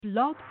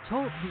Blog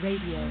Talk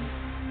Radio.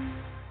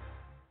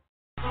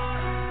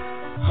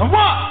 A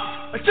one,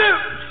 a two,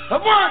 a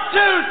 1,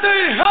 2,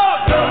 3,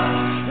 hold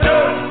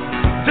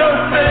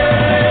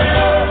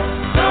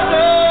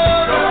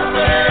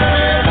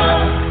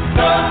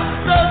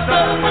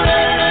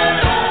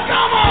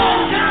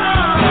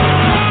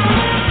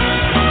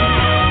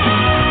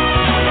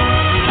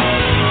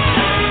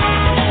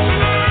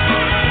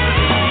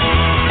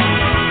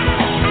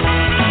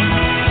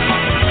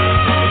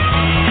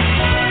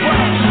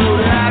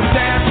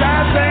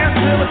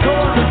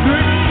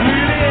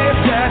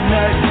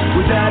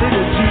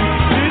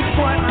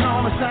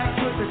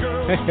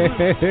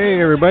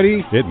Hey,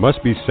 everybody. It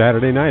must be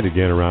Saturday night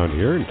again around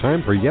here, and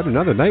time for yet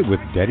another night with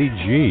Daddy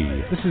G.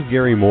 This is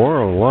Gary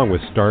Moore, along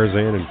with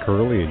Starzan and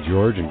Curly and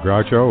George and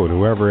Grotto and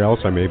whoever else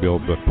I may be able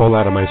to pull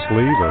out of my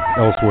sleeve or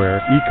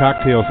elsewhere.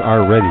 E-cocktails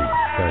are ready.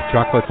 The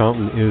chocolate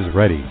fountain is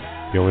ready.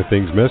 The only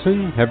things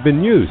missing have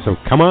been you, so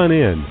come on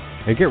in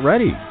and get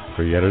ready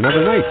for yet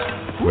another night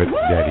with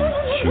Daddy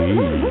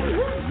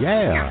G.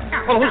 Yeah.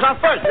 Well, who's on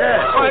first?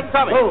 Yeah. Go ahead and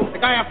tell me. Who?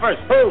 The guy on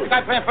first. Who? The guy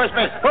playing first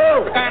base.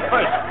 Who? The guy on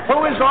first.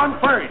 Who is on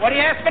first? What are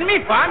you asking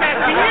me for? I'm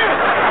asking you.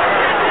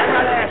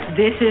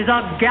 This is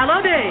a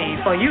gala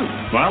day for you.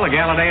 Well, a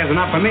gala day is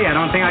enough for me. I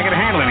don't think I can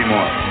handle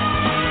anymore.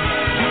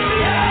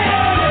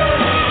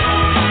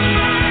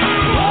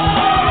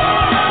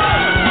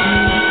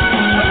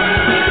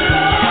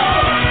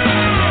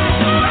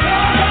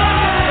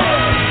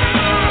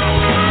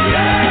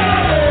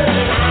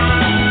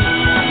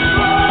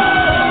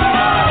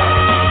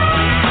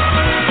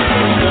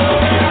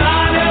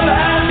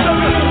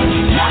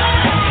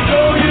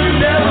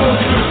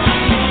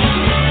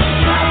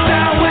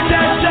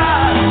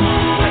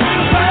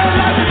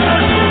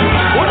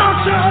 Well, don't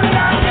show it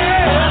out there.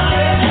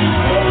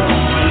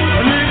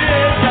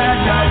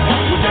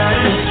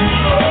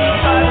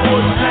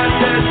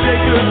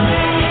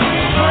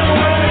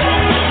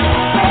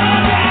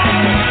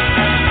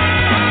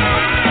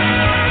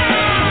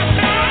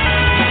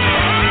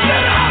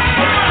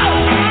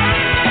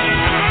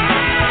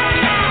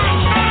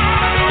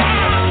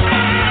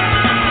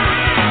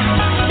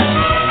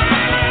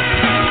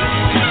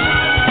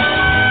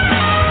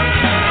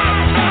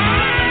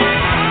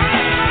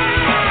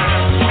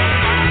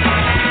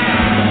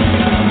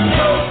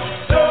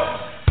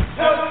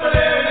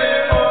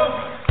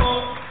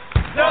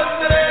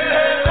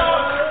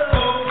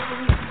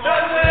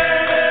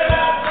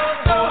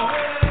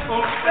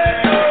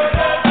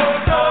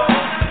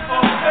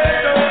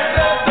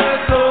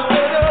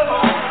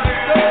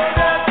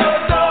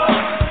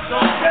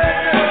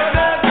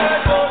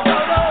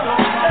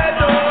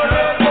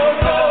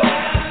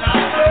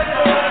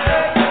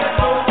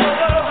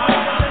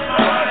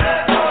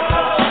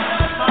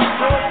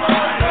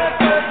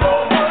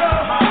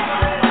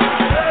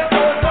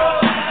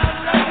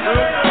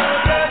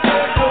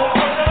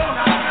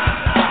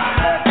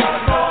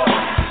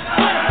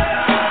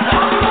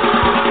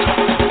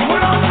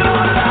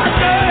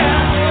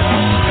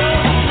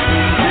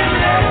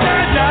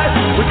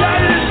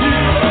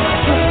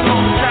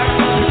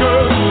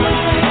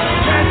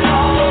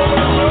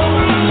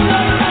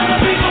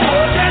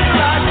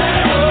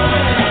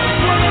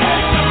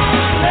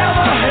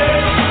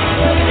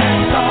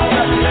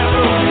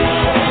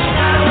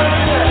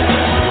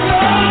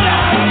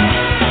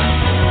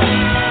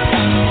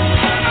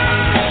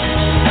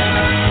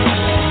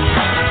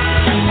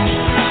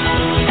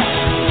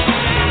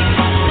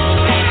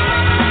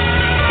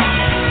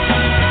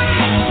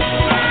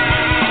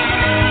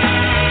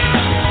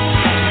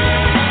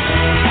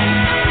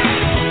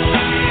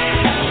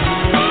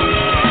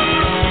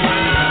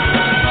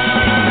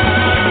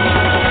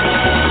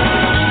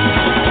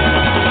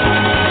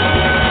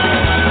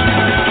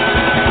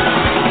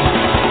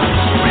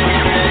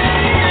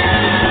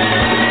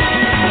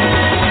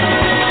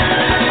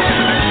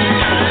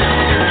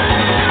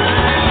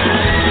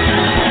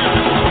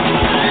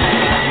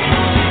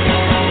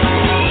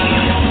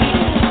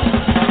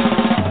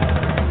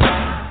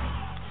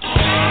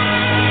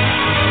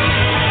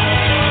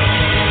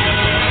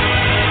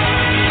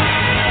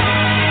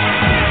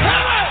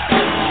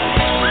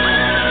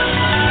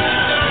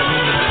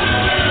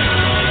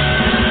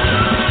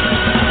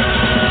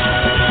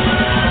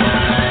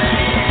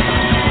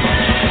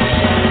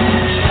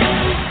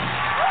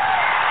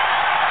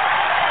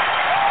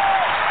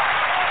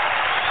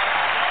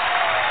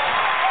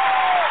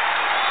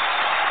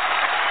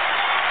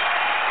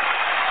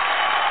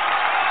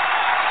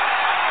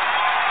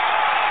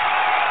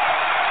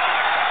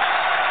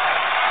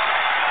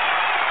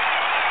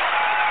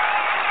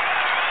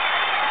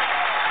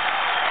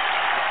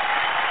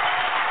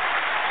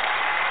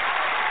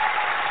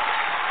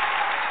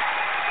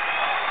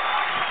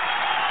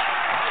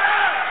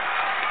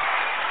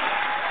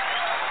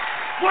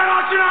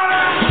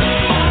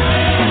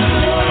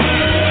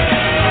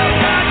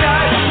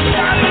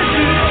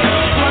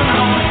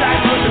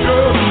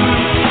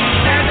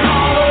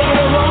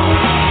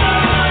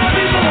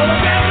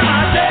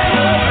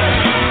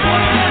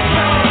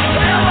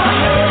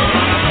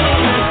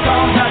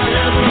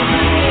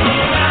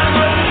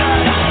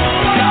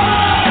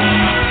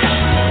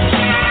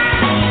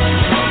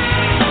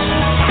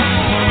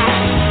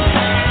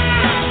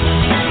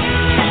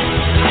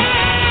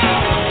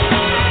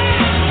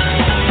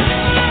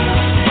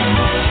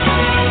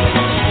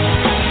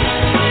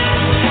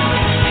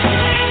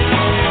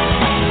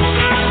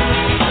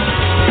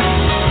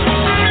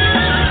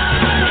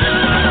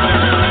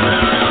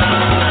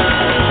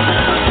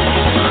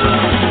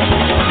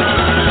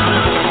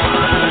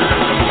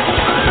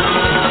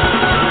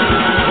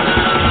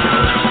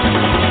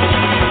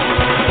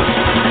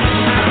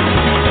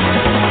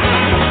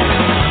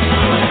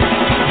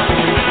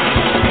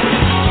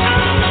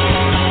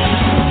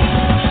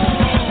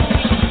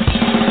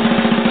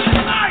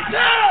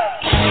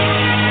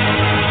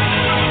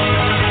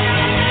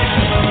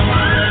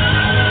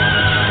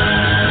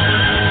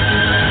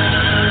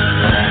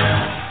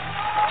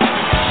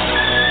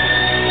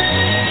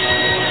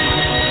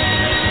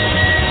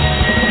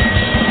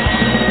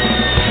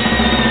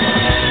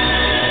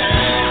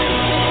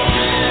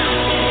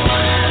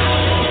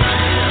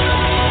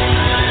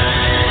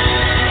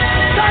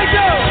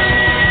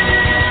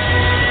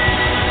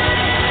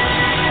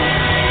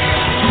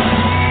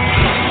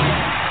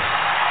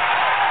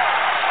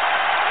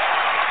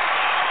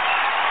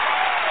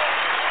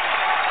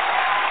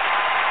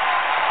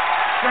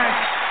 Thanks.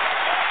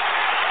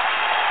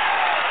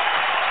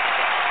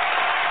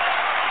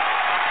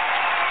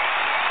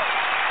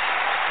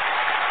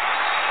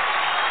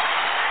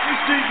 You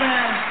street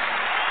band.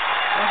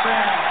 Not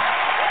bad.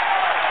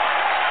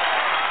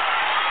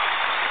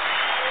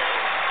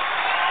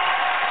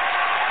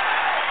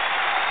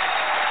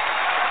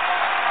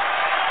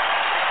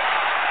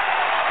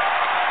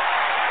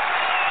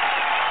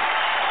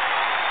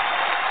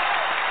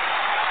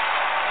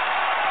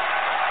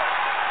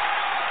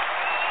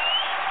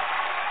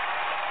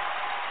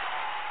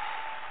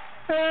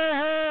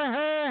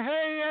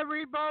 Hey,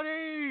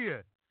 everybody!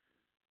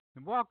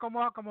 And welcome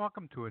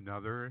to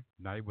another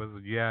night with,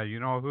 you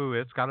know who.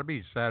 It's got to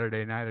be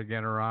Saturday night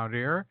again around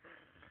here.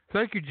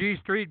 Thank you, G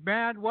Street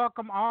Band.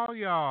 Welcome all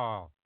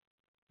y'all.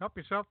 Help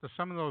yourself to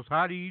some of those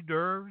hot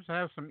d'oeuvres.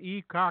 Have some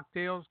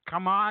cocktails.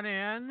 Come on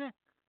in.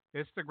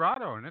 It's the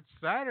Grotto, and it's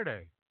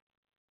Saturday.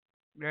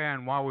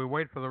 And while we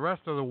wait for the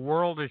rest of the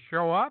world to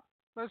show up,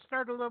 let's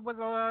start a little with,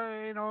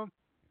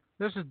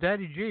 this is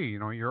Daddy G,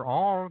 your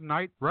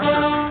all-night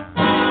record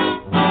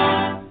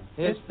man.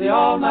 It's the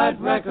all-night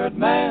record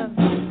man.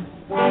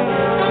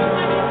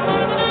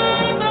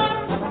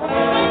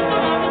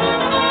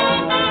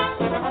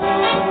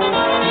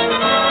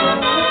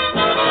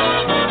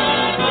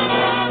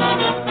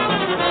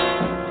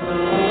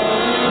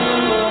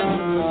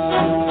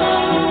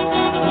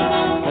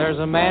 There's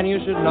a man you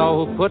should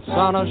know who puts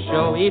on a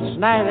show each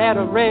night at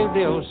a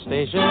radio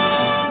station.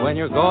 When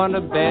you're going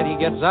to bed, he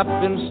gets up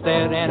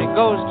instead and he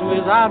goes to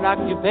his odd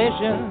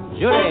occupation.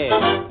 Judy.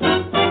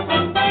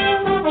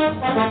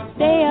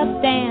 Stay up,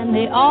 Stan,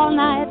 the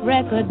all-night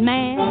record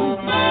man.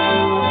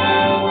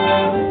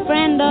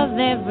 Friend of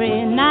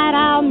every night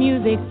owl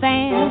music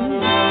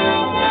fan.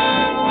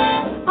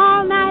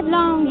 All night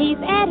long he's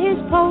at his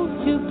post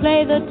to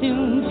play the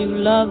tunes you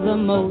love the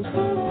most.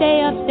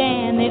 Stay up,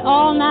 Stan, the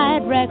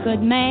all-night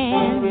record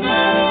man.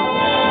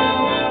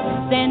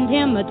 Send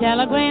him a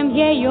telegram,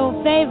 hear your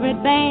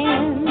favorite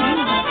band.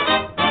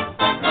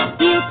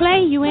 He'll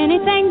play you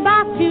anything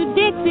back to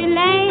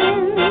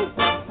Dixieland.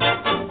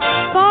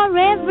 For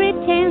every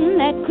 10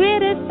 that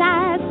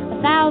criticize,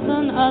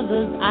 1,000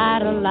 others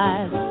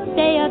idolize.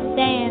 Stay up,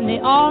 Stan, the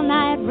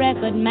all-night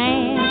record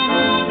man.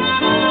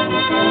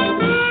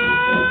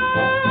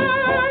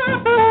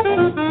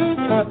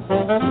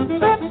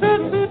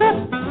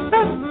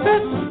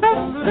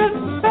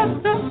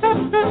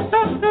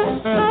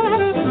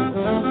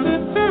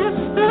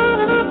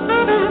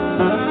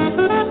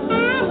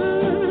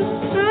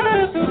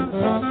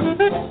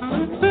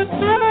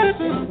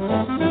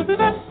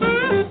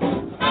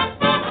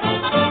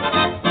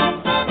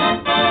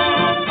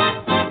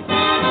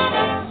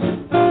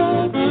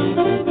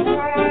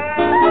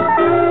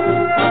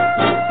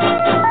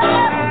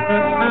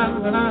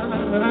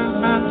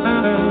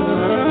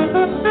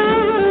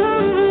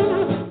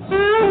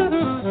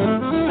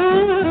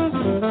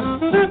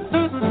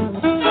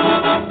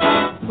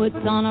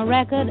 On a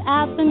record,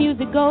 out the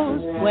music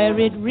goes. Where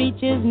it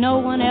reaches, no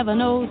one ever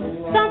knows.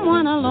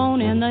 Someone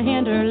alone in the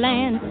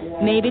hinterland,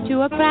 maybe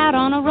to a crowd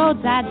on a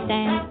roadside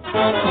stand.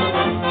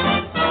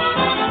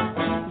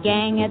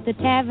 Gang at the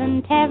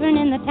tavern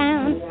in the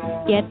town.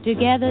 Get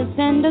together,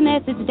 send a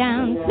message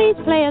down. Please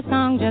play a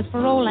song just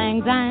for old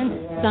Lang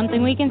Syne.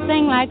 Something we can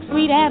sing like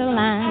Sweet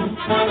Adeline.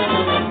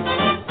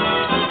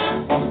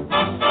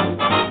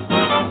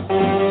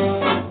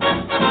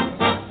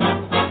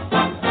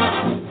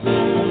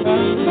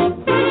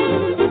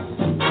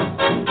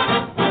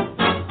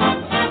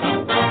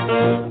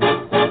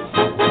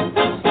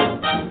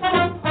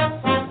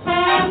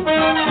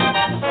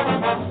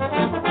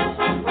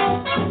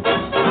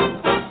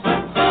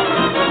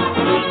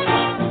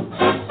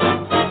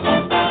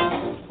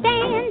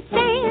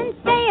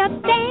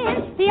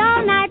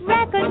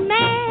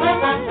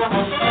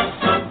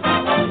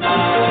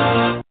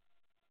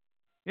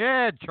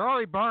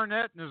 Charlie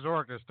Barnett and his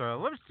orchestra.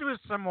 Let's do it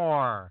some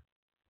more.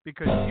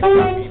 Because you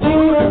got me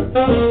moving.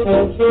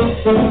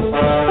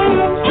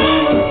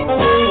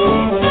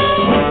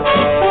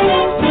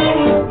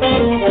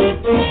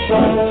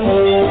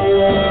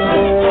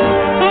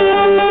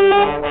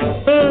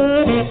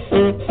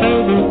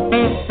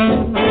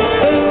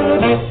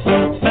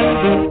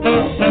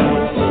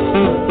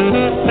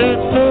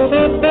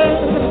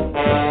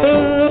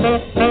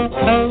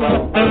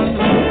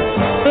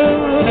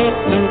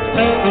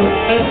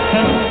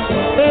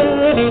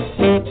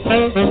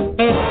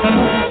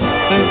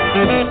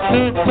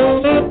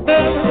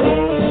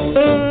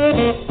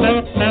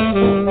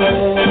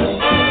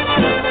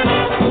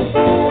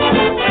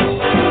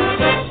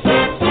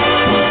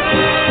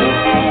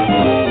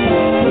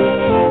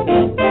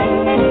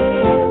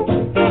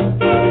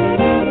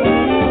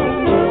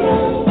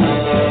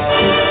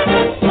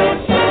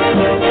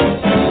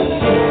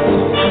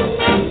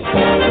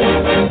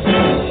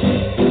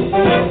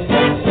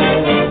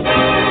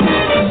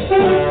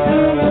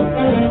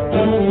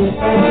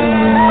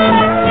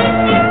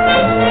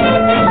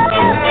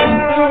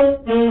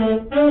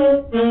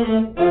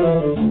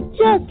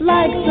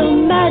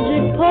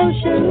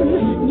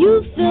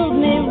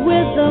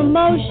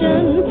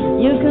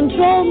 emotion. You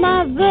control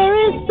my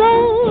very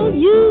soul.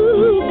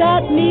 You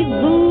got me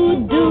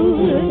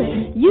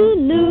voodooed. You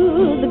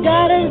knew the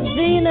goddess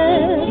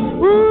Venus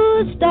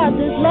would start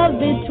this love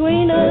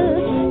between us.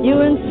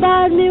 You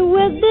inspired me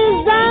with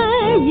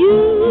desire.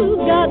 You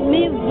got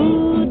me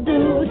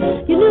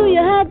voodooed. You knew you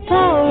had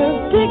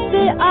power. Pick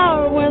the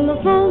hour when the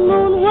full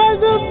moon was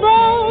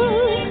above.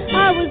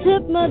 I was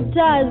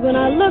hypnotized when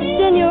I looked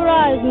in your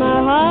eyes. My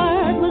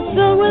heart was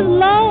filled with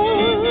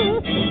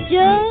love.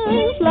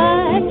 Just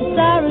like the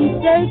siren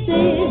Circe,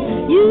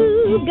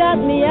 you got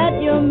me at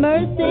your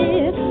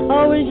mercy.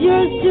 Always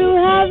yours to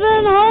have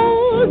and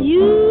hold.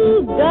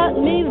 You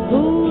got me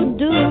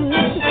voodoo.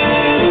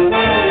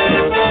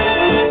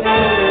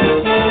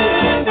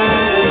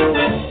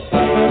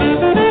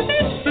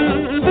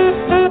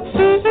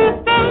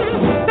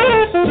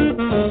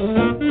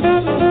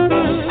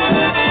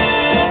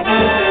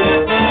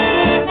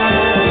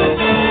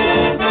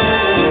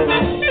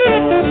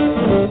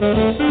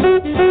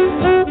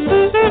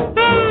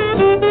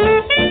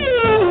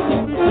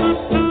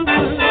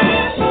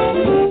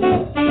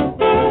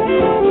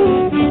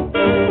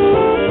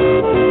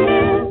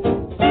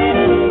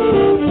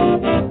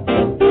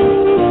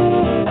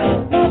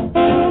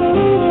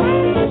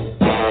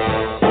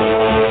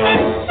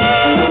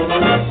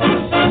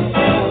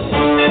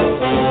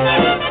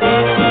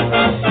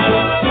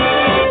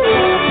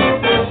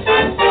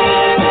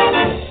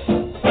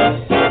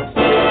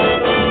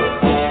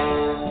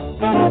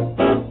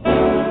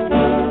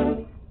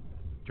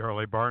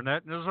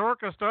 Barnett and his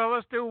orchestra.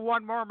 Let's do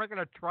one more, making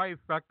a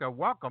trifecta.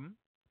 Welcome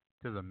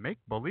to the Make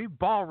Believe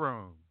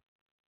Ballroom.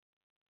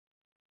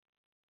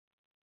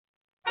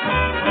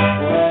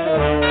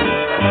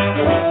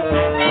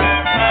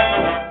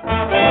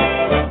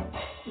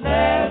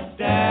 Let's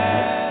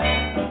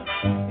dance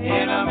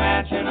in a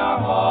mansion or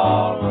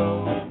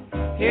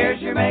ballroom.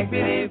 Here's your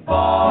make-believe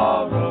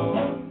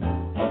ballroom.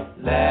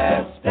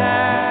 Let's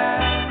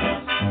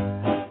dance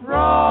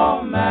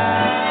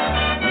romance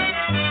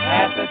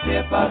at the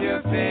tip of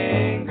your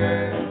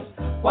fingers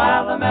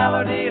while the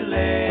melody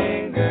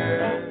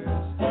lingers.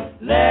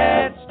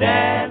 Let's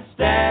dance,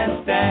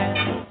 dance, dance.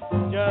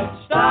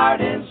 Just start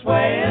in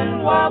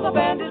swaying while the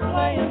band is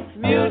playing.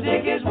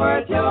 Music is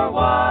worth your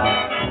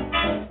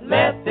while.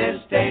 Let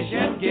this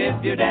station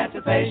give you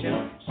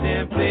anticipation.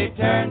 Simply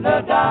turn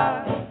the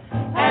dial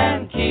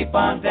and keep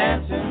on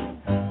dancing.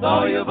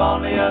 Though you've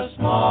only a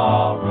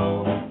small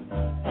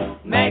room,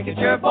 make it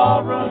your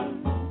ballroom.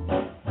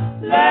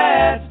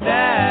 Let's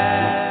dance.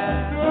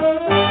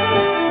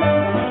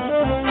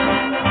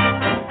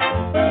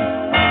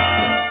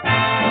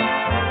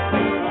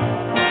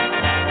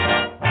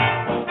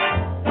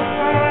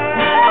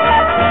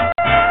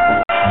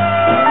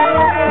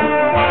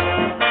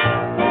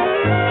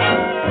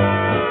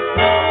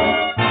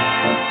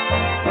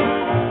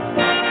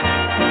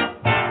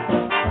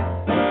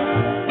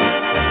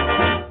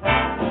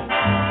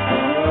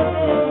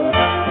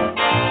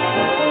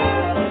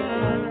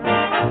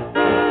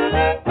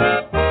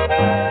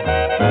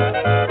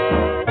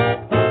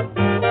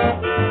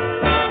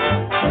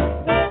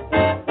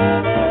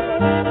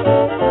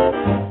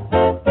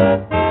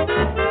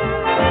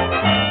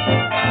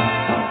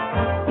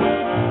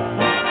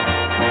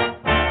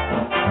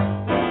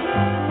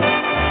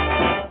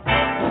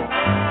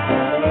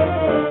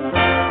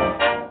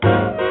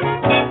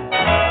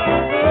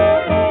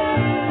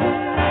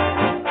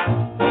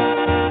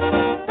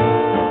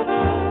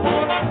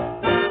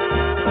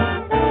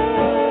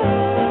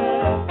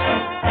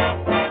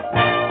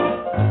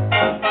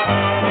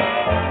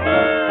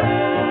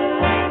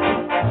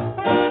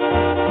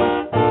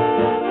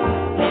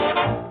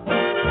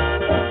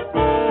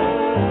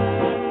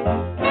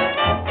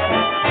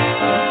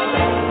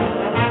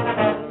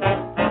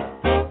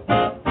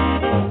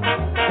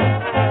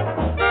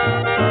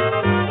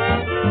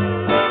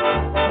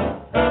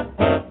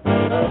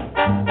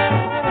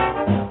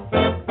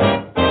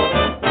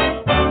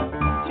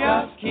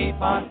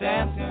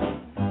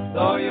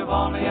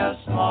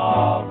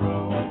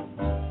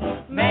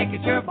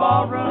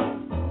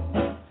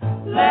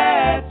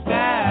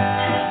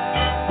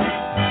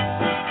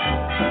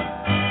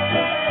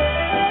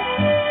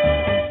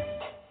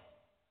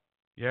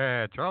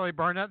 Charlie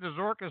Barnett and his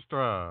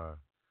orchestra.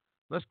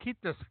 Let's keep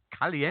this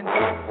caliente,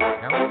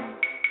 shall we?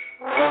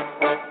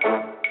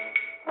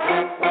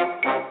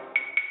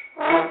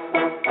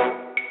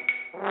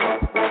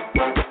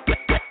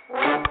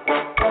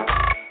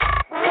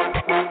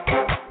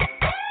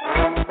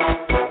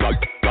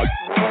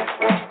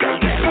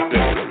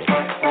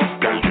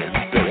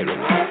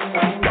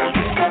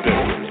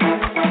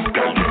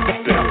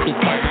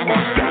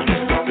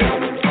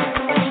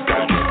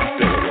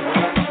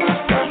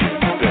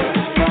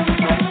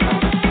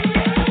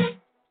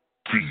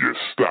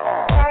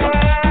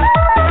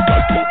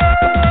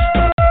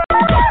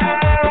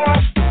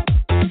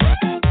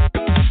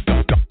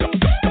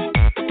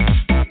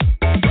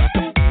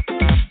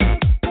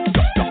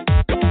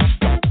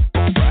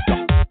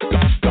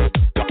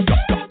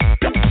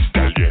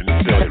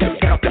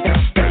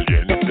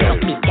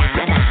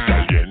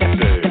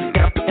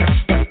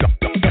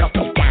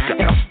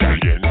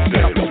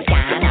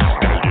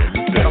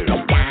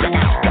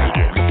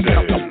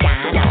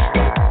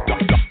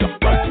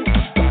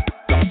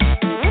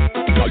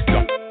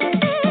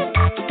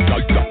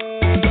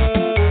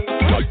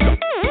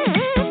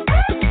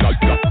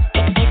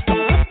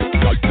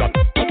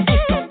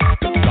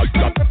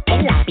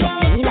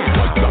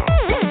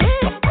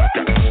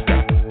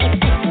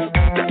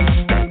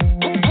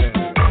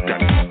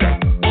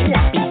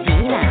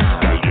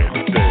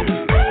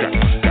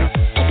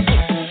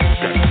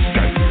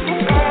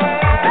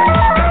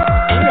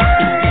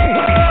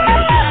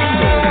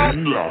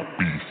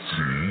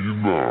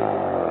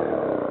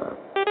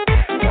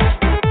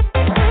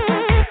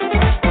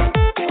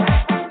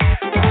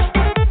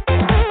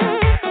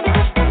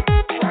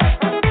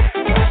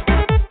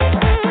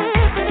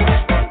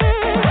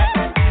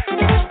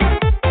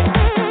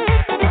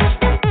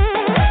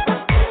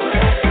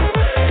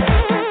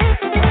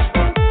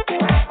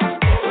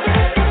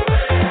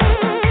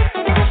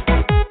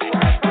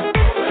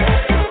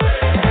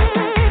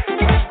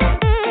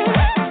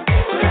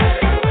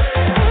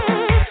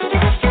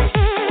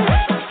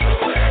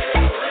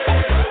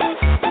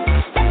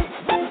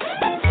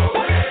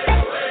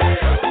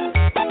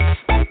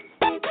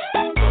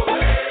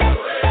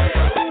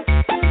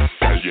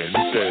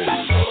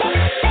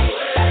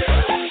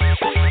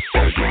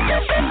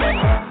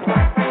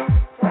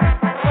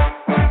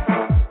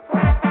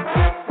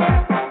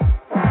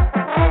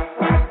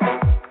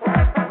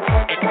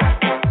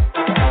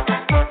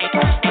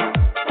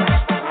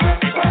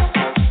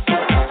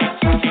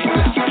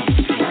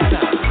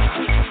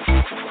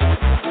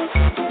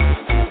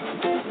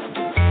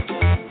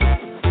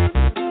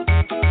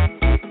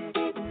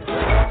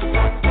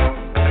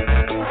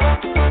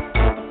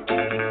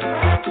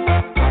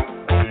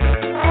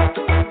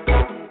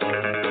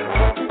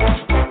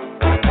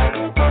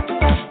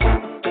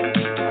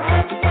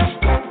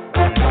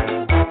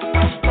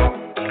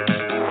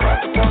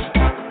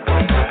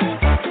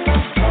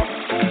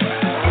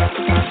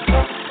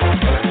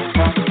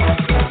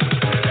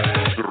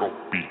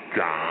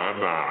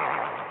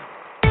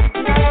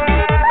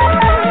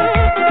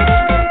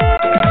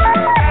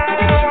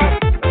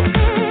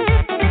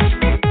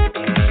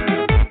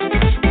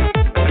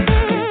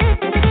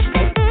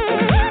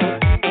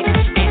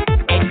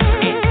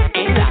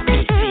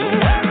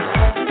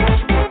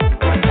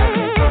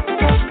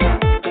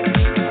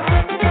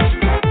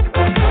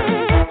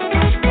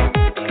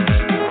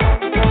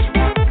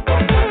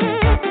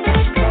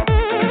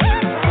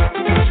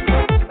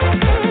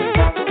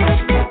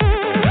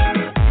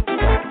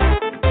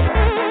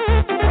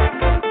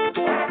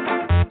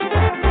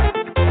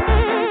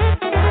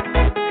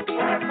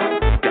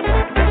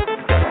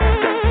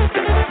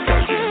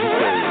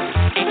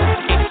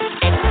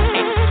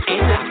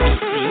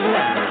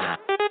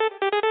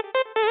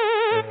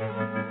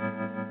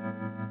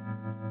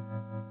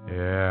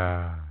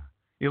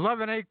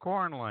 11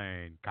 Acorn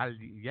Lane,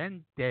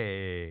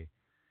 Caliente.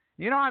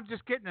 You know, I'm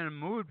just getting in a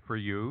mood for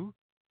you.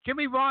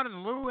 Jimmy Vaughn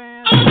and Lou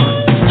Ann.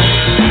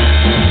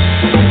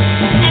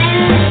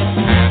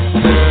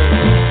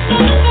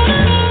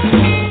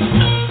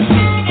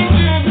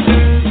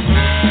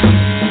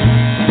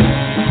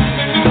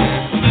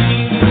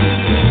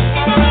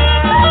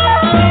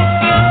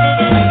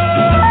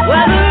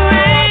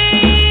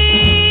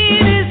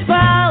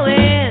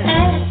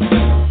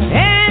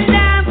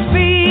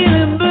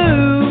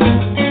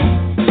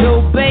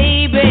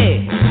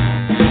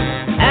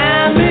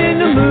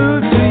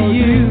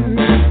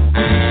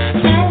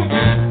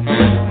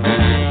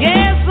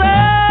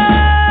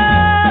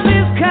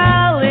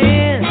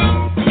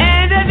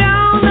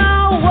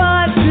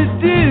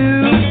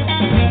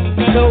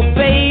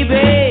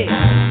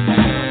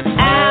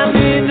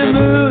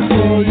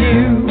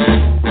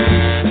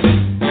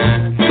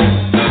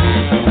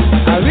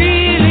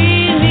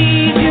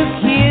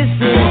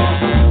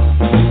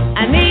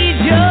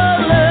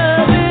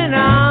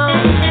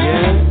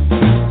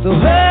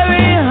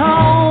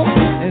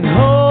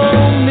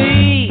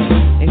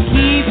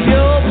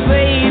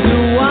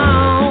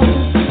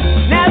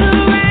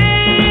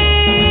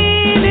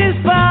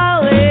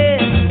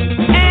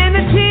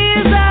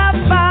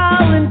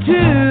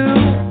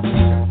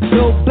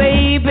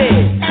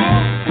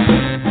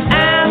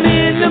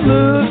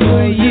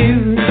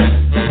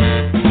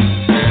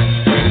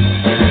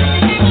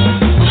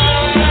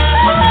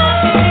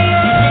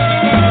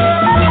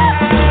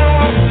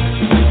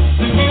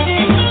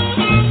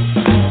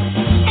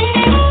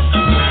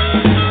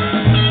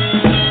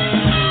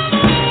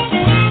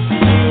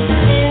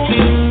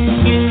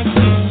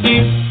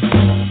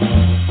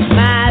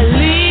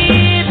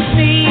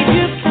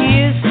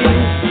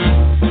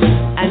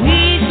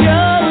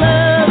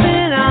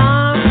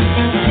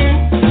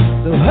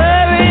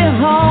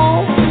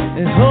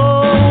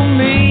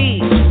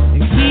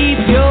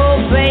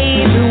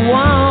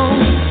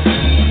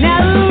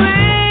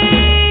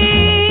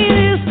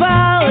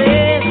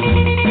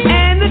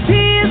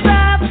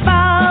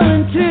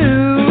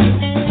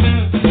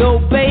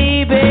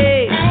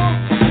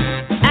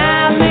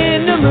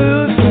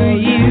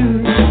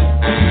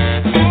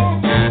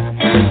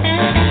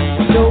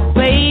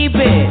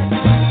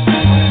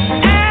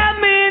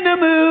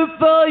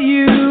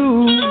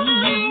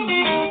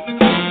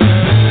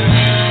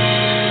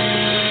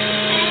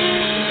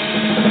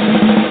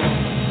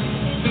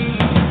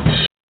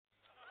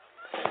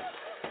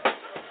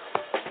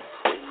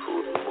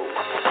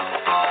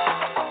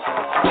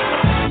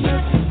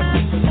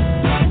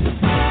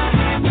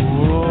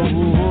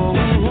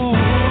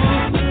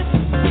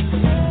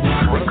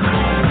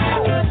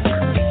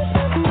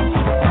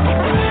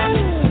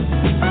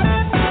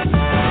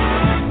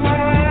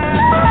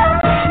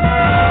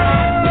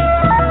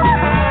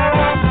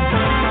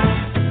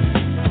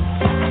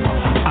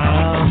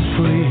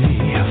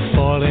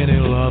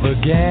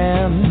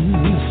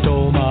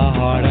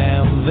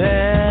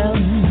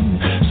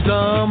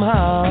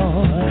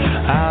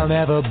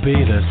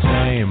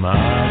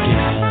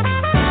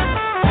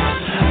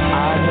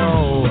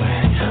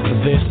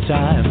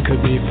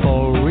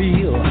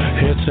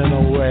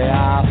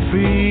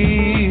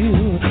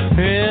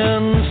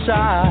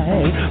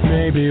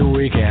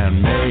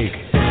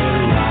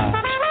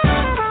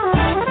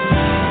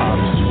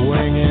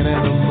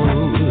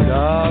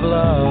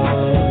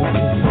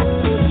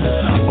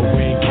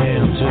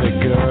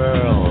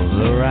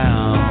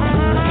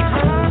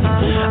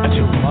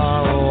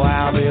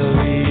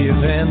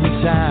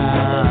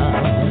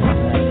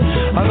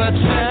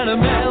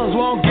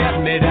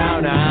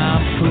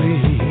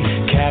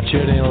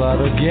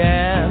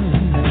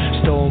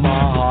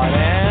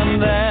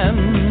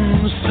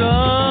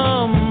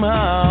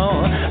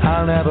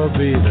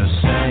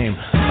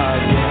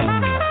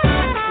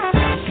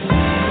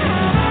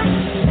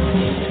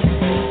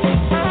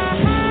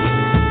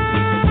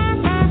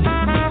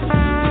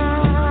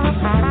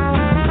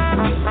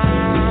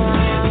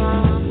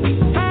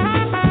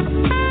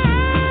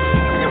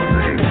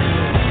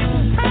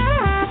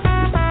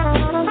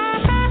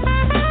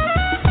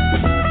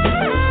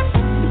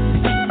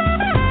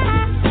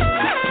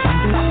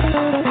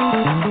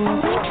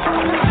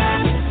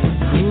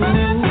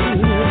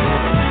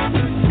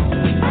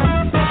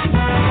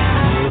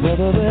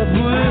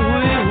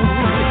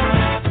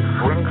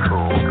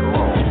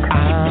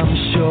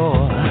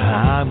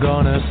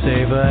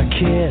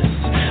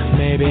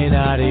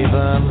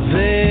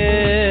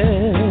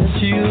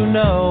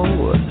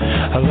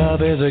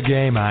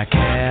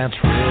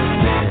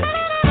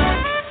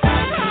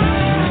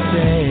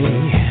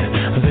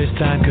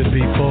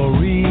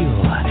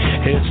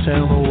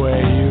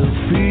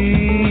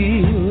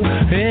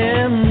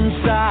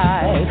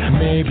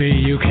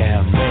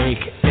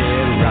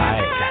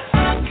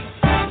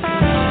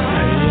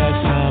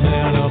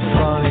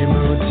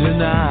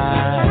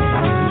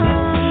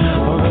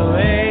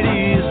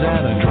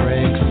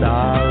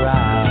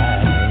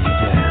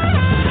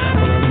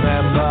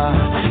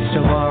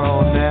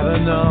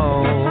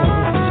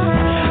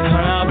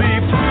 I'll be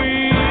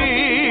free.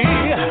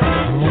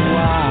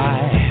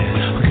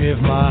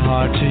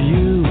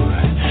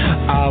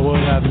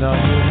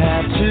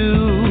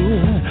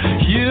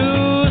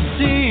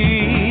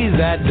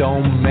 that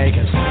don't make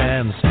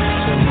sense to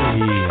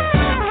me.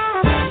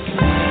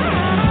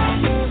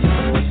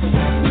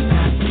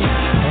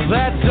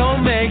 That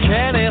don't make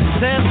any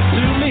sense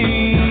to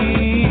me.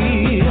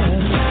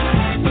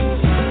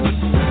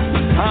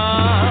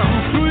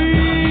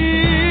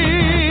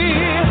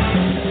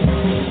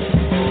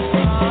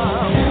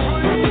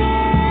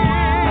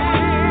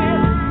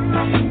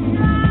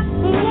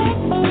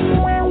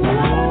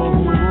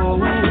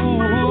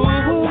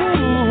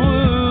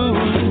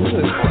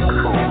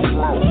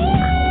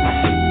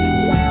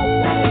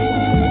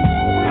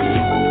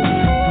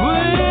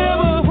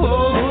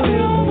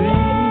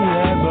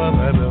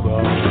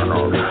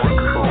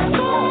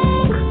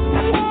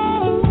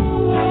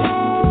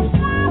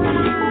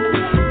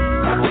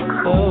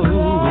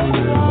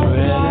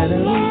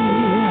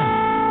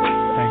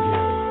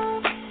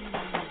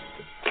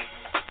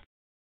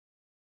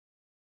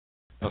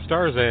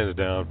 Starzan's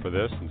down for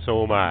this, and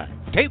so am I.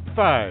 Tape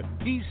 5,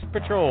 Peace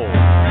Patrol.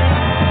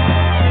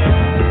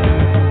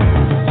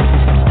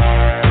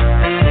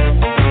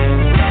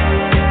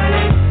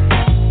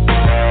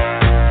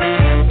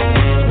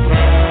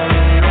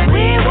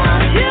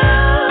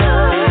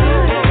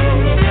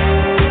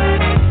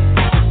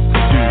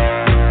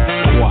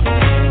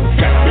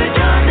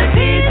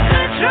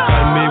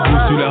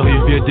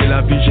 Dès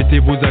la vie, j'étais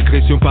vos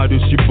agressions pas de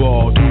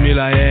support. Tournez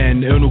la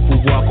haine et nos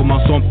pouvoirs.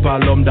 Commençons par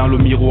l'homme dans le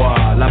miroir.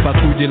 La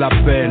patrouille de la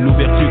paix,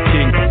 l'ouverture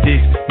King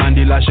Dix,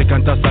 Mandela,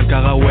 Shekanta,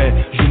 Sankara, ouais.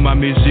 Joue ma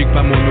musique,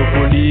 pas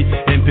monopoly.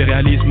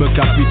 Impérialisme,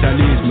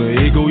 capitalisme,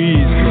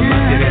 égoïsme,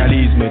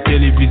 matérialisme.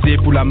 Télévisé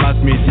pour la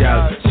masse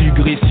médiale.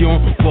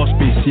 Suggestion, force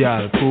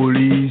spéciale.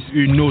 Police,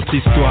 une autre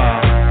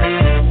histoire.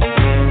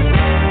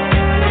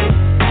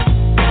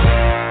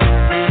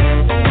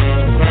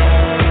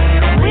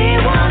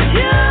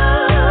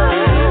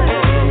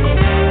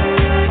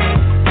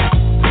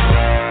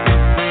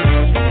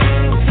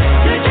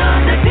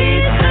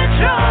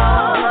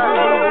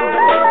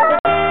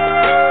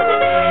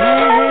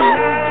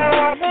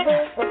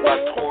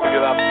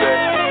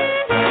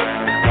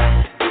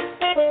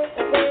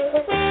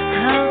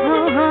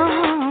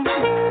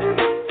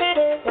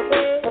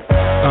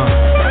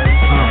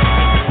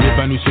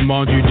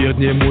 Du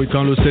dernier mot, et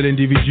quand le seul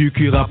individu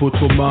qui rappe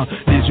autrement,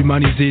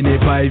 déshumanisé n'est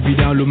pas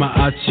évident, le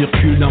mahat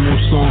circule dans mon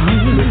sang.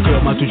 Le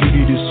cœur m'a toujours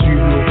dit dessus,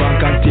 le vent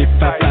quand t'es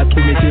papa,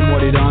 trop mettez-moi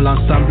dedans,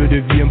 l'ensemble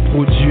devient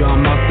produit en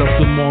masse dans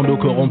ce monde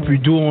corrompu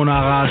d'où on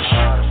arrache.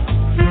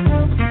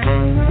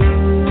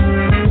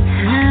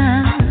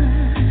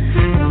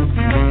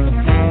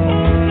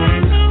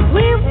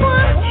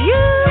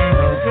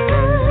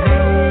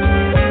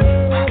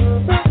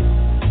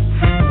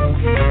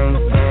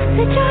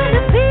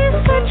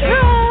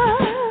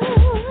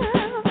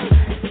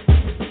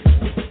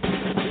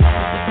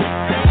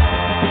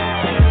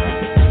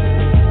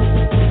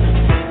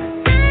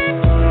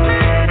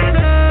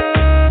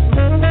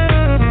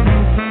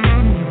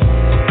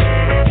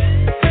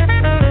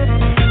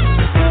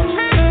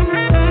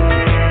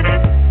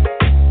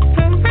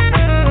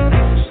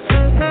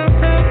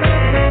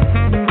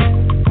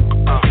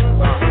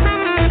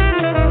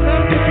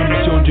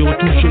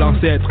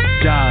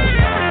 Jazz.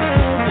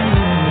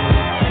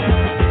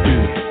 2,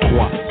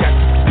 3,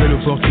 4. Belle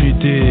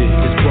opportunité,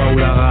 l'espoir ou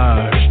la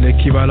rage,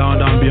 l'équivalent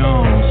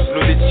d'ambiance.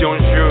 L'audition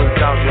jeu,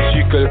 car je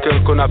suis quelqu'un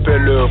qu'on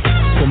appelle l'heure.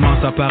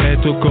 Commence à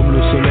paraître comme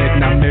le soleil,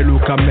 Namel ou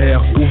Camer,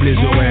 ouvre les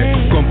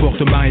oreilles.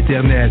 Comportement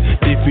éternel,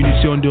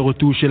 définition de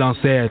retour chez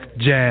l'ancêtre.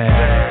 Jazz.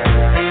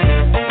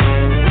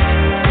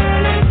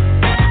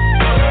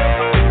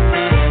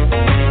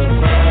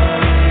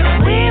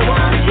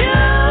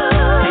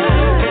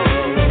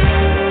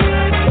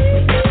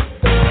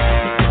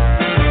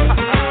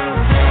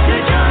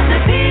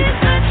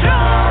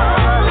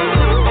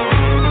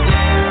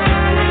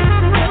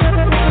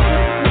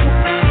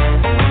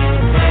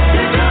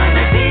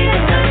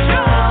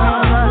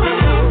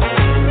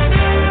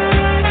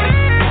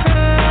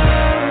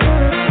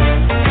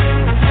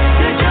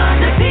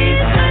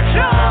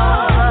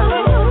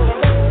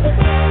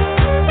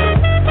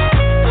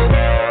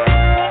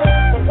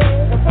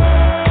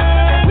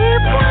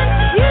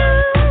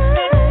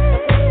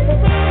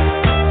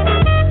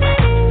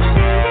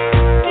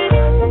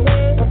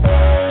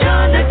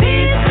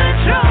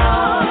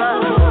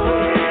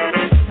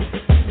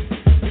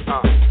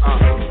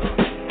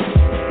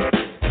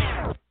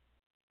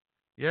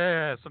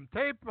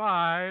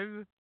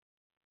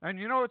 And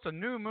you know, it's a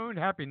new moon.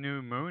 Happy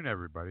new moon,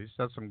 everybody.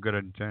 Set some good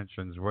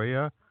intentions, will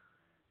ya?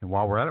 And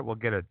while we're at it, we'll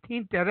get a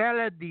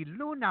tintarella di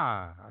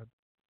luna,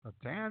 a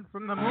tan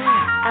from the moon.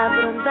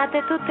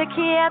 Abbronzate tutte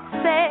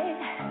chiazze,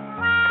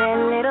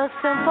 pelle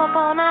rosse un po'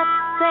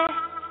 bonazze,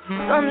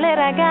 son le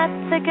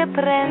ragazze che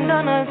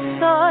prendono il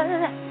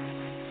sol.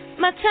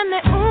 Ma ce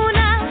n'è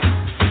una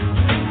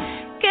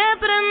che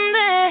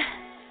prende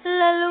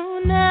la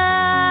luna.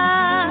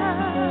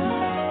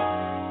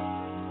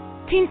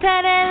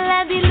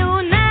 Tintarella di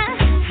luna,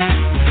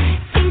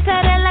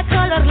 tintarella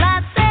color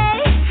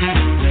latte,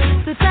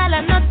 tutta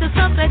la notte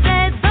sopra il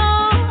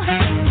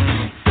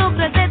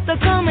tetto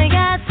come i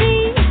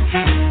gatti.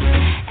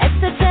 E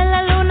se c'è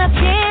la luna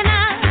piena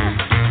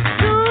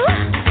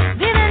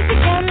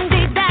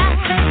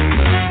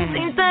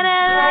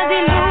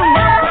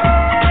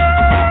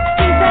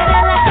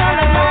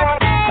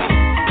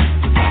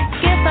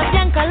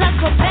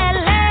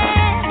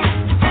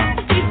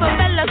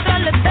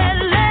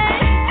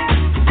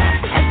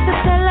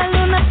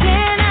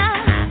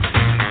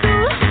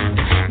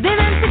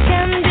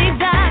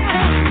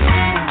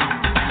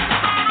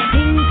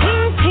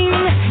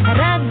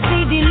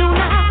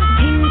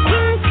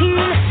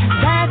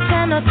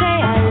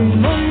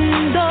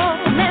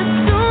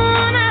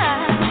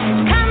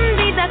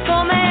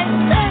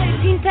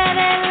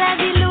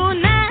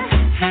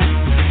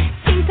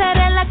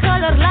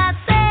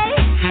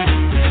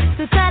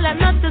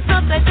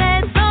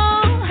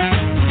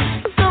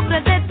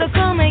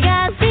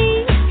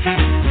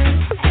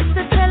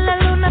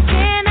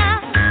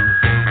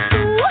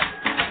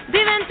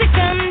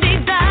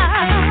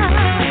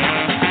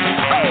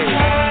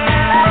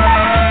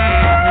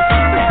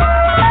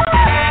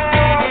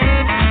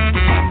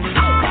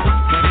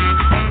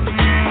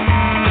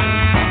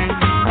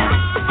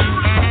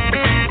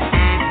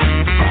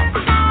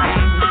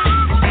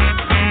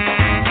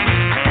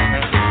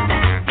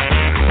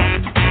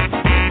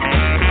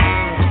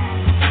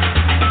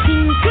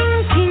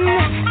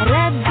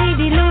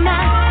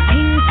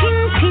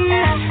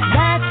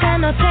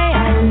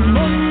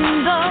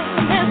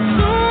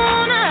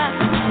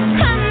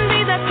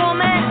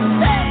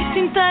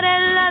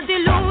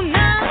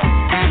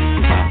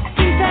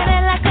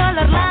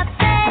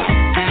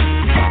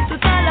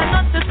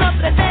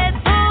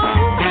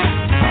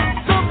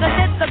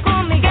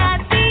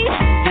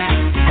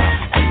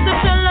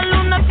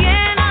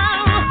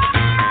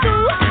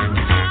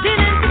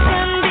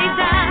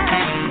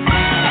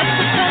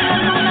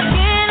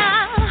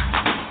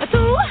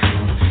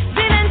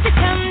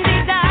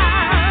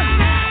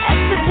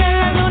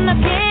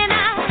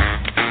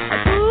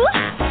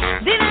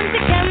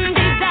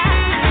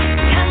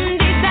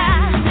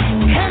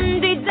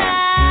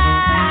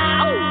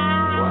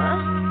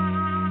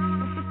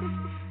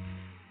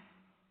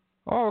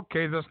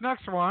Okay, this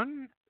next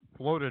one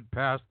floated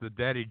past the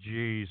Daddy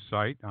G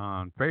site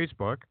on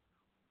Facebook,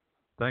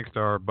 thanks to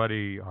our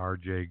buddy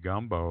R.J.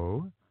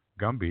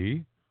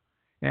 Gumby,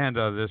 and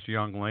this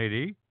young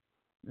lady.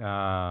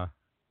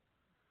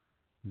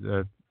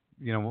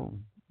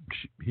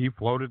 He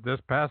floated this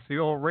past the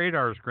old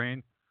radar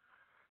screen.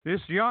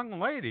 This young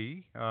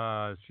lady,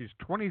 she's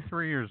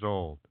 23 years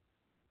old,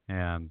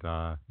 and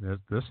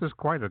this is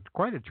quite a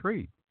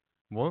treat.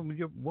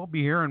 We'll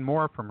be hearing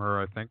more from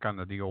her, I think,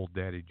 on the old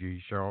Daddy G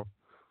show.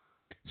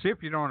 See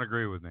if you don't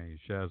agree with me.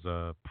 She has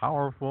a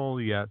powerful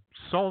yet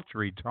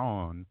sultry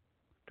tone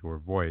to her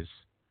voice,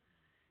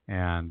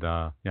 and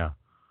I'm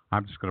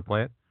just going to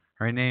play it.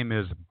 Her name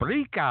is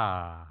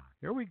Brika.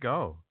 Here we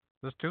go.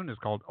 This tune is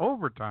called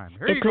Overtime.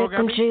 Here you go,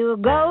 Gabby. When she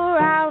would go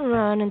around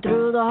running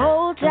through the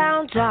whole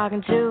town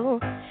talking to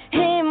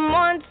him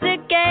once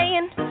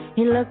again.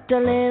 He looked a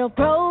little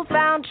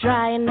profound,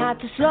 trying not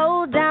to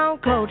slow down,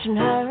 coaching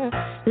her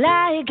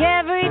like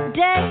every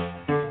day.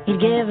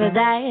 He'd give her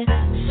that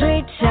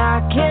sweet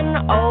talking,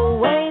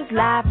 always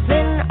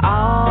laughing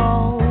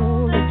all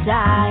the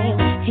time.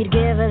 He'd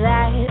give her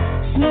that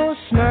smooth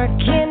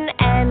smirking,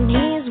 and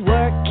he's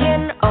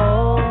working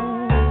all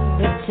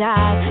the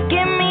time.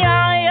 Give me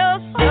all your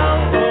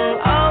soul,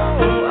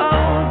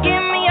 oh,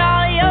 give me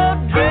all your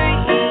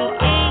dreams,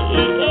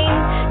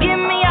 give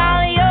me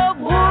all your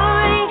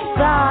good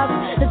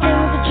thoughts, the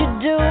things that you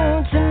do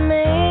to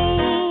me,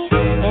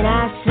 and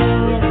I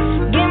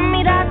sing, give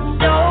me that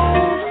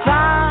soul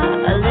far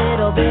a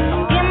little bit,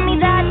 give me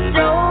that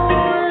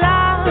soul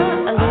la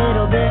a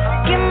little bit,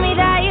 give me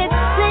that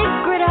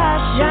sacred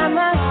hush, I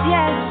must,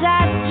 yes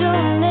I do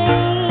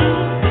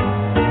need,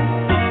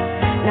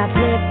 not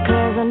flip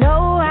 'cause I know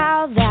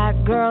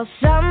girl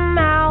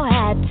somehow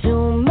had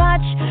too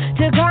much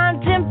to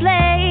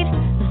contemplate.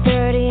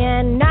 30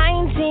 and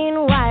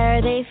 19, why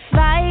are they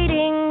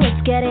fighting?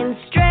 It's getting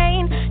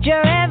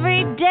stranger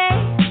every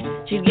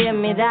day. She'd give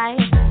me that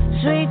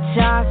sweet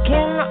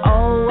talking,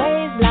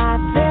 always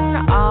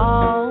laughing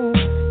all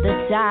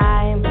the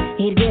time.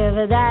 He'd give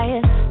her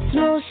that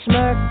smooth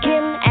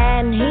smirking,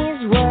 and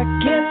he's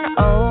working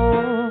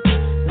all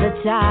the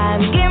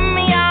time. Give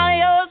me all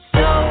your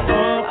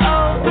soul,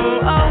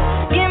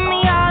 oh, give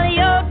me all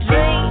your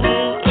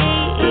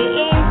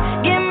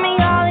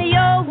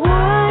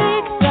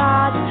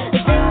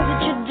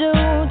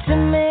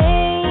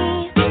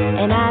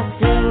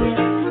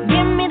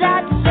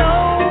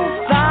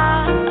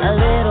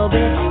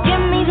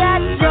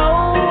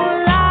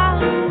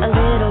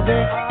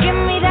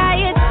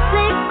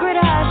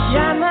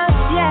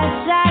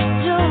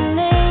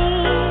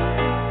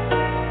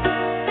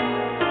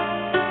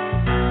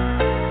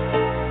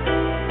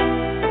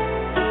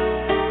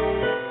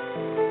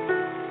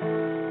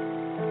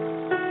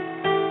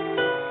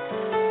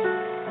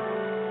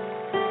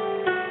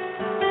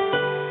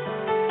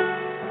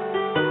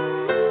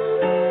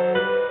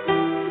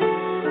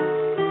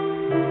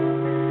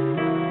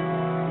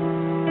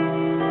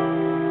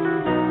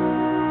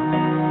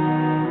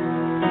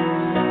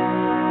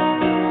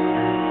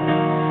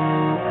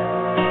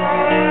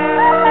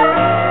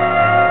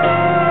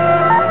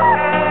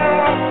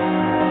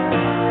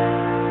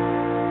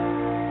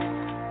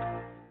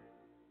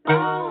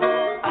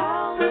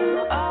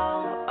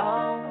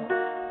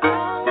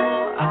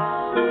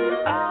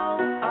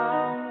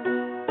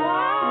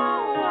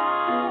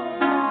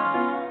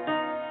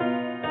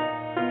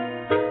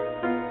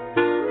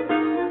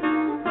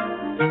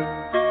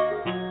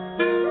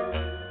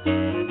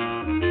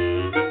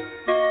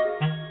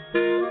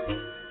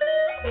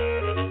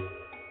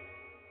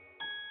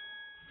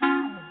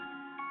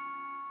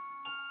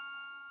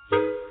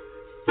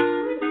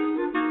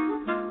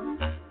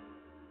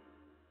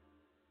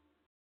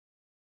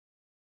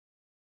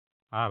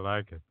I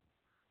like it.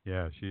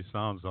 Yeah, she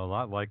sounds a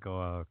lot like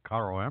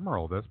Caro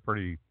Emerald. That's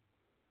pretty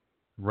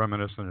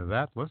reminiscent of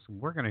that. Listen,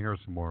 we're going to hear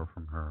some more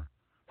from her.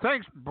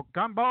 Thanks,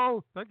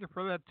 Gumbo. Thank you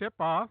for that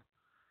tip-off.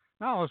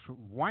 Now let's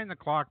wind the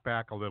clock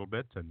back a little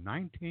bit to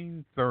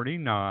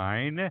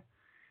 1939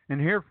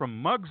 and hear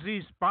from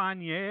Muggsy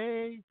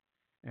Spanier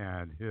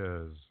and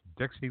his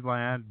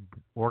Dixieland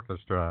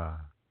Orchestra.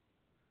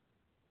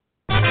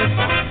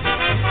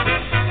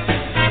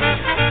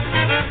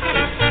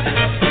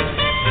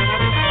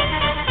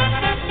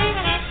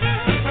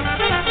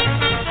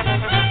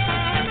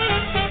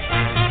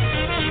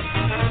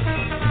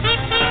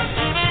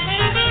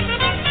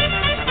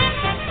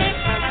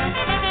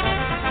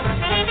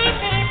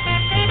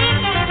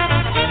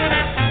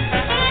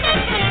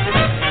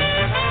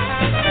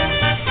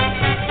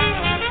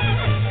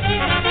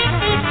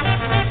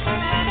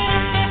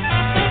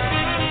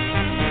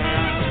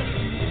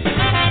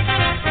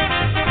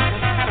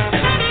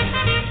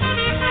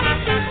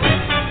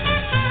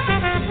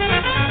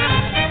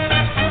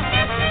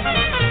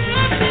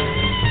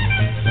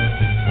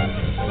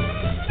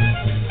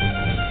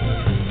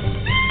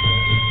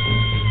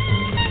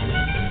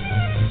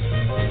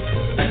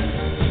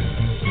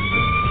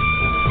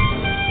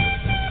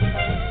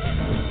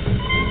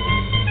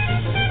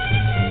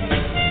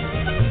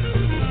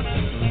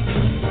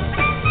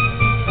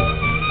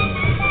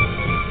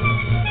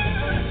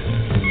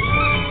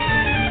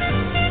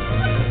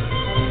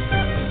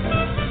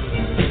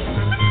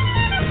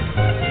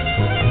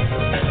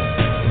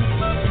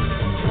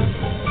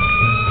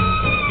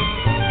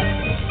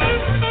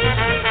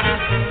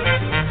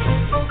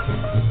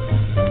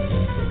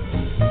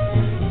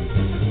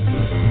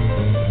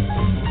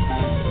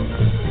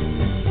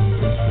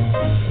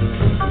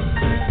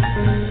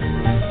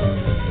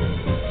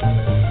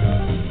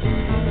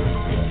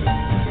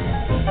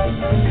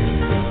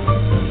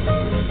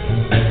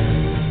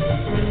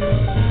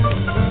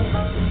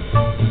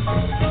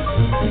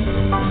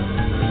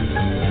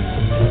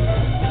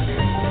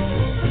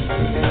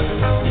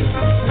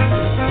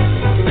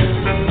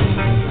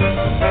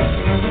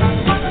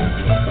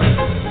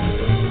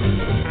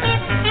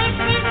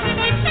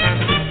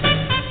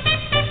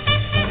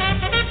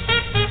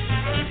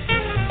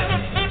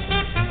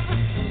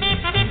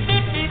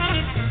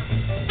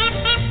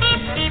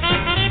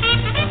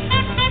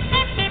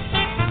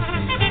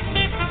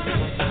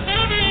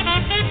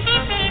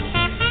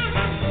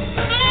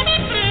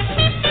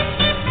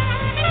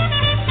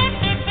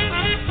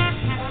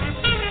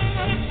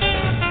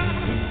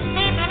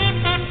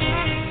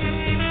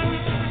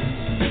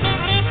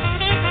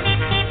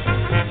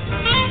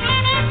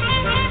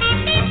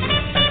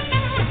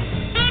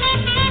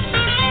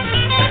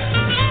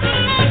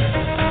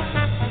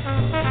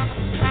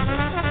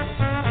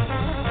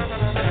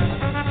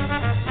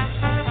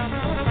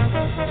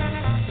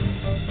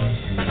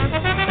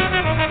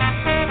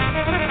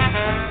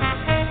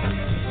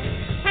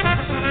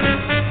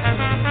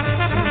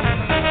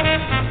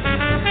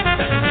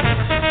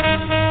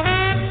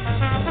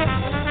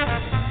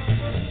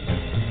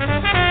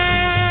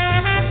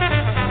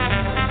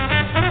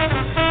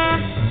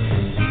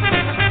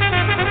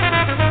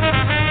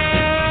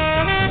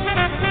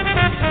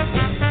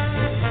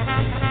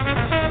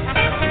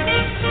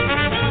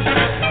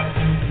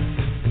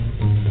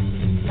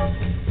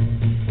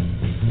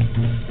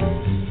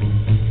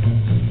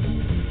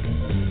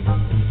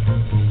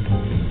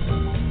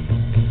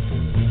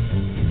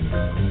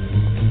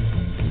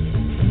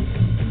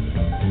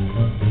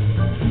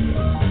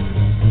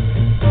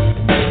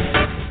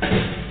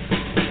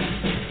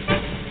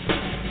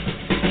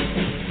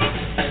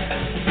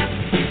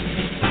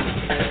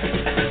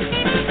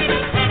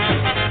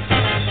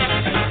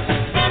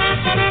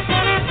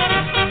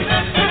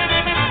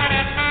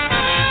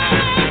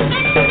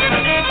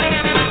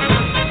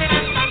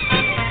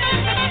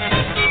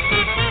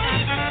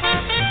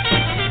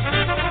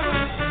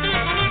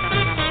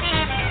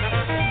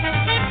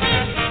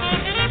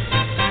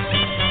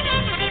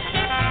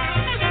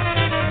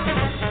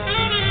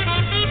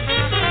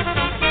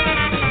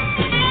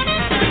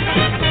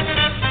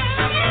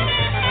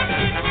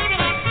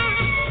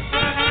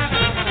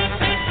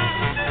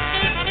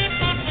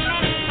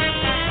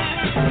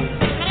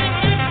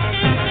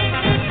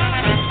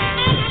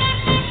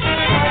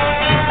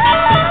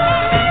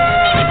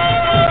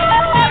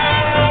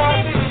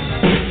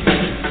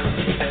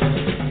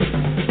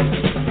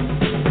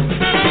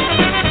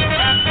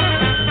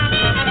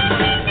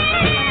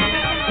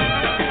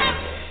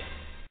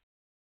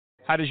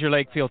 How does your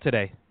leg feel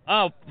today?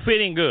 Oh,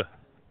 feeling good.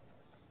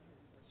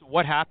 So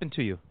what happened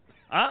to you?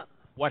 Huh?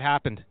 What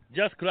happened?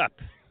 Just crap.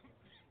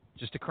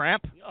 Just a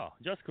cramp? Yeah,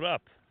 just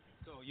crap.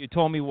 So you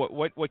told me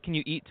what can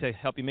you eat to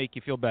help you make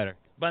you feel better?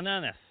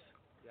 Bananas.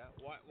 Yeah.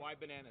 Why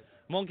bananas?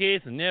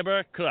 Monkeys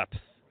never craps.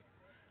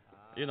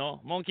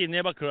 Monkey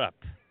never crap.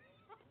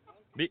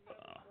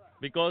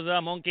 Because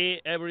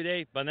monkey every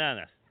day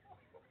bananas.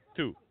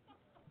 2.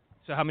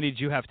 So how many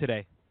did you have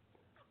today?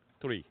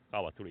 3.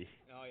 How about 3?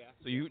 Oh yeah.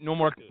 So you no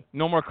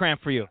more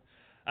cramp for you.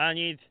 I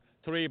need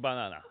 3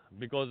 banana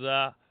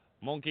because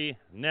monkey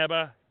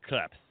never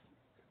craps.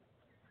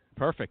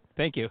 Perfect.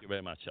 Thank you. Thank you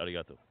very much.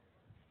 Arigato.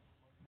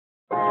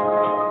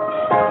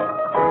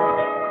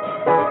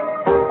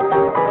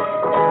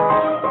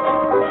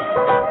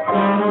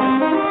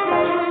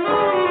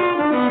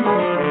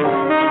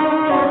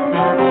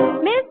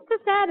 Mr.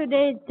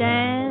 Saturday's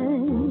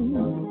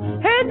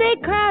dance, heard they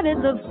crowded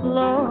the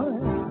floor.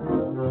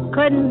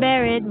 Couldn't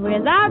bear it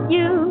without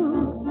you.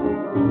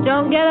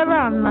 Don't get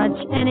around much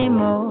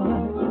anymore.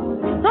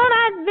 Thought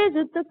I'd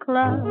visit the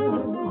club.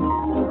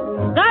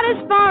 Got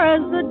as far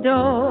as the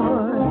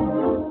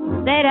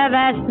door. They'd have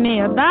asked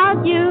me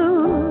about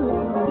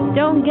you.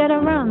 Don't get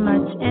around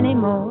much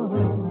anymore.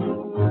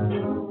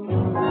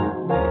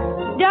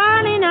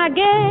 Darling, I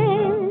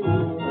guess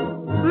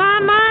my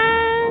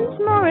mind's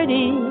more at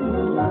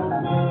ease.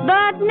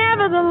 But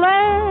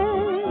nevertheless,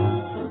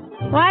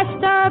 why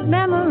stir up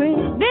memories?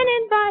 Been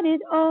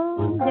invited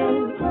all day.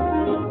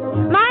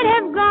 Might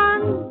have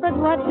gone, but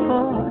what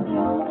for?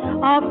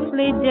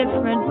 Awfully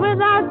different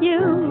without you.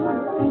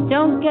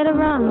 Don't get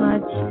around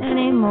much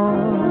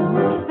anymore.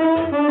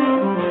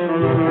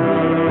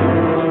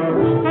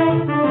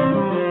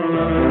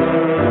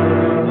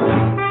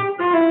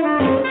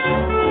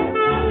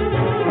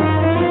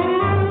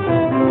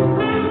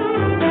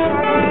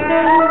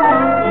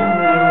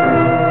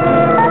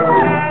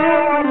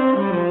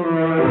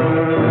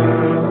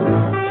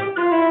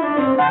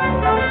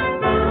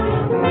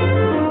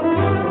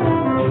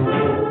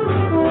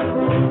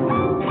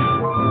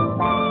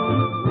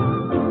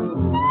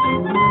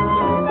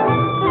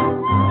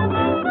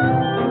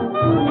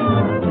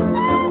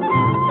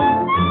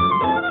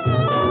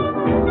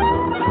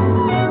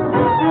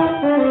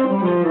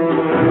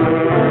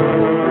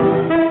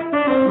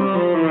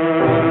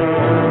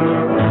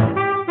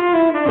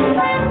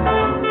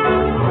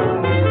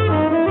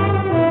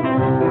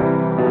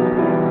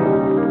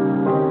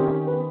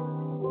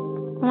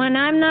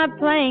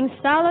 Playing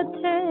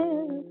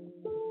solitaire,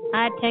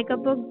 I take a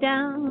book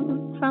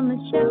down from the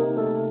shelf,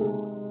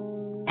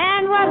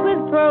 and what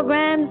with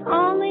programs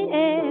on the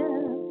air,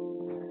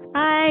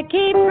 I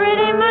keep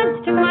pretty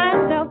much to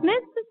myself.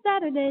 Mr.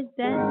 Saturday's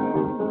dance,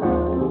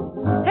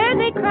 heard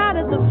they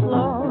crowded the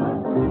floor.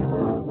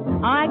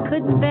 I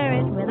couldn't bear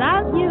it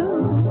without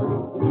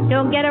you.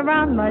 Don't get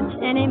around much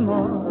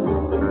anymore.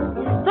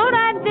 Thought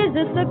I'd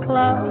visit the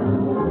club,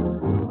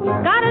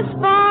 got as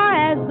far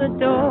as the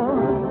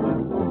door.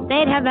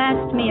 They'd have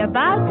asked me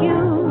about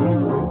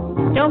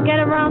you. Don't get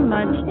around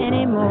much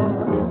anymore.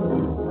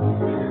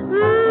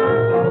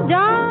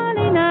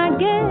 Darling, I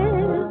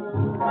guess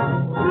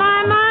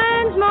my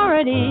mind's more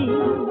at ease.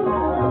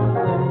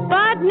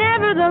 But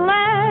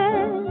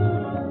nevertheless,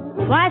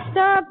 why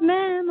stir up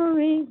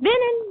memories?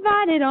 Been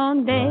invited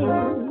on days.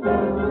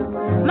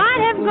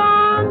 Might have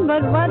gone,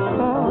 but what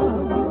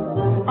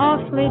for?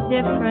 Awfully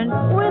different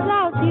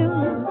without you.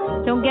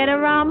 Don't get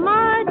around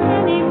much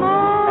anymore.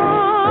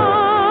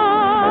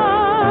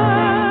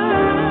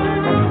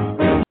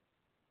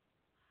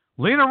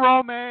 Lena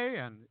Romay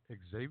and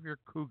Xavier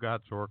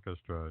Cugat's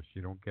orchestra.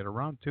 She don't get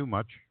around too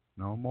much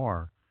no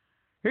more.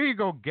 Here you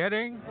go,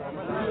 Getting.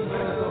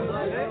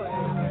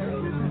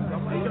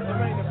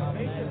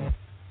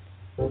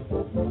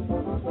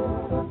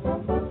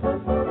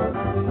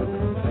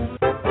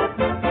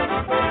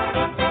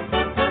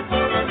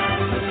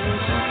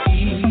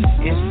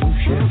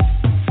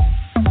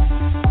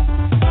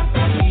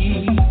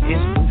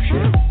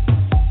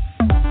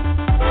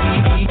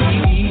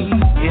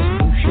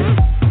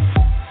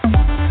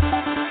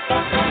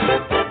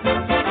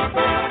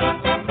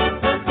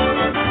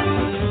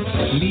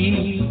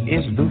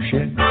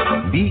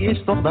 Wie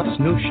is toch dat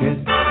snoesje?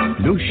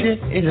 Loesje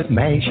is het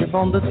meisje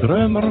van de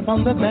drummer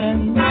van de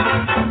band.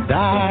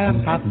 Daar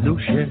gaat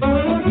Loesje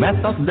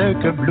met dat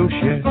leuke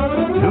bloesje.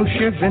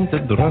 Loesje vindt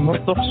de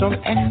drummer toch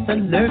zo'n echte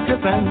leuke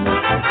vent.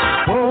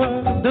 Voor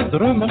de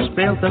drummer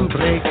speelt een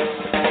break.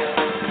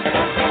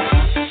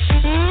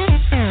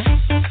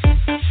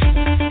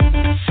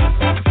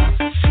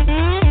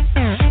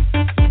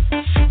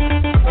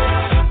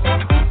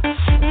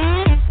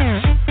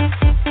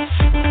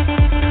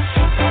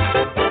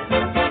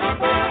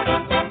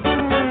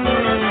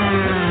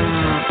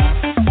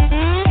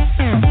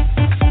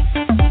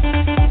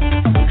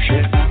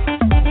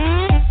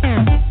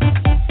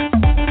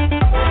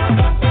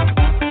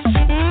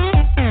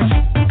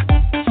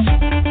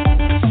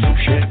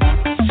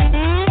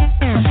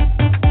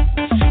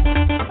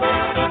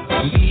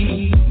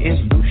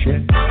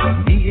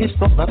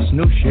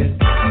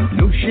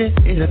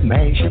 het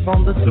meisje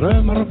van de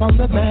drummer van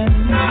de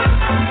band.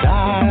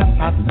 Daar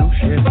gaat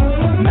Loesje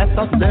met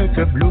dat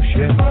leuke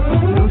bloesje.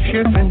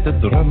 Loesje vindt de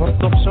drummer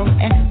toch zo'n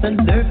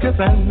echte leuke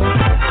vent.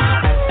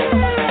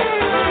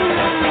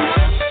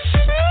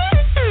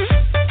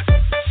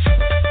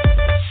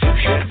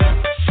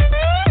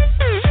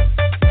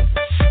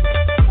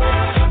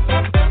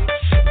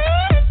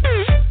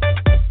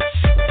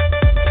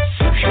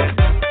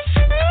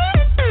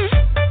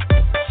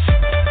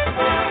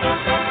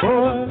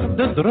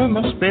 De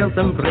drummer speelt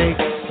een break.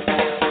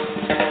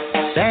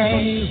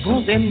 Zij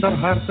voelt in haar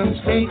hart een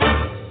steek.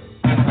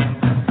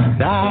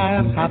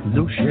 Daar gaat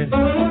Loesje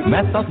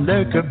met dat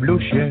leuke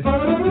bloesje.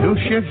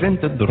 Loesje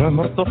vindt de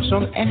drummer toch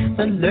zo'n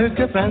echte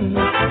leuke vent.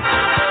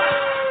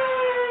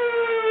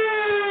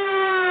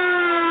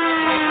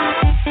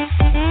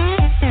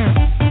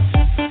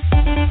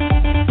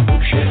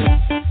 Loesje,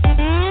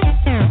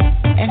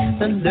 echt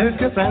een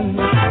leuke vent.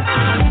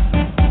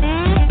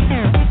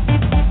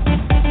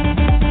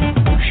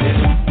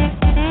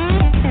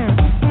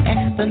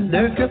 Een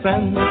leuke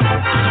vent.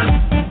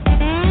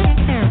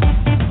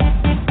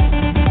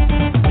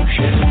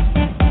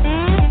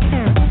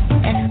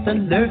 Echt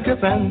een leuke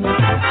vent.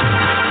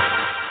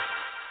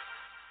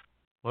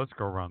 Let's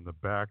go around the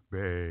back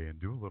bay and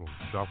do a little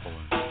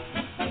shuffling.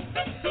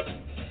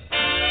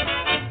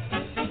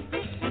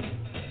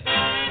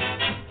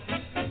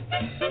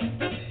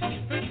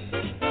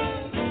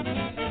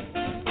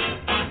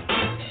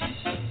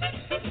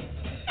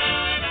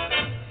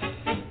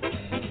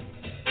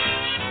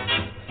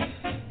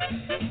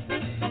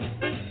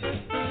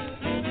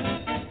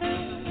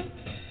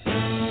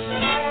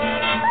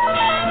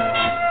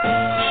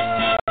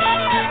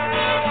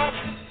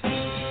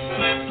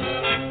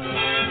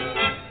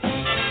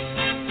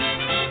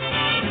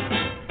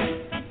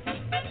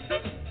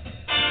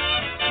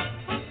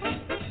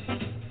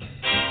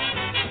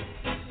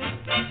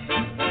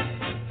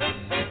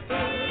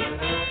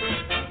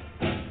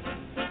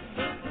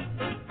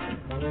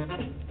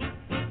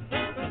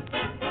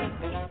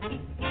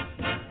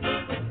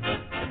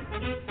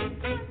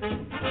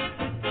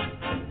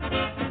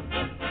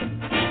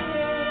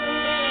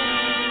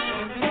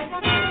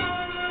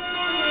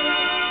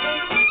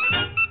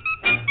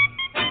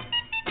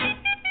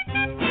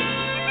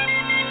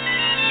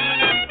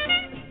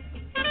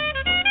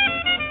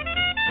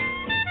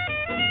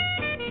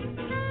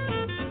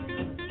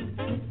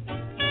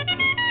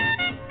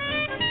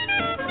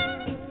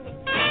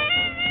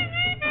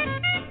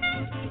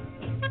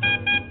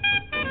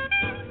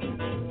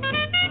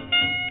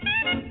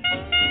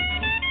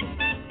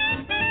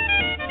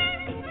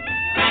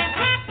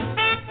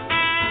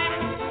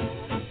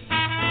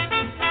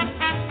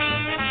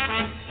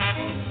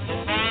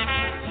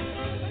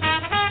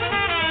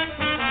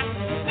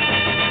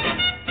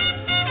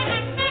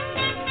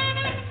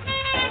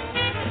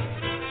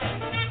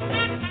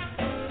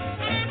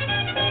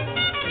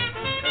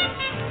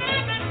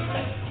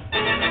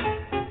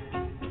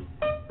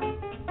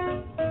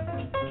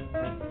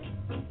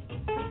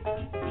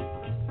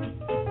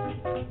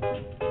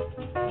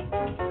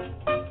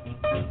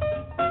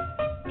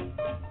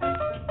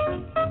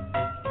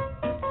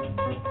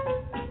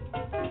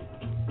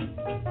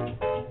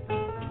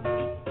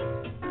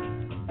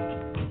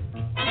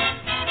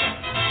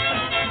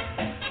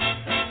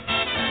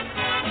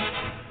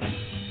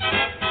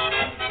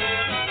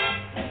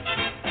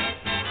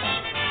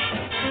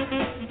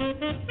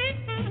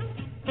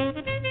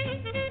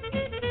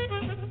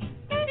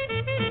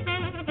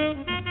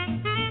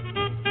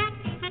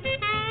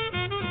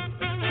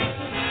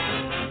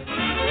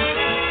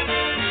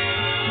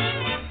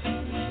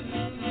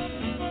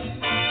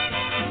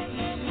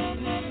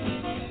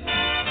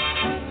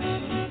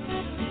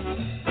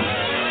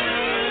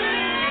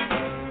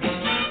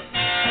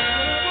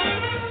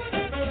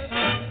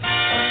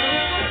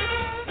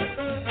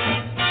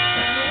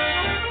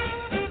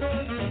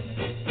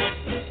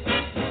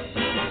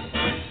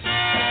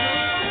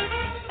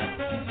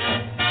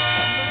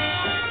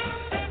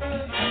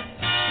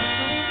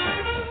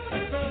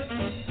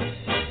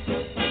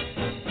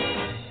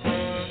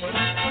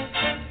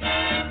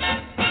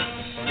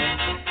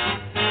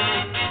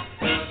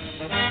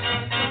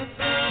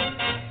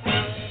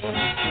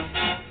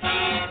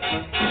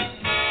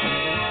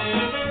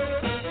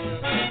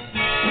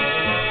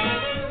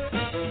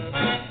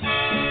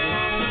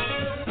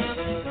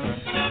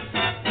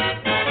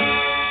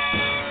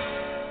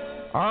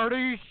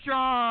 Artie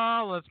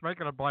Shaw. Let's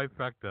make it a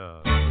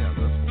bifecta. Yeah,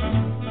 this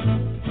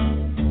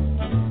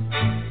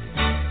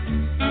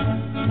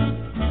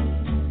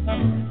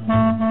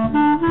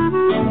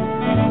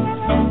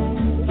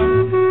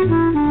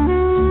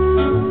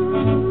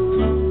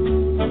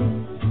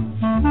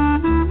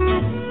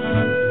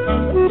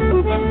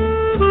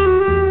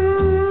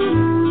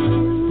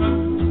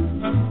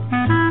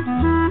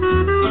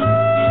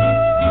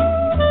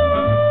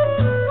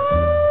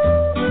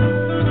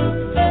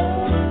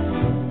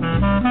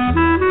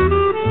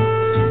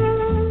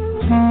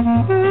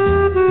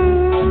Thank you.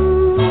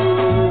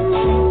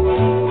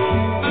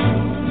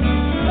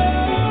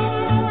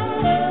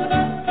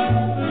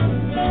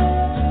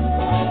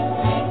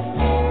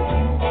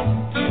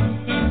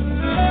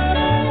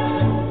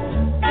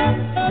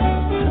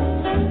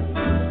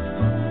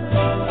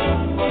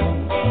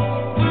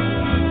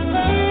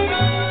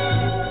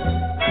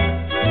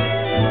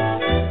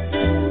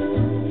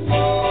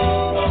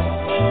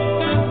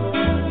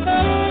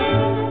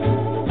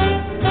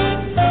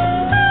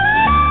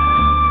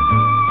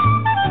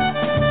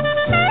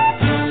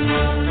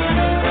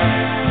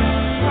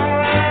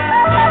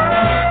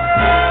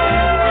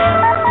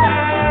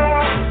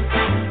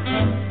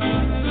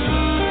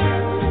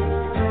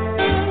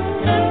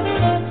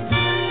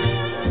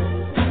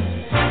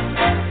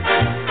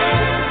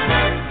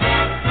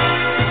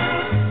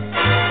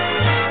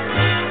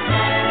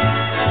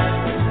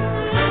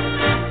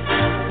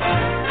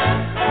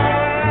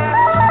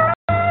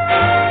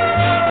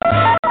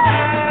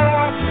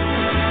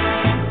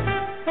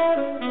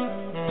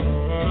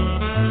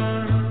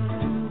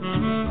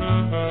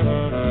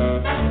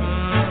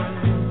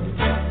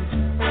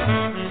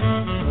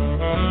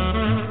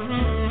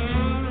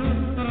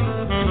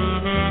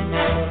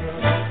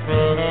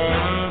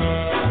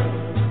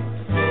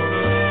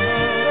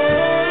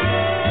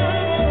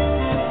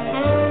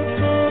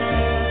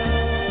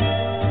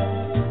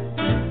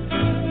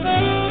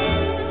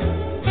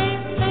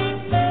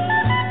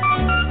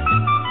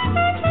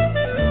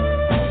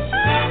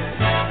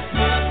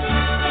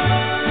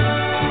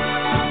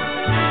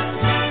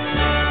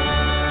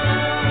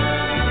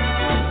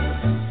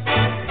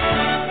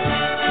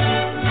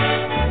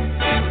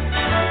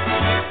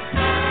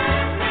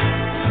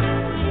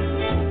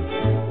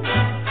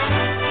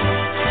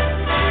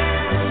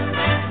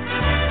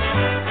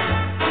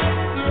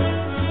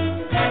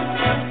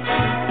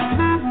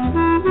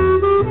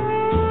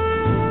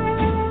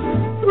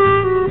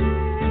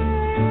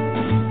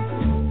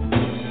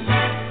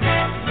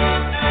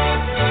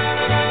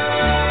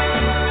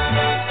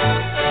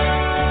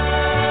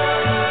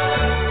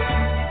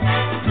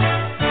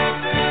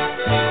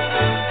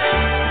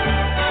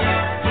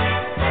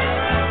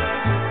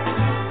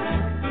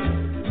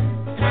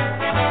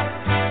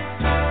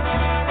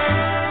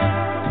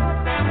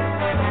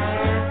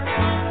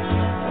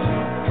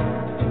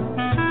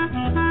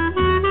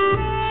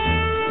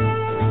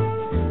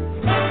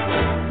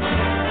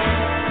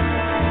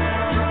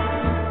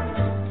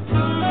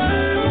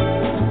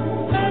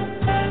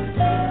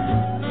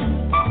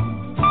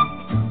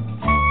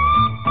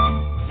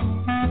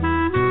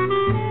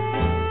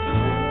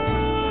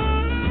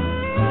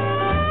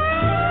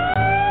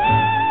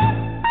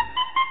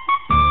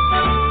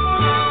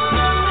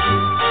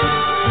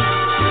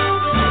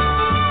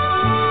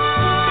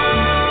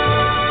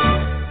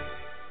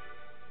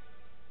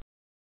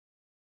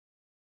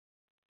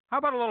 How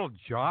about a little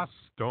Joss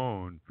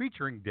Stone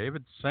featuring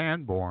David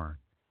Sanborn?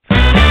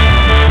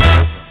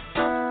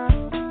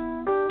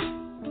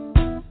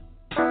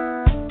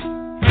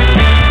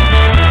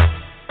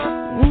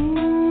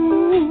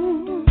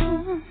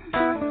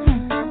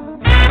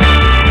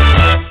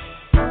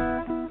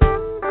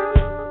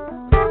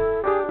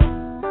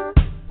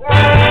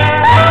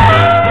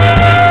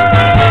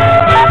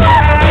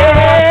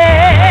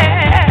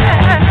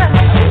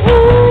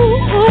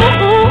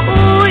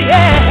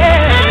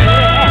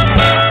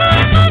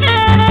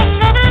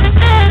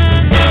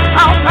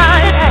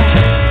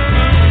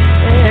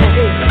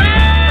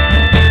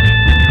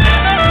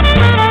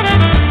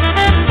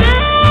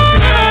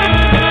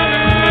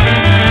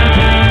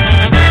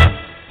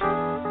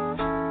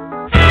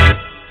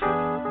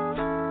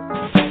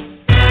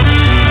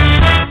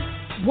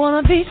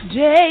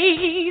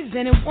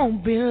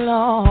 Won't be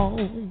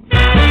long.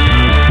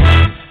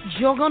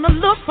 You're gonna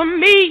look for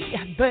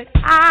me, but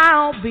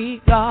I'll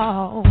be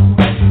gone.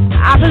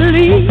 I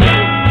believe,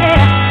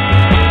 yeah.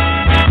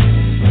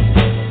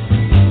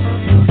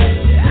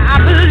 I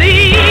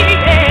believe,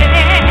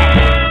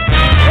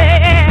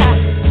 yeah.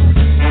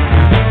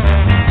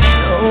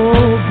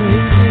 Oh,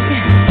 baby,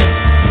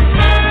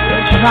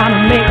 you're trying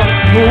to make a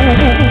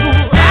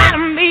fool out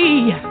of me.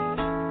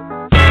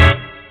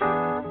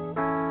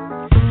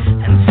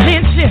 And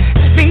since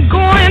you've been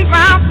going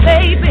round,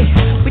 baby,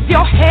 with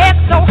your head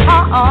so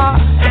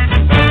hard,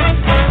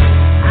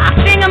 I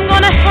think I'm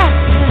gonna have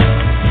to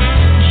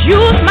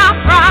use my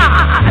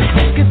pride,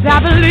 'cause I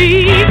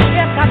believe,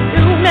 yes I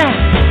do now,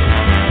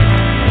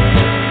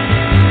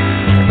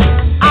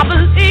 I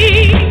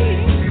believe,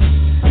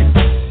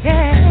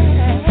 yeah,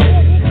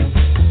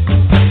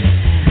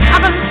 I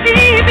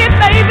believe it,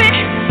 baby,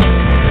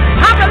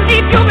 I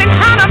believe you've been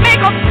trying to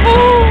make a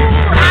fool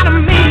out of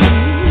me.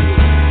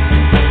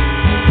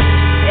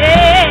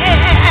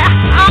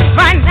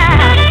 Right now.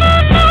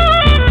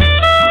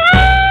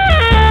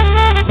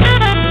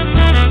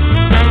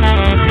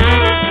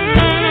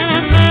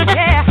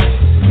 Yeah.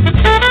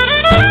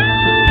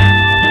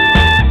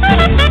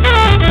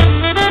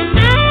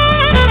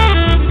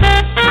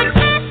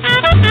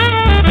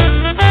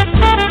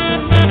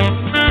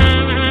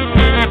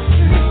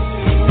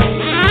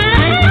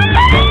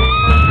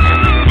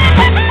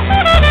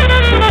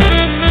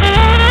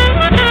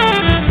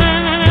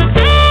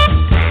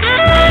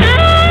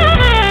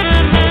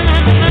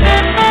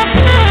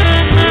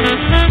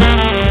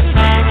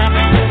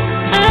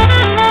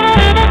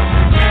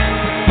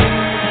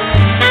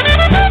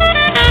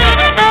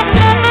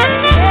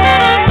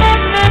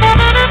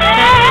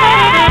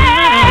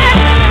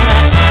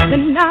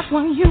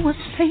 When you were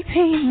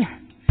sleeping,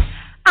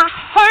 I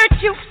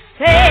heard you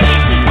say,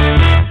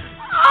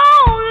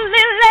 oh,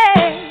 Lily,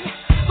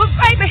 but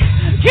baby,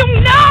 you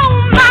know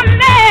my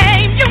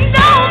name, you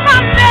know my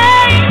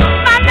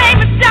name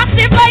is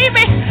Dusty,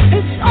 baby,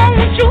 and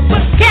don't you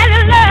forget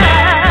it,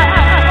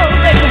 love,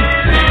 baby.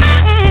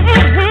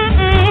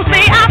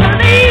 See, I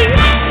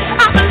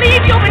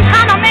believe you've been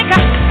trying to make a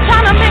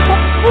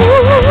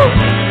fool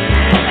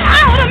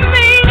out of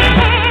me.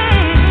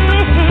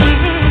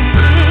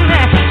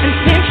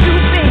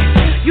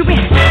 You've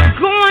been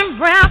going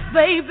round,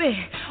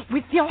 baby,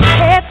 with your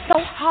head so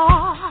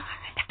hard.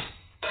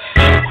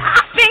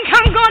 I think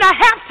I'm gonna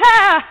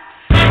have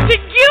to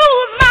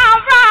use my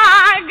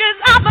ride, 'cause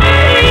I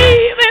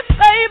believe it,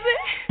 baby.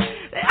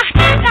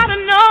 I gotta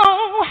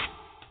know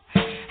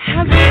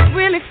how do you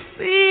really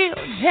feel.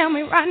 Tell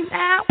me right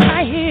now,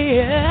 right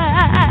here.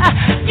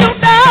 You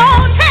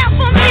don't have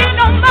for me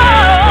no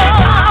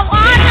more.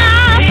 Why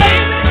not,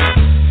 baby?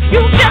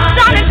 You just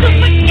started to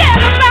forget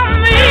about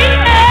me.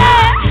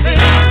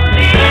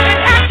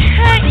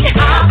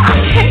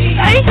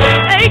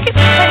 Take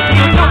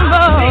it no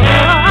more.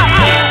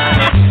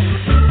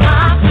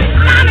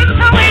 Mommy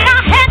told me I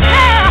had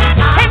to,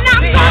 and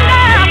I'm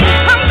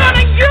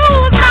gonna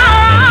use my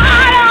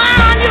eye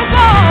on you,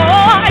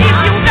 boy. If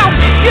you don't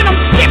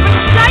skip and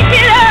shake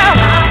it up.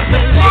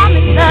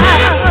 Mommy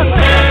love.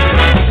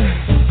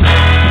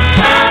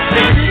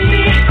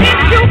 If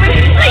you've been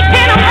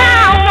sleeping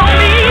around on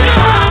me,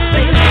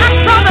 I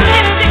saw the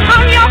lipstick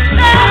on your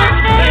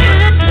face.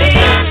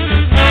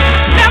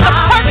 Never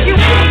hurt you.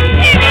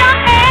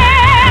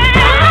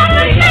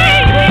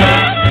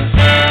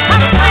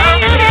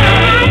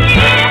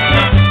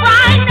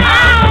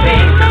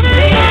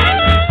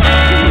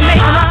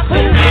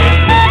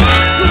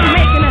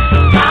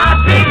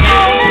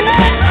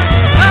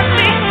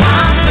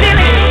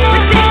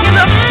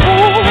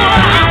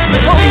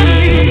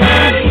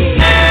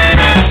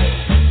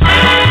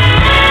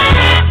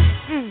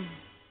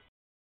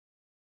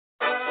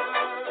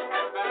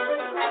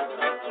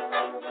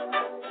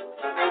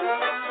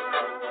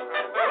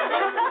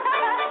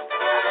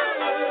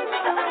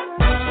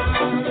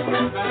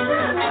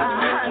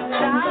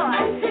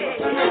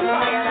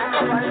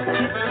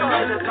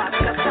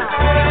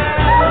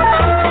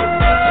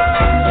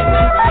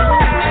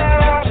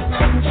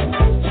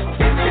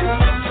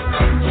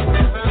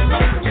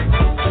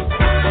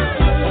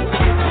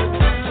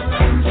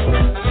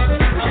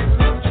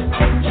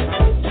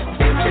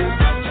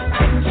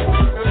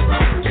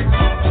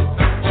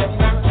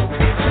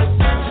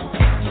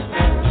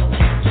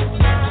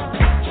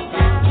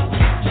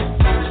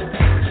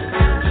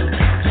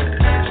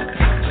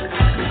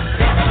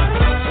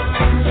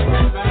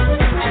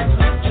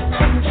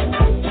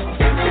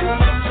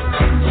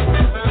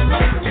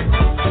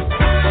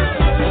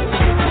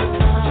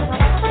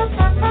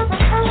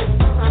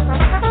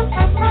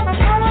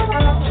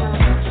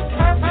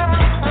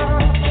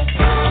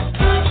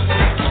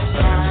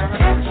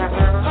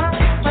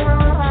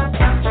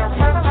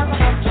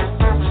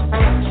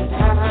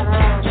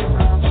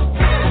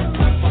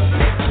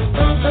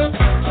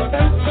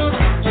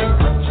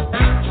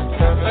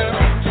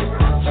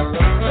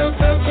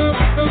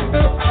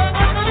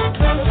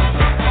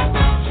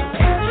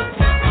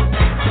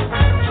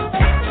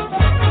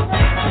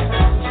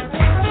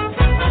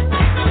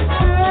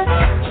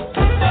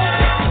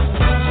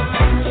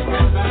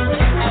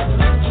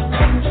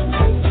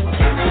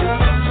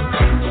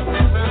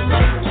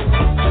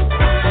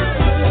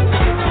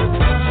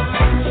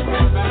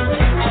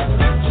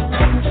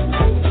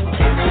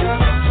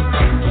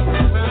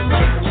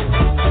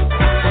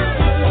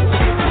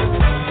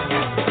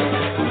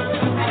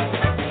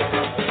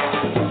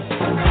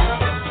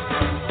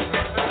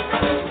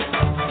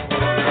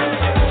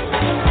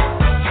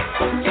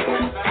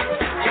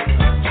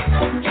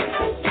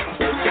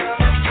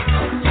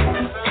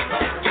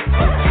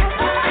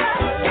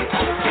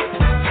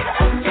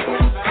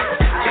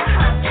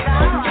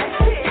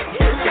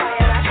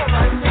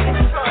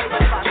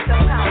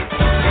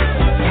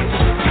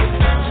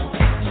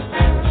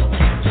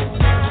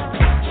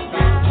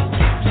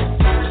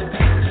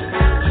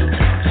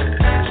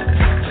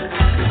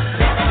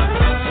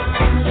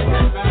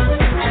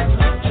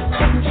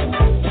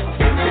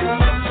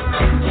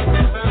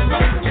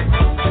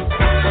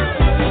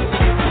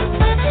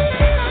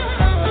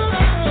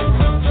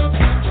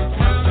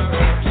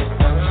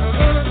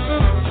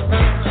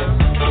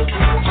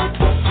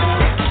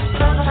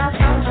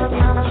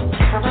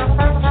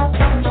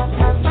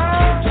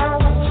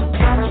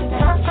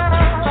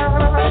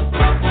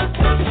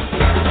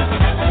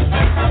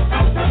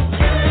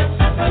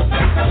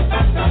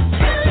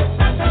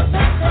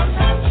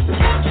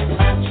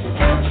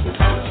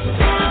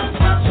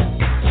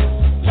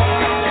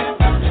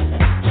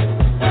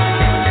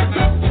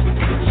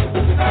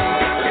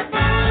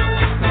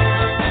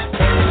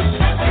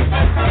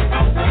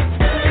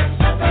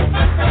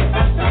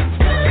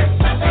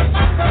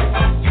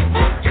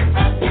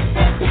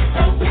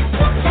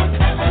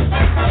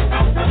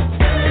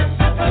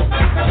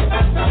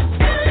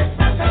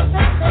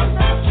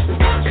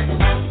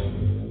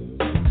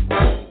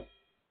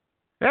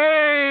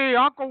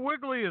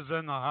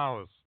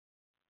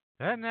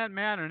 And that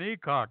man an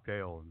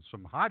e-cocktail and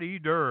some hot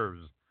hors-d'oeuvres.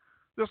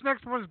 This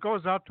next one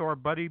goes out to our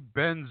buddy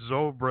Ben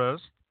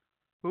Zobrist,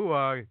 who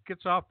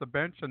gets off the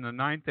bench in the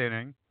ninth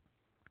inning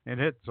and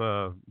hits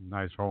a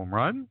nice home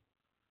run.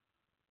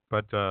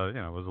 But,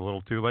 it was a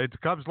little too late. The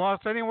Cubs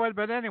lost anyway.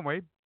 But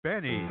anyway,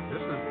 Benny,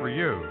 this is for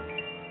you.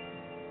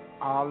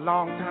 A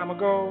long time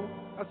ago,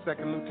 a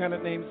second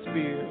lieutenant named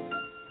Spears.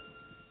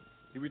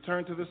 He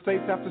returned to the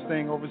States after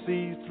staying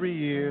overseas 3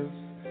 years.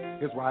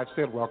 His wife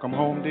said, welcome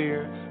home,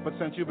 dear. But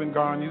since you've been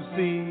gone, you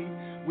see,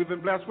 we've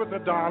been blessed with a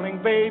darling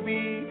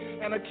baby,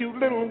 and a cute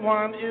little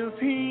one is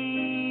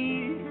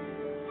he.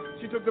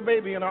 She took the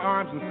baby in her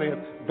arms and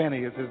said,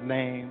 Benny is his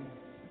name.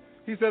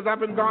 He says,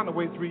 I've been gone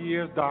away 3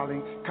 years,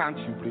 darling. Can't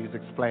you please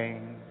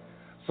explain?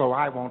 So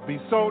I won't be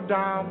so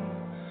dumb.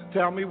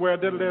 Tell me where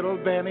did little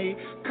Benny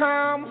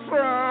come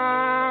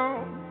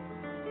from?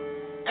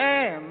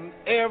 And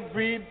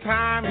every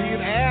time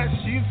he'd ask,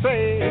 she'd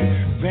say,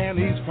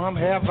 Benny's from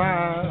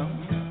heaven.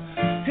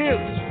 His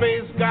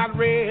face got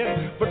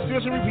red, but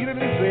still she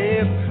repeatedly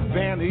said,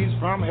 Benny's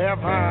from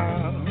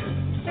heaven.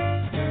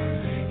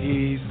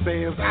 He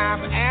says,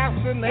 I've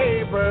asked the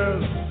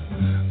neighbors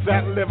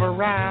that live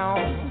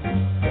around,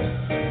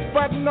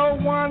 but no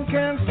one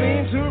can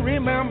seem to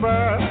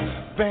remember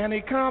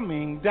Benny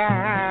coming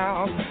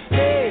down.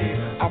 Hey,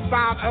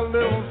 about a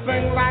little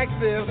thing like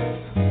this,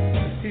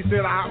 he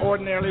said, I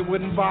ordinarily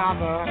wouldn't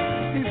bother.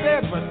 He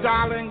said, but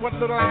darling, what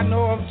little I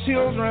know of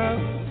children,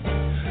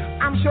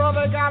 I'm sure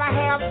they gotta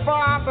have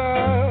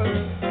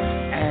fathers.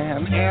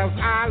 And as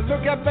I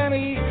look at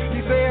Benny,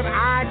 he said,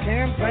 I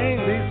can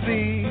plainly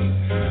see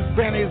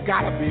Benny's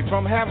gotta be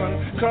from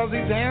heaven, 'cause he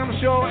damn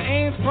sure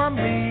ain't from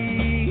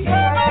me.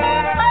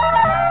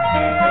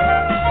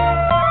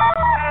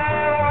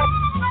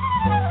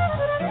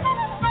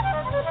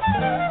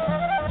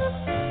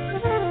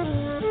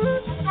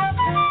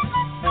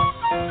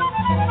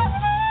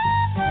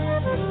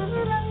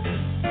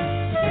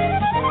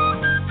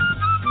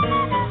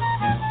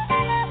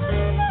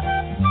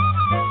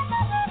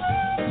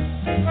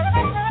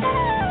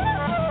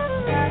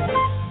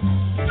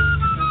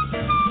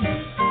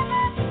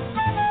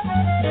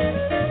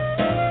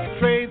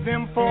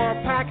 For a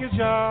package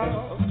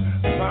of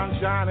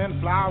sunshine and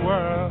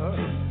flowers.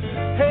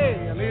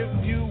 Hey, and if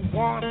you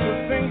want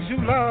the things you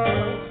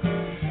love,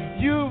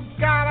 you've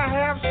gotta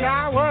have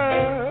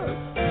showers.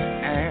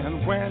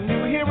 And when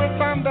you hear it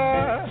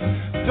thunder,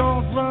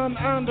 don't run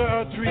under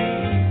a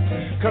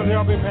tree, 'cause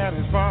there'll be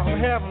pennies from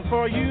heaven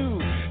for you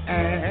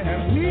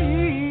and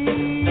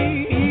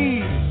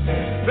me.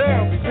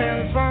 There'll be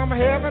pennies from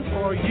heaven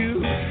for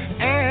you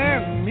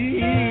and me.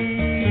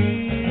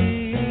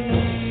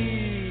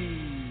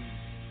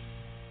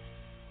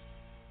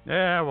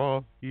 Yeah,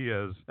 well, he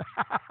is.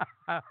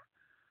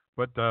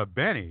 But,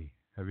 Benny,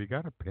 have you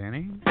got a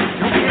penny?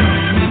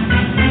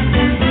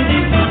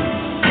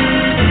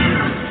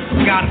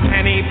 Got a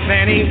penny,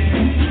 Benny.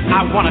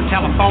 I want a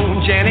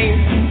telephone, Jenny.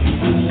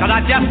 'Cause I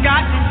just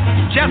got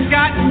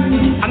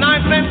a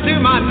 9 cents to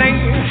my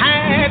name.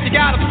 Have you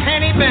got a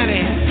penny,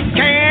 Benny?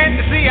 Can't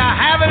you see I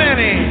haven't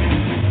any?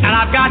 And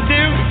I've got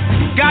to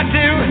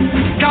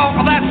call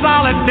for that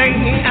solid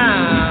day.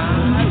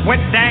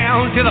 Went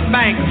down to the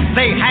bank,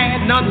 they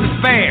had none to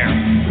spare.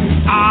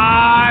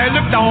 I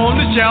looked on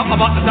the shelf,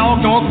 but the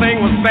doggone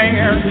thing was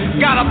bare.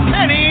 Got a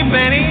penny,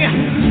 Benny,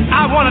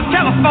 I want a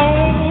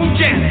telephone,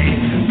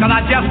 Jenny. 'Cause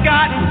I just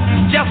got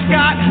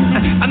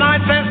a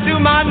 9 cents to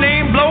my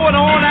name, blow it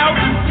on out.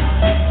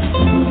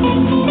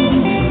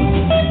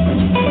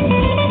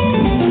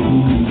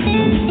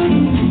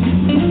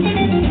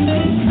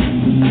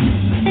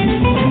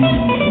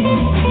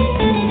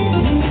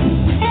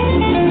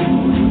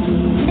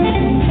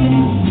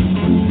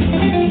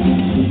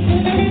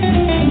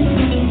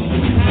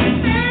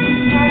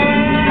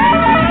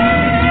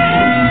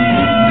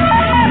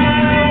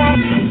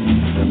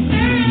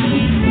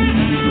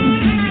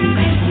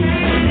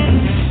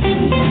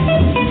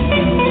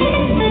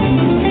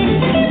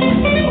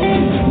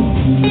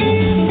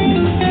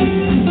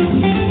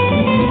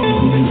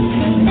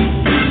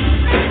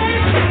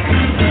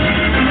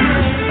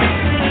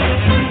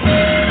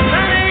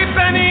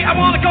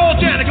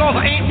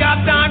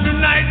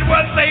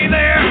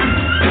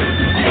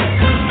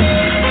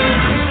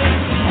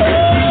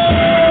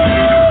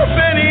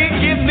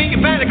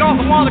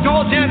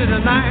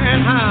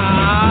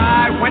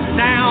 I went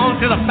down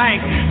to the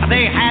bank,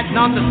 they had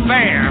none to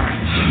spare.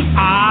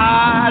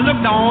 I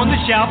looked on the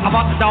shelf, but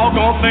the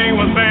doggone thing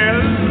was bare.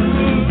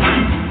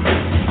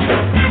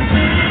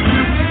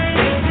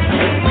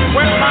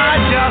 Well, I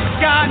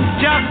just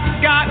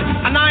got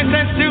a 9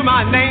 cents to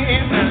my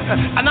name,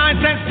 a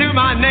 9 cents to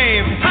my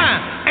name.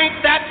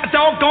 Ain't that a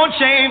doggone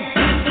shame?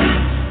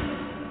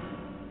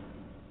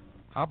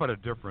 How about a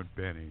different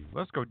Benny?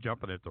 Let's go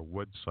jumping at the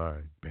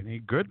Woodside. Benny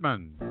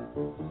Goodman.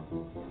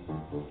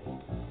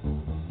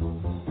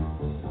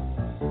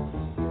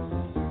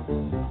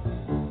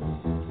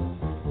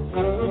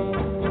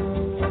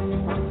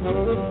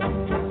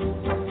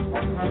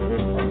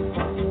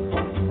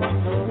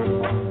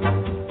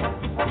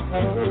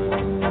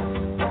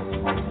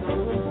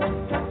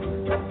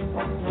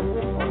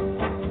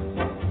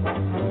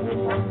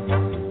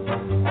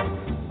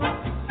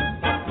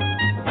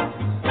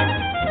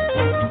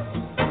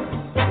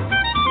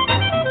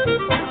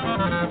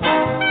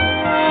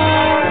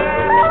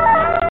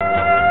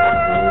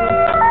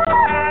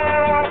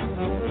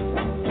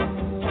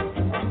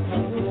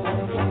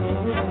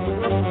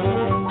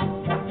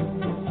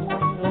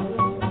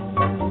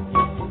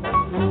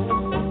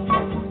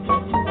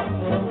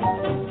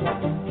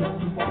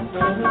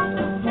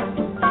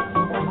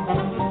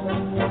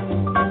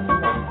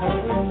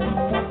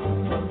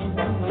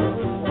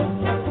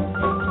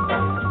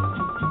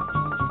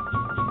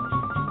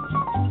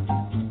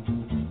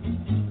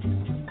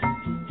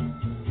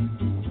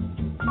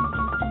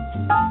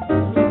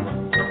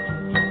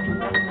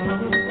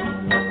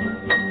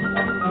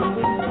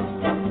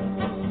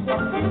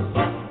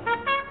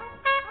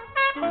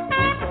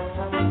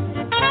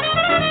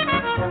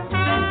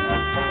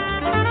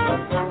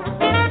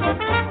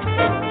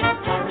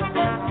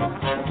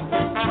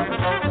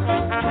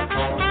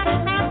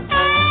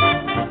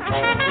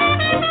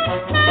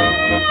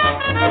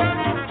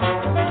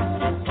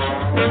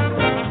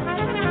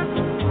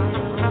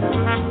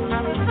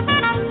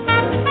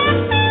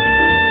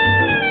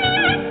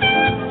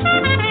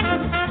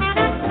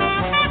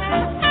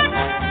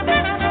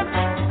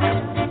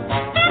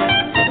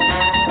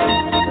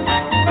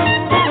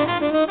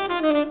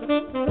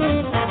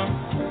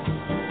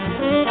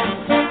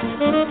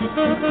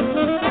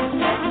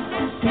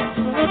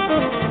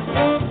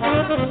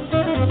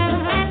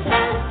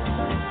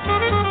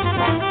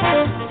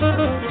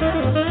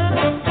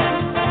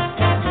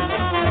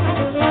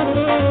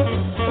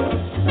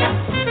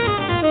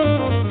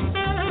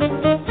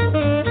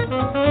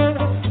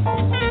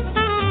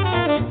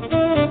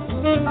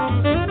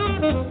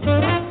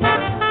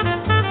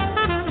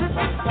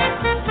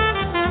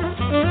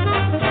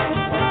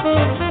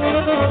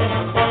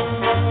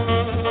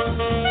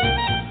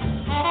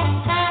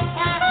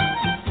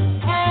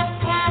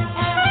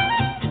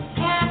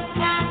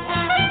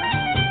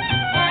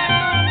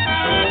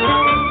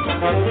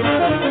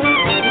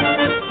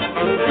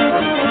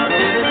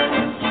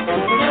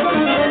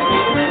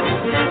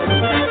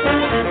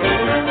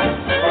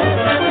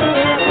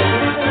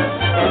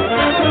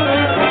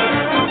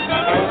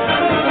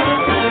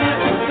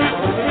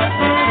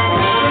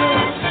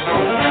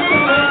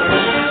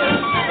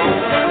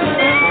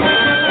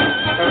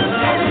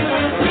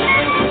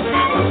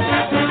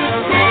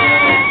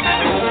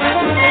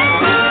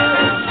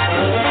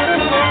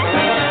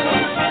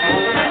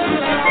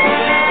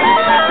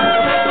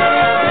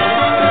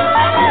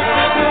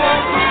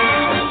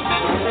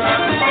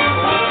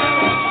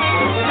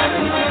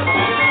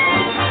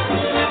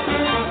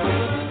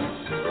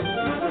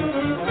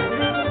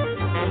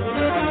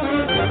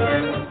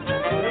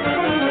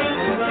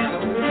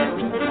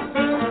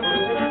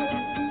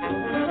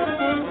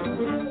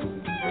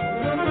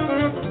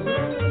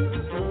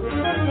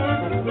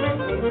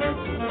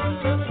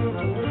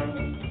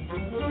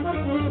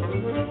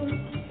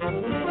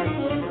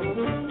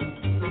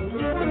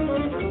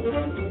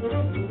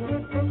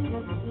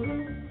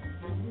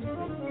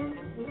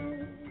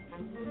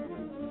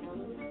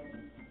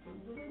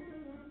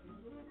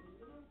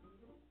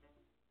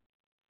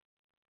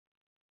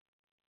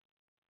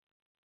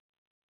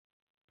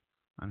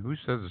 And who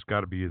says it's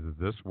got to be either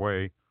this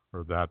way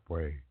or that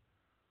way?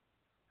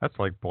 That's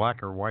like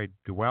black or white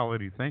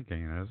duality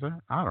thinking, is it?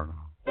 I don't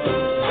know.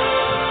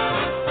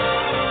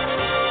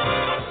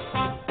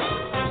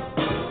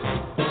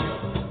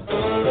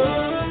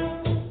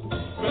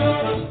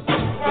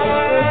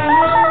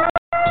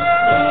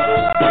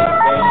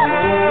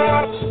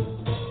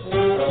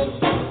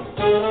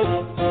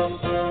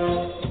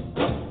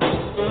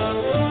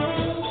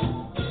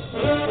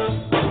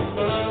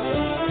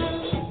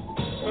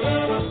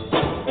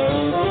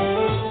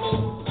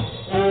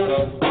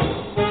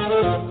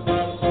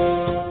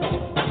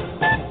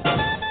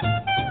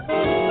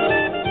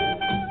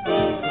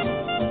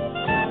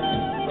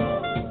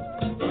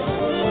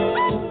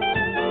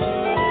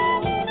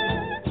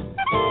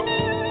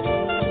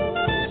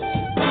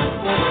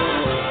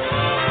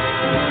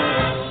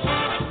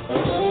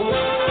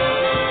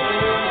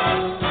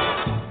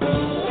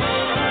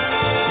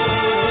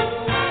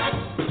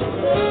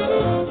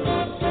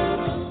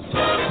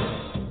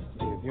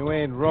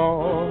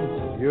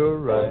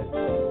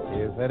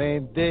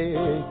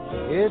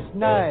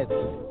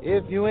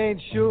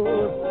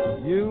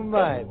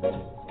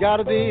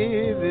 Gotta be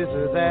this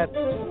or that.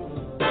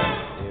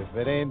 If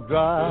it ain't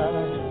dry,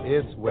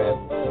 it's wet.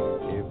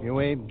 If you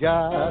ain't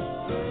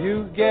got,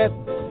 you get.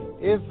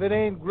 If it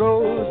ain't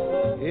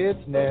gross,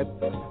 it's net.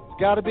 It's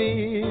gotta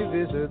be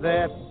this or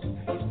that.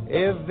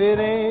 If it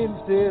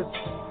ain't this,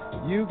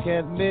 you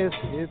can't miss.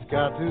 It's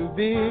got to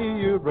be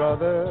your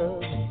brother.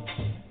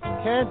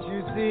 Can't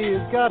you see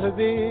it's gotta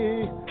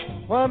be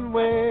one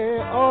way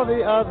or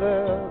the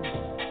other?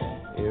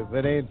 If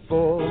it ain't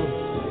full,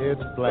 it's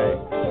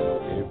blank.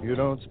 If you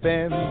don't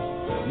spend,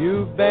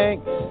 you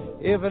bank.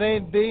 If it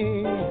ain't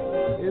being,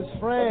 it's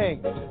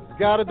frank. It's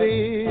gotta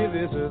be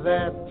this or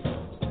that.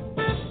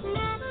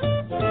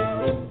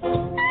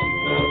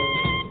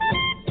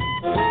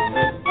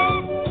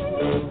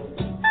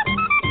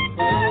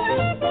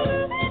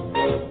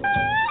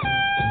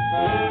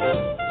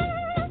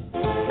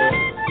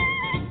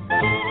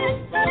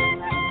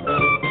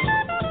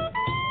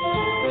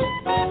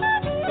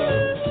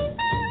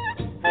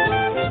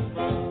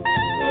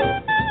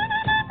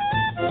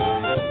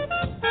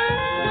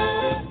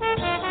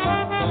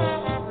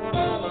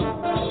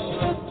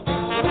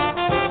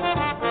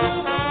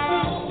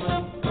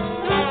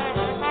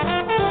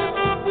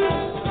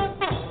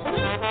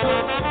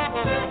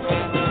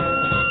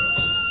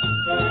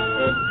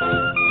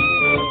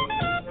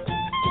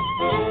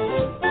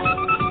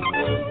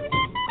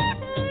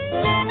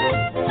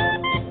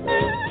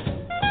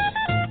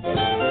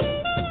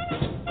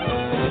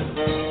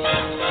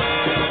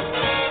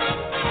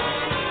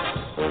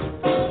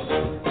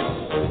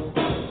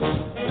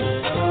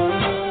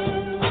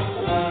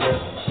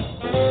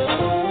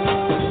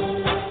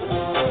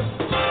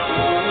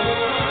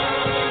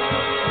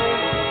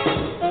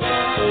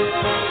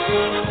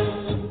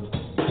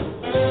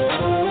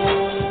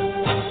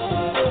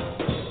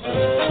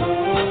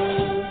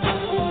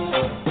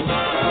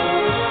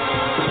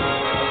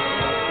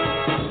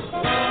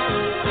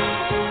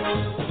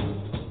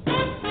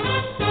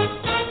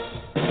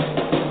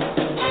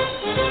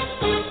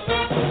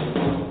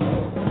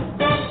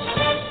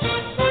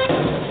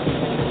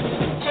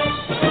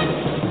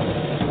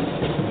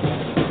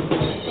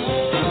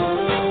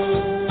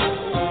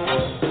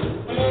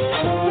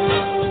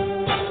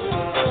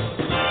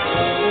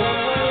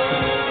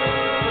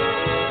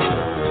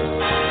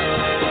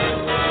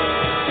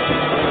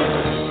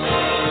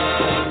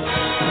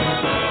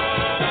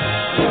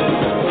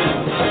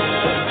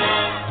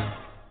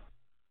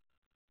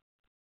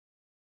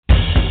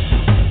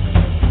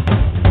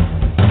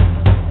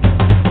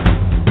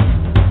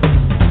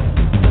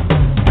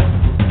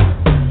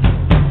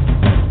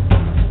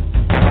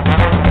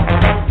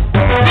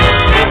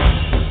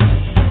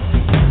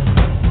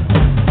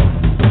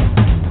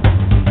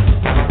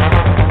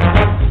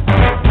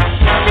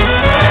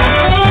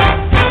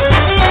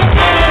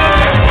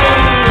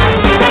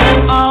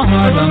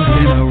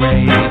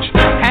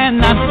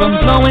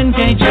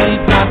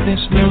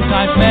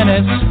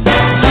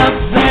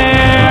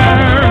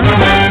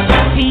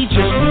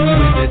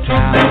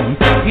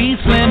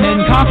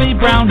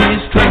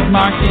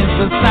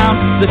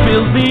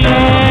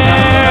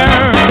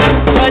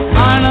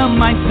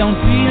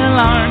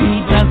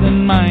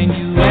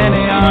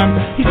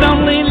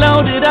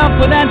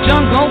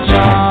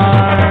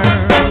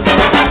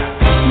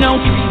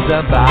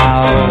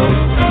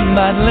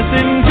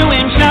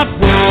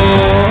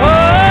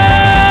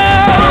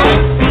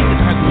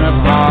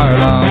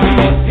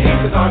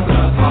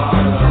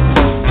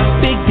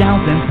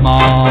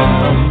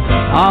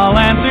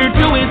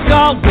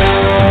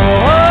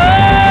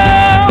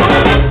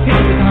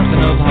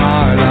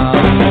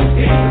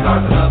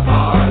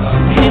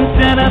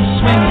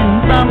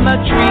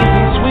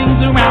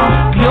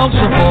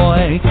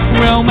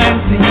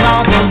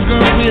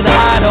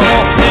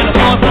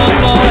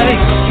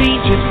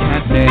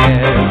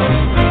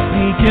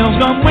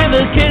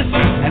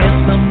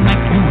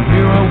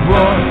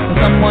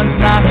 Someone's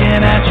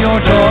knocking at your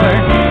door.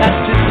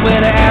 That's just the way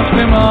to ask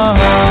for more.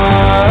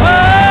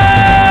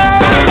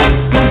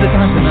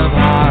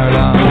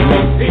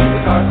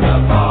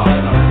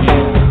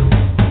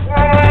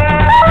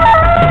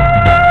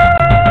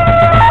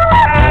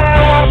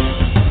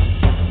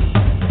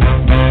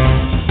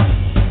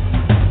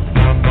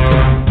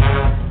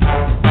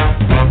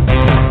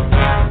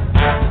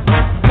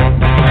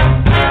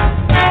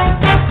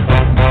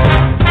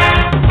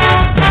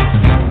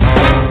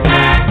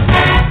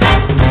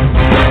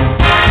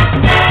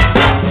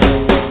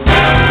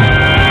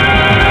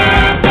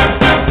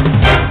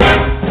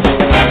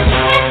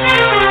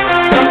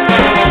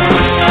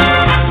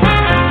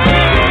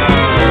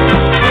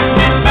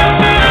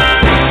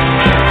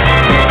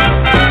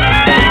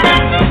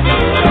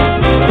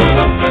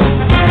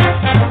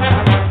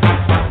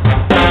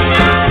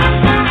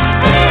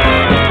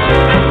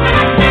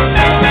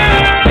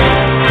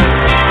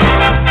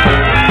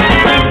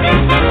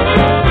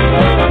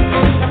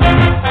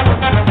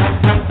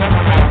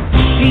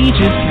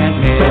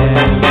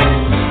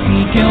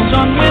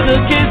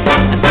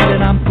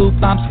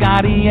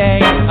 ba-dee-yay,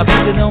 a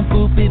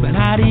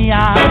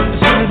beep-a-doo-boop-beep-a-da-dee-ah, a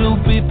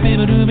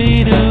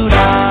shoo-a-doo-beep-beep-a-doo-beep-doo-da.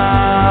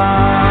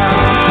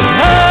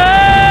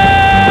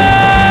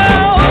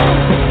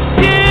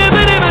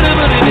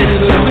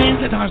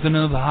 The Tarzan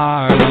of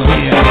Harlem.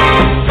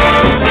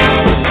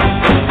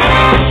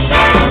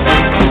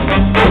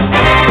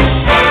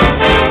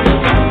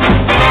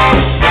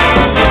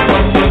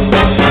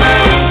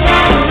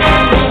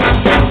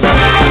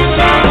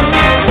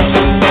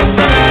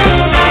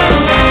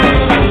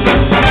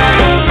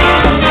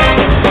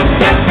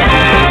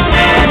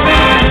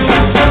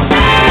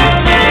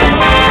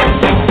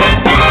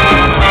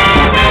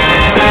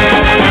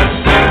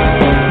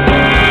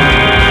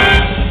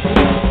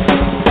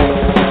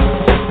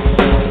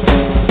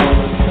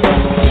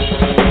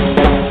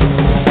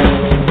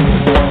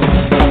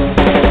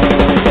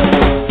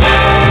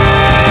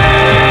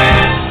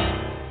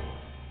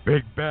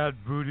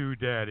 Voodoo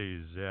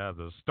Daddies, yeah,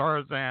 the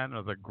Starzan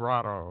of the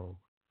Grotto.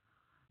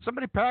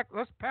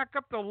 Let's pack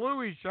up the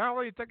Louis, shall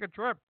we? Take a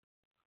trip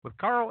with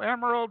Carl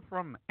Emerald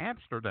from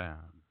Amsterdam.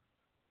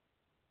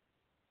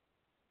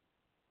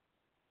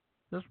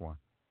 This one,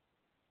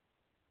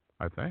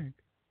 I think.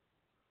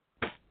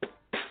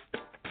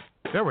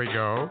 There we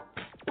go.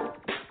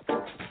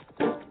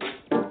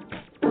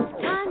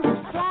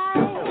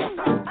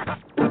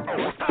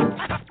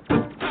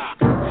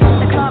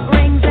 The clock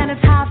rings and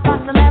it's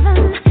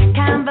 11:30.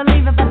 Can't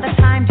believe it, but the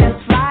time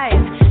just flies.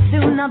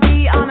 Soon I'll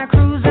be on a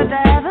cruise to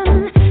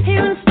Devon,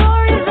 hearing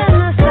stories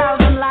and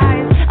 1,000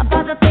 lies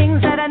about the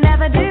things that I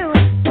never do,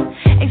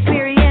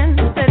 experience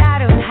that I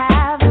don't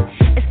have.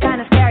 It's kind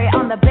of scary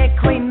on the big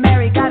Queen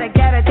Mary. Gotta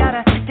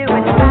do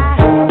it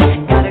fast.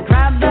 Gotta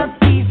grab the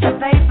piece of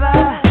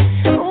paper.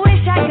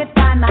 Wish I could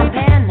find my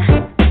pen.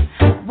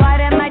 What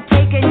am I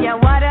taking? Yeah,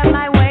 what am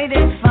I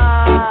waiting for?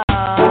 I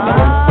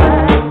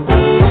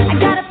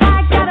gotta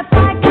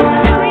pack the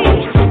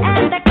Louis,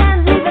 and I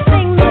can't leave a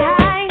thing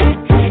behind.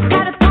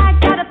 Gotta pack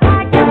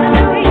the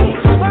Louis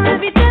for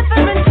every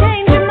different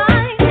change of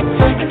mind.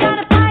 I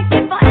gotta pack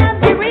it for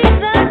every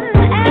reason,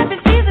 every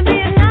season be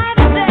a night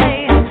or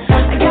day.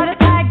 I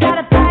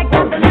gotta pack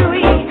the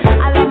Louis.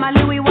 I love my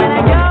Louis when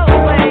I go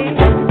away.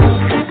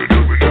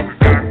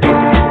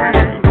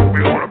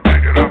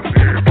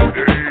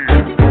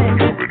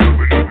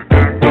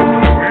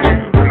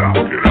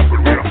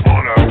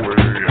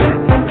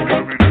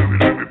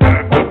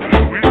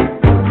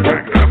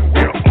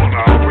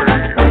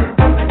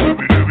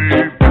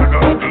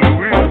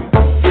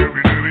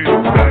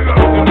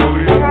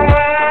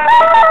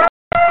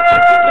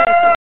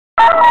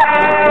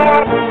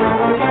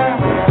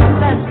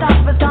 First stop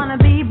was gonna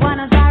be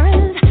Buenos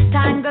Aires,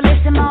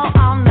 Tangolissimo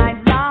all night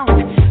long.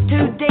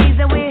 2 days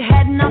that we're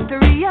heading off to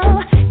Rio,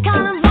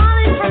 kind of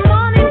running from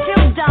morning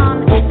till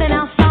dawn. Then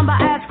I'll samba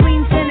as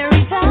Queen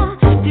Senorita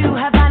to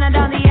Havana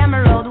down the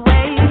Emerald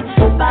Way.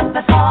 But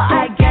before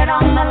I get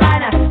on the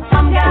liner,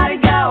 some gotta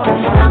go,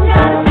 some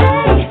gotta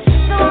stay.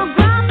 So I'll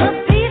grab a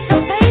piece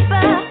of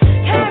paper,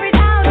 tear it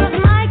out of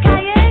my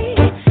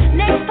cahier.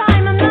 Next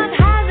time I'm not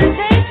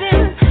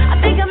hesitating, I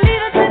think I'm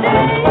leaving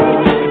today.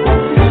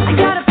 I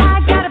gotta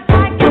pack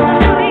the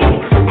Louis,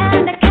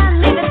 and I can't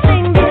leave a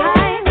thing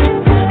behind.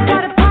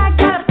 Gotta pack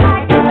the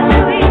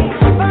Louis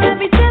for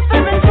every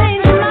different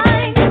change of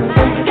mind.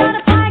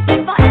 Gotta pack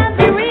it for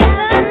every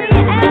reason,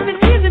 every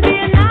season be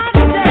a night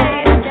or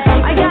day.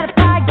 I gotta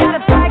pack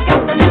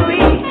the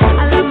Louis.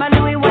 I love my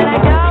Louis when I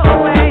go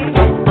away.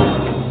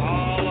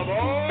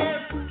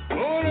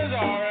 Buenos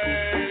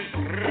Aires,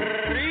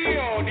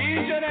 Rio de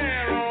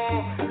Janeiro,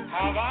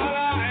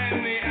 Havana, and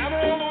the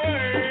Emerald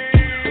Way.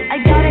 I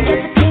gotta get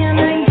the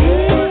P19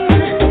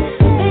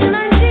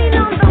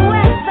 on the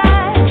west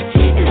side.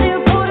 Is there a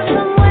porter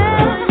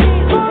somewhere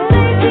for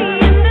safety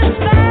in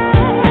despair?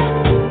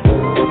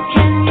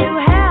 Can you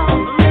help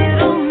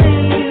little me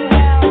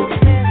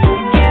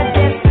get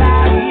this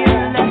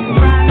fabulous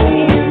run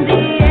in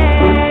the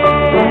air?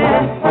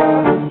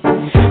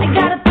 I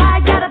gotta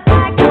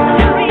pack the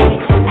Louis,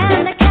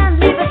 and I can't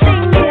leave a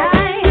thing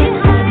behind.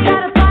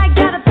 Gotta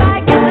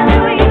pack the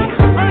Louis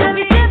for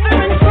every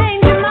different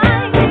change of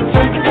mind.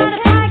 Gotta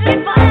pack it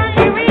for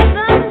every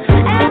reason,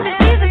 every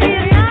season be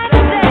a night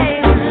or day.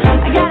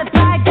 I gotta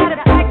pack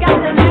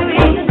the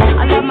Louis.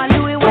 I love my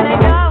Louis when I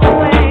go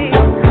away.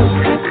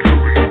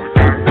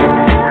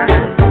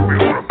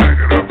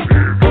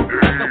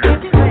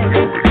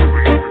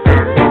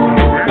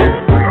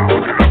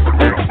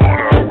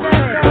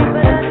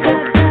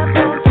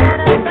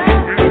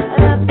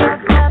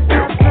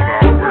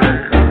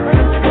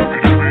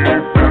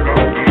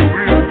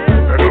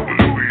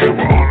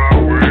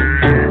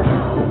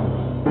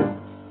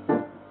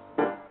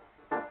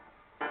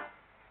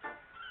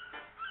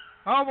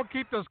 Oh, we'll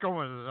keep this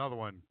going with another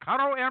one.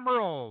 Carl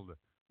Emerald.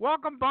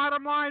 Welcome,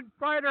 Bottom Line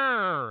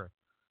Fighter.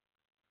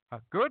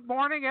 Good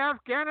morning,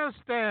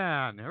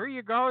 Afghanistan. Here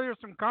you go. Here's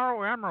some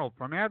Carl Emerald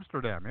from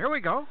Amsterdam. Here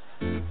we go.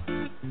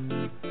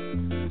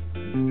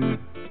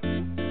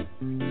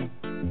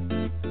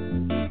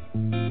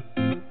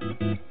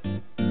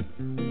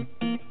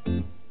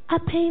 I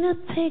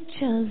painted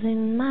pictures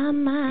in my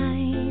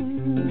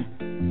mind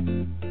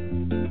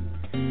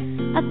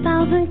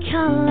 1,000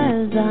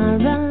 colors are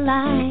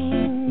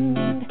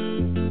aligned.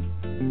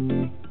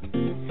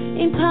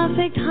 In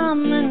perfect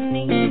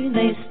harmony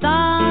they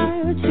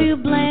start to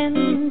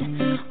blend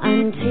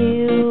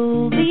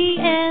until the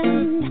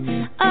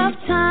end of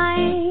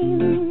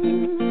time.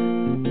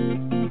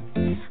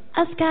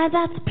 A sky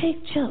that's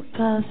picture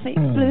perfect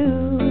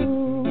blue.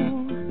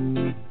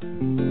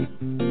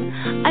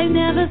 I've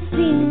never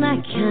seen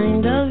that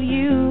kind of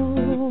you.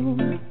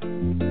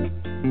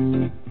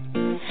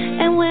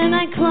 And when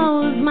I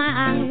close my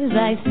eyes,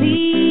 I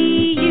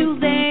see you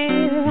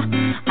there.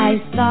 I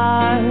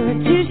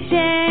start to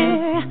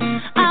share.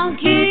 I'll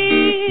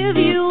give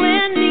you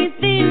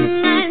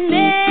anything I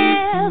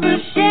never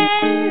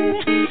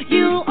share.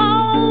 You'll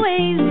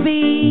always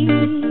be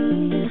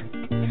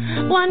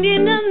one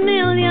in a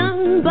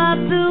million, but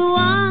the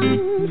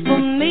one for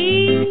me,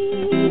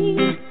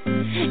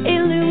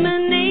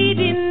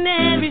 illuminating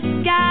every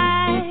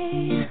sky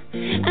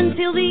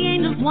until the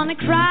angels wanna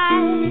cry.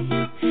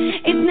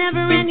 It's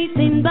never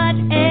anything but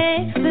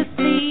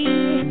ecstasy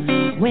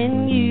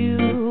when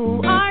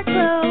you are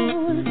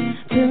close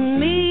to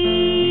me.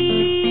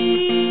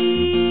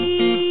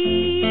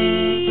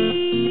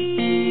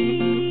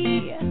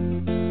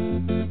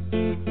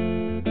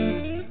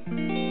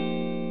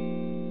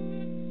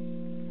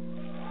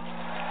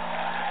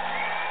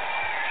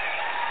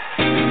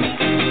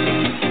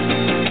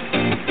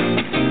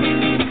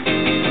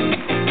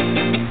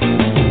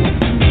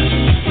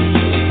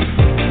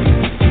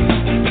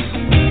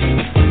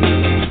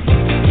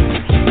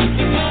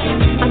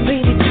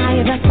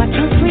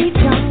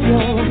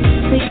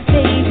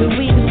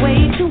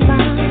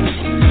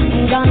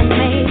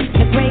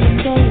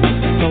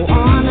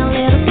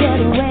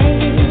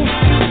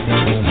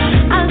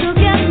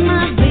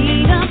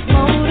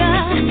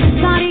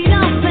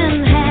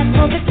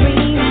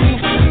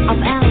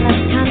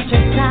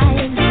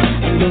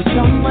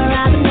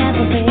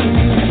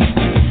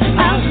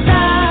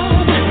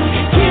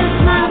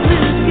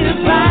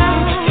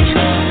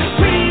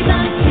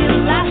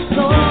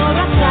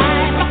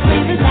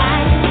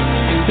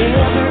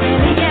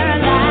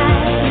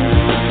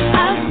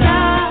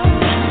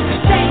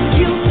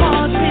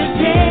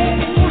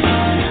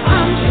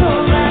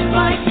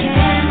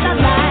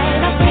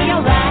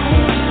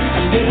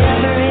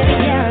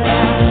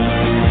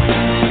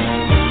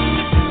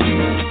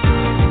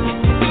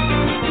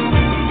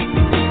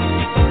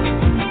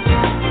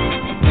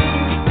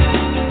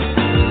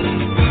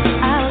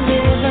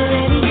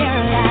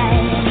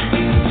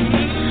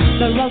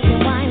 The rose of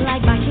wine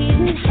like my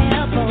hidden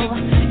elbow.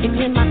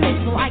 It's in my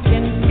face so I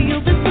can feel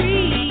the breeze.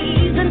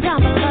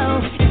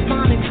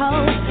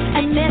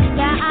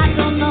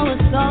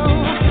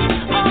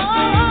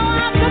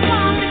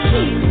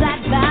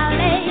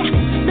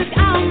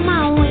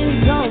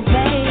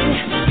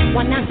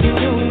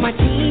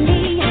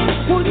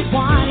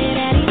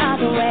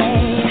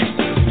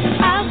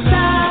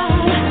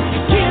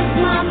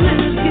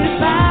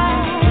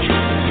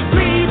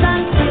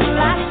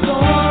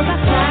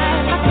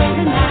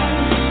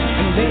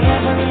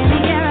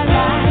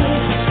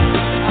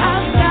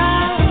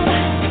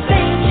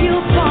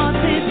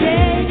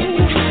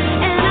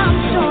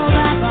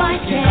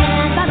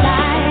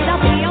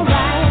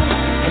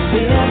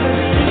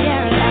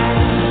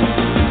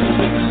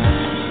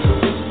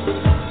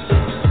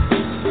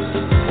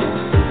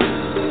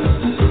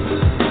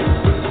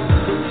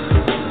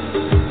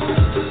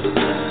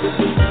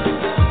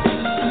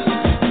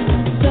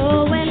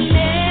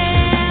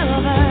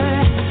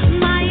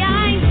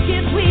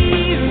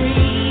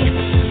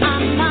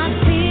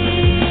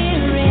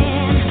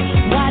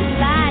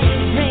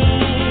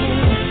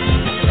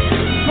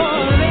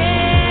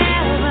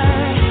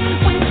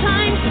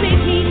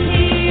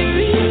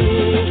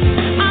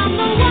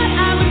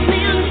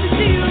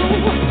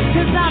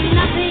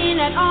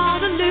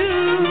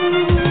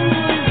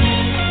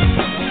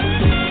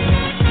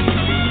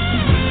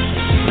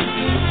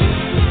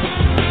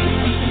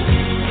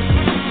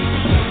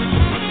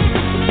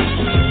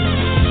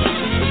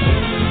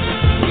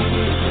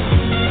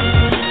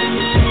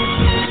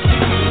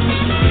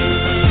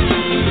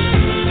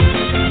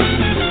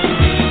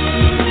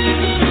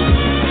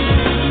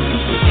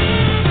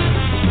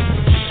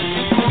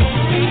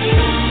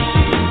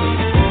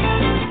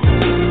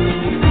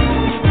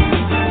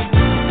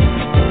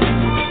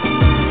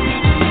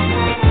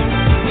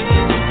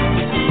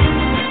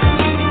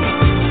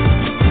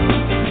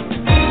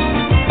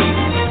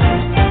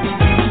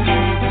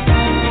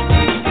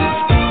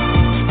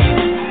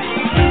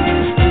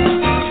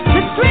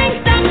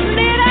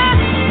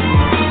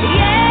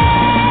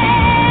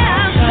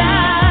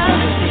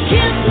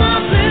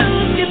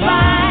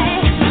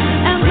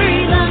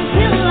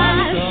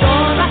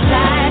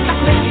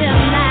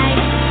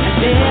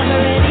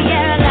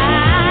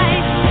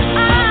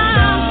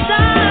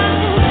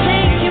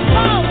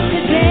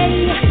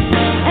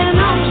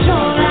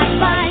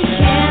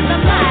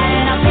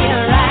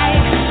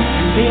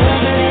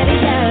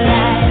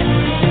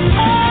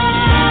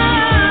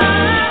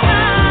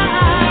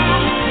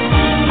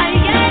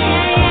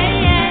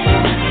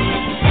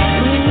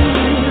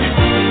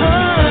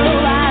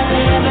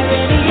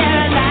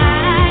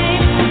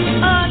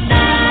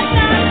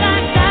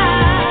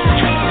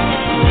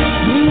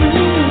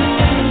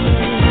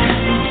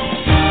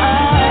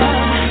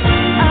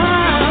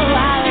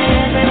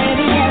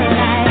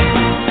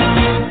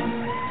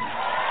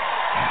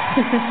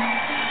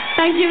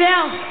 Thank you,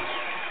 Val.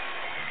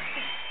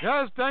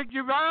 Yes, thank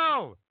you,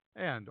 Val.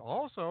 And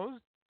also,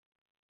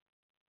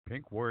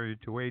 Pink Warrior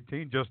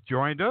 218 just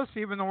joined us,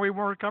 even though we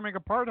weren't coming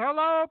apart.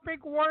 Hello,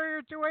 Pink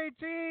Warrior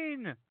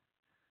 218.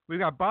 We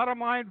got Bottom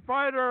Line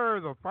Fighter,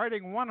 the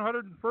Fighting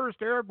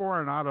 101st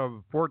Airborne out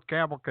of Fort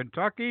Campbell,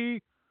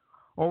 Kentucky,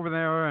 over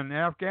there in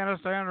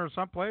Afghanistan or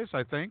someplace,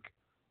 I think.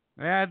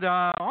 And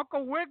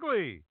Uncle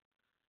Wiggly.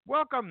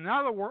 Welcome.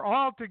 Now that we're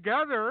all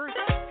together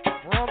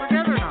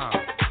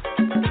now.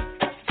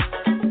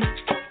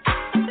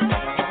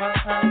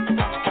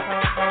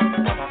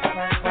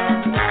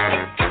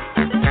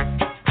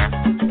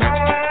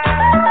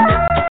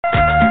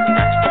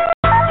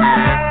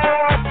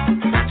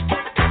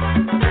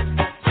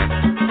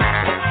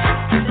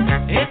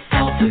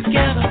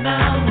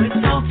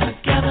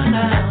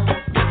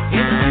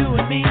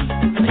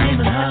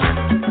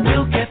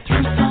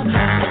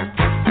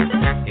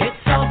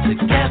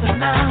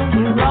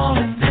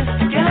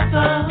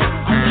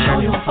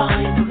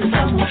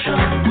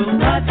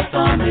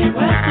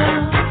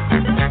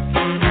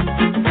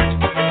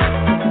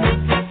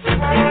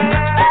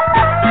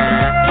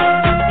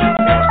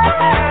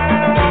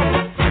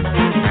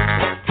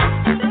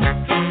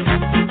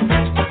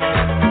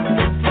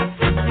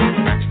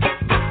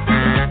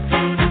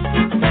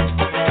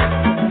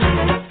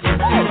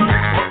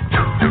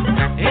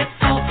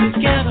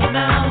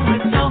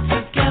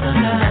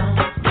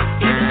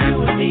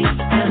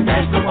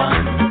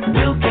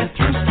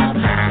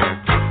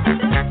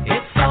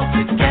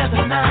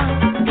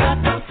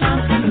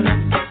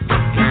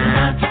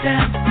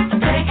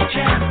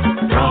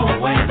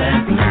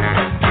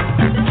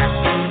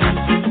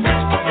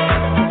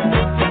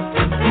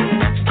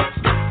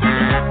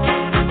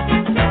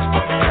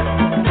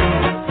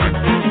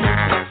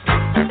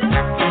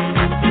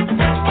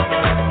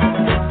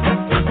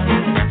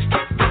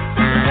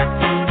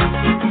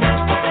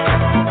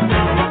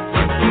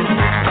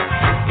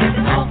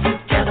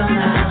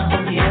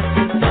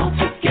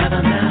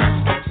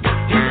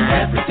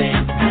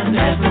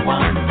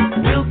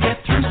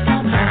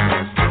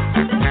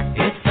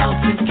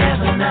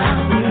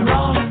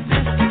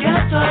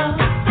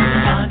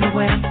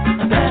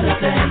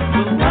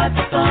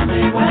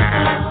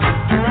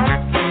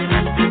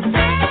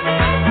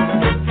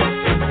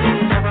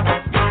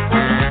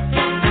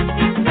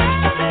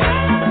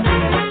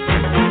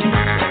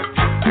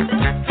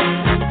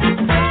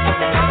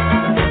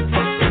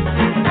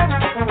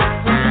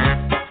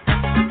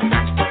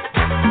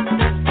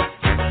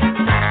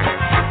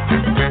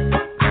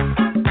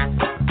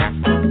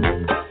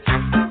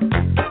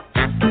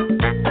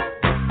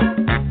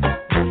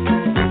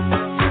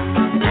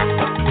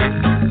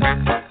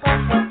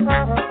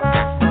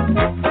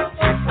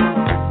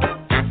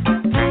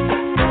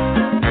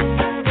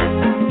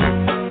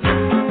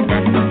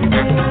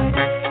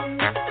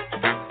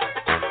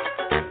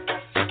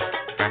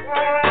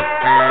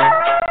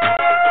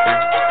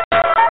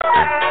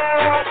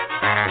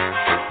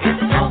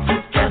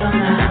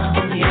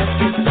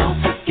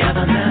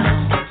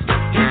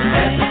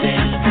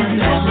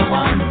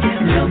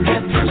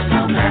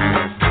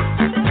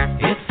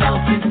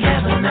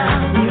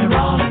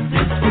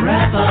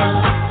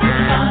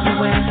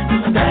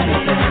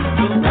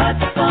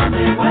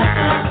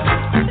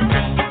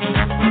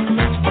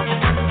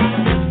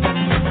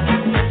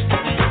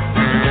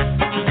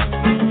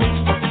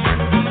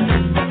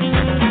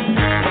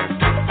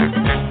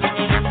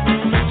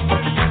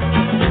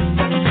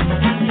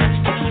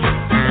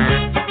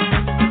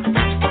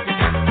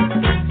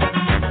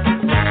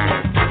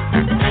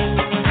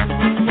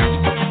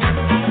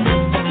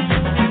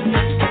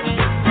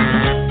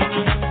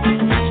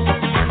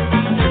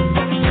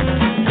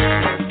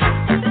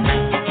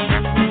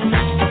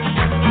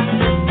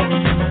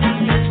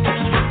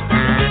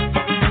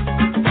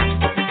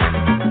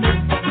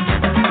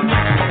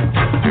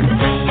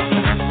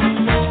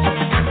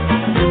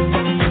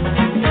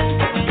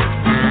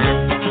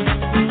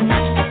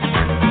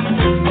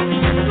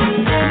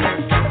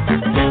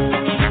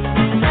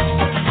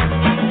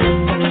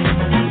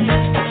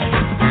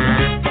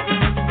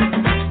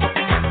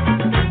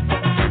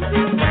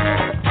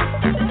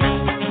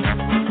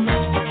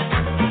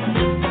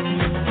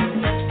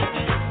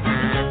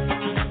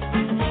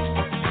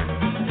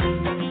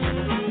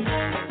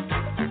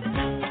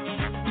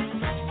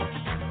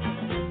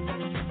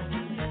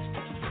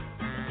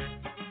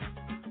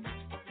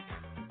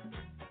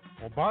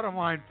 Bottom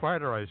Line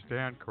Fighter, I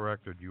stand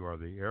corrected. You are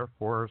the Air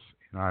Force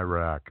in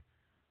Iraq.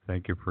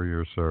 Thank you for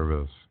your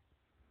service.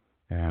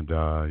 And,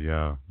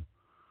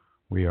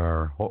 we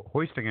are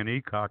hoisting an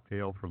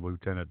E-cocktail for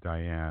Lieutenant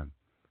Diane.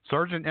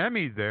 Sergeant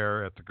Emmy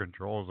there at the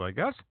controls, I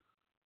guess.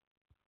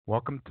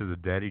 Welcome to the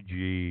Daddy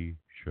G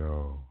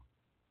Show.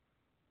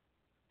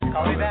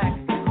 Call me back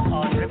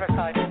on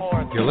Riverside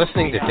 4. You're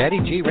listening to Daddy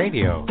G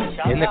Radio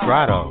in the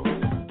Grotto.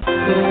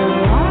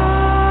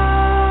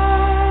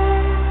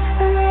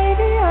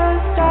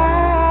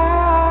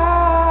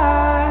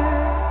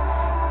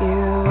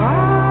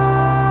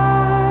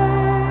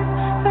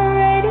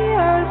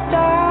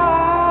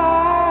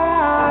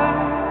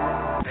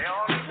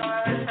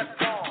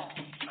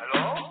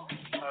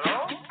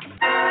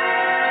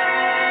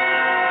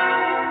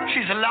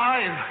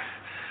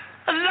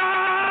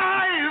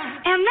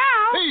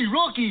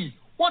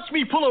 watch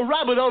me pull a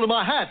rabbit out of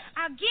my hat.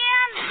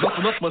 Again?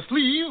 Nothing up my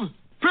sleeve.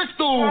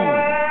 Presto!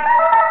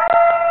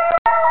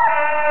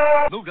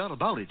 No doubt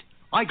about it.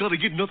 I gotta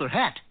get another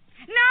hat.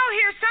 Now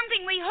here's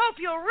something we hope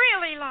you'll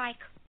really like.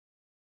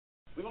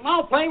 We will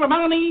now play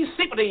Romani's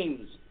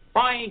Sympathies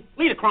by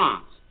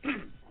Liederkranz.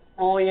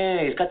 Oh,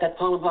 yeah, he's got that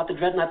poem about the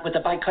dreadnought with the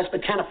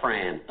bicuspid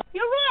canifran.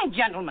 You're wrong,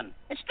 gentlemen.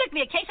 It's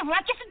strictly a case of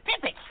Ratchis and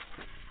Pippet.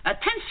 A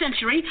 10th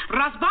century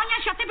Razbania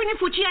Shatepini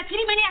Fuchia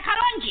Tirimenia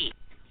Karonji.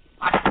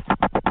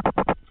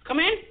 Come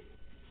in.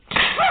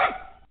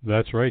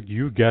 That's right,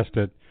 you guessed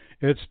it.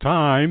 It's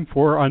time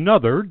for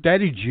another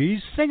Daddy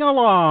G's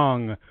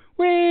sing-along.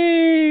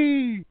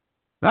 Whee!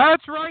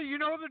 That's right, you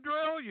know the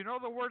drill. You know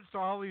the words to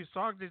all these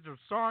songs. These are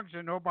songs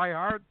you know by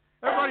heart.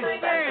 Everybody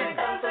sing!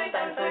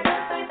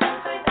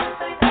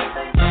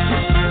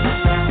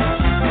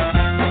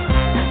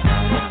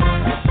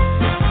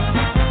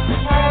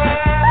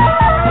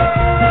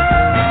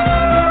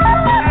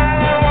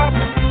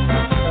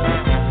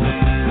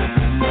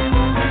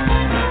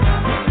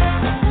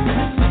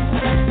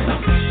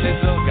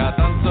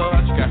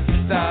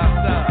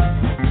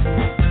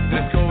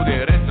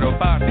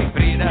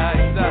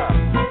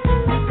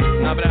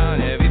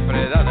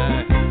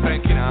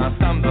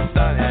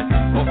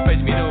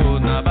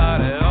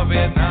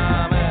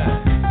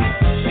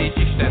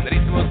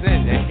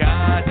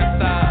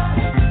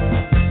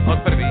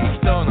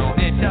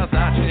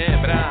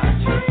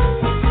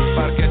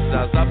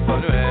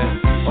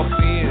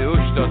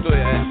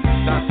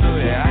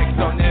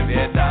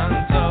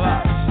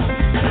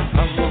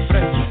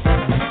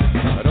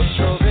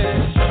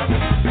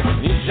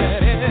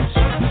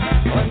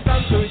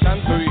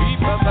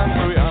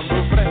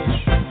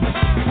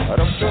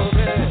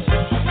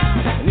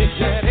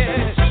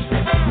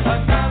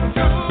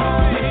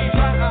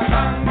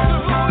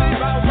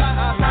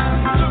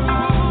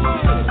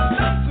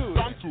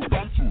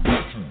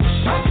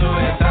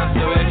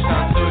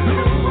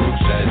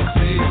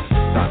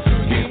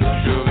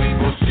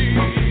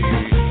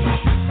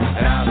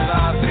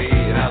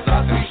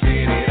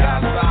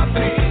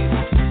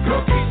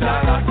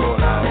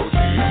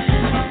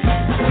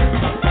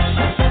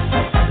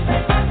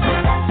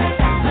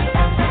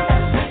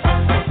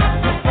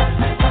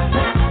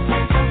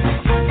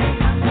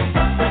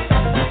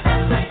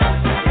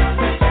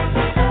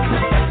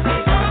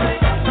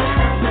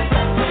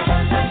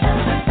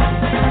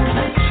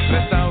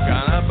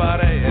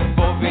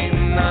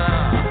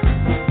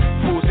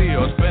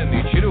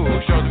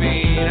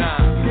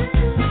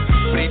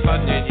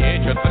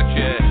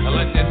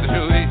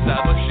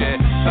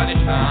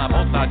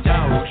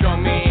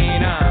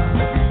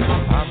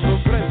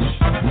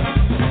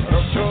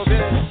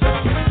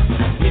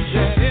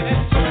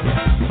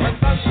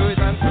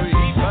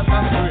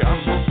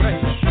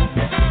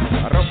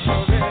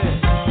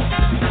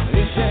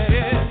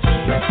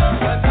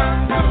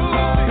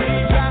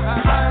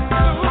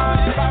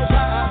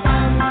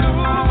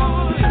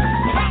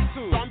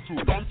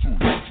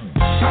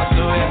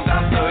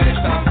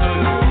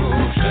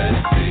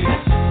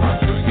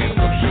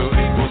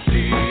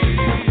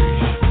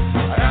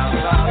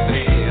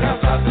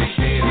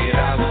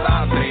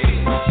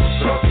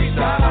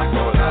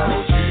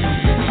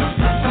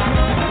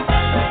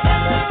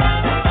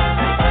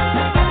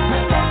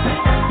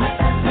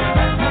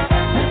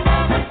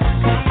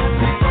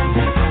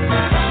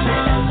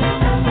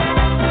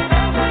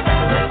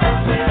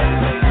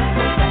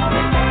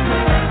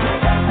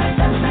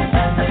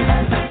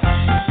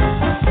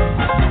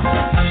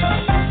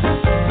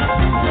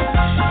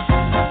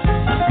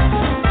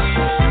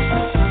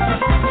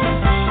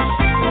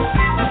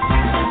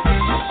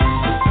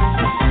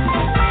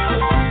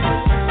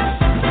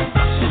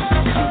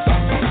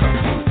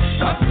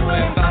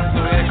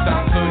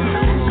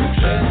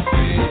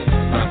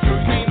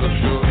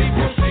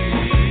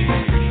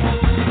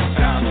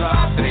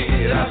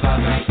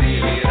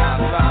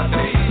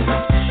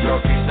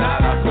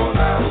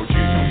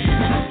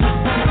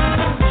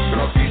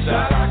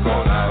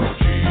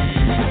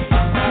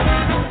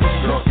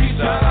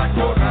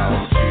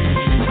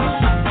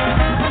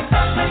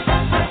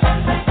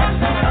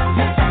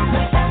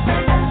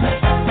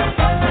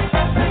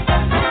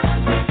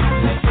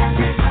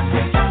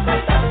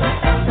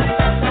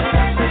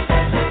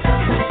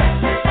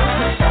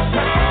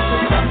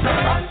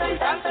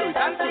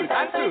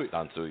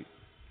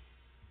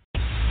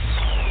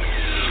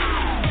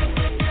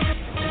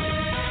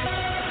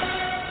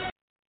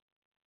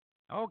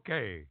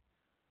 Okay.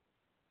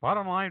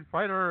 Bottom Line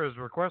Fighter is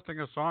requesting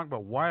a song,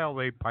 but while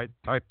they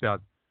type that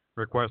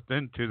request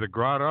into the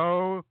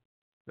Grotto,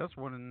 this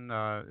one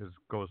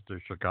goes to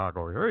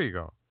Chicago. Here you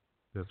go.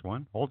 This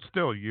one. Hold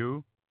still,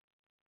 you.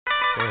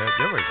 Go ahead.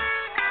 There we go.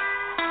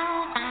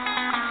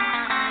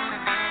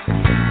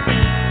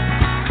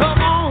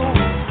 Come on,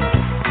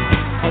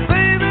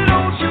 baby,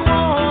 don't you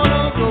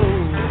wanna go?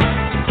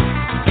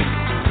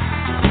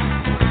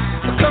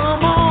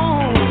 Come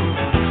on,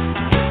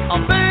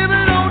 baby,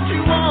 don't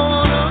you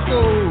wanna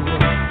go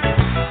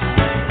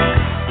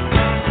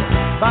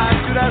back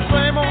to that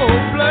same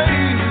old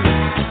place,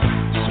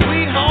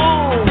 sweet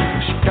home,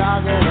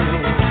 Chicago?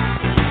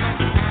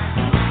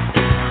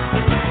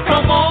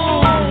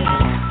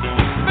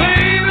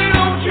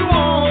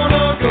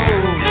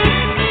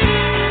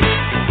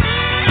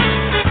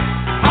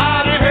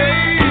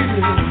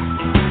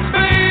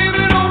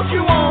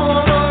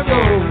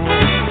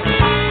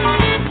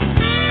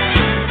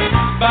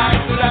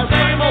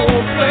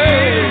 old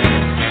place,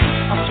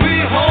 a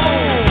sweet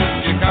home,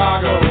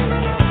 Chicago.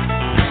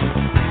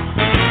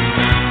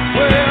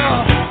 Well,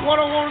 what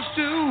I want us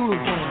to do,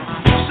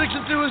 6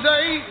 and 2 is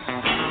 8.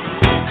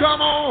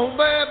 Come on,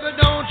 baby,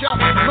 don't you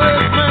make me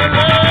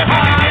laugh.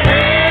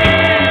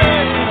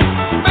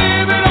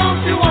 Baby,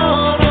 don't you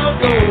wanna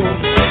go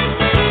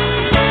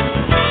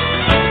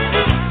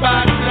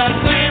back to that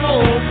same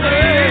old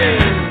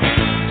place,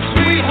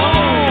 sweet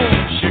home,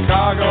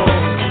 Chicago.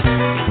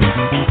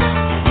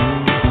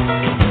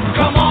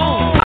 Come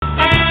on,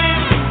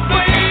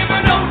 baby,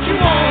 don't you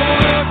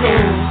wanna go?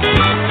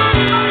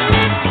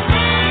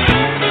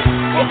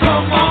 Oh,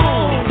 come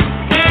on,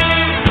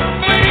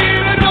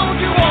 baby, don't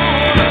you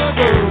wanna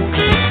go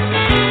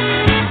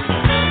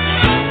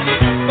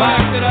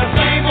back to that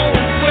same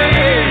old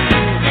place,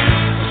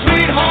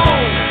 sweet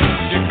home,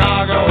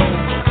 Chicago.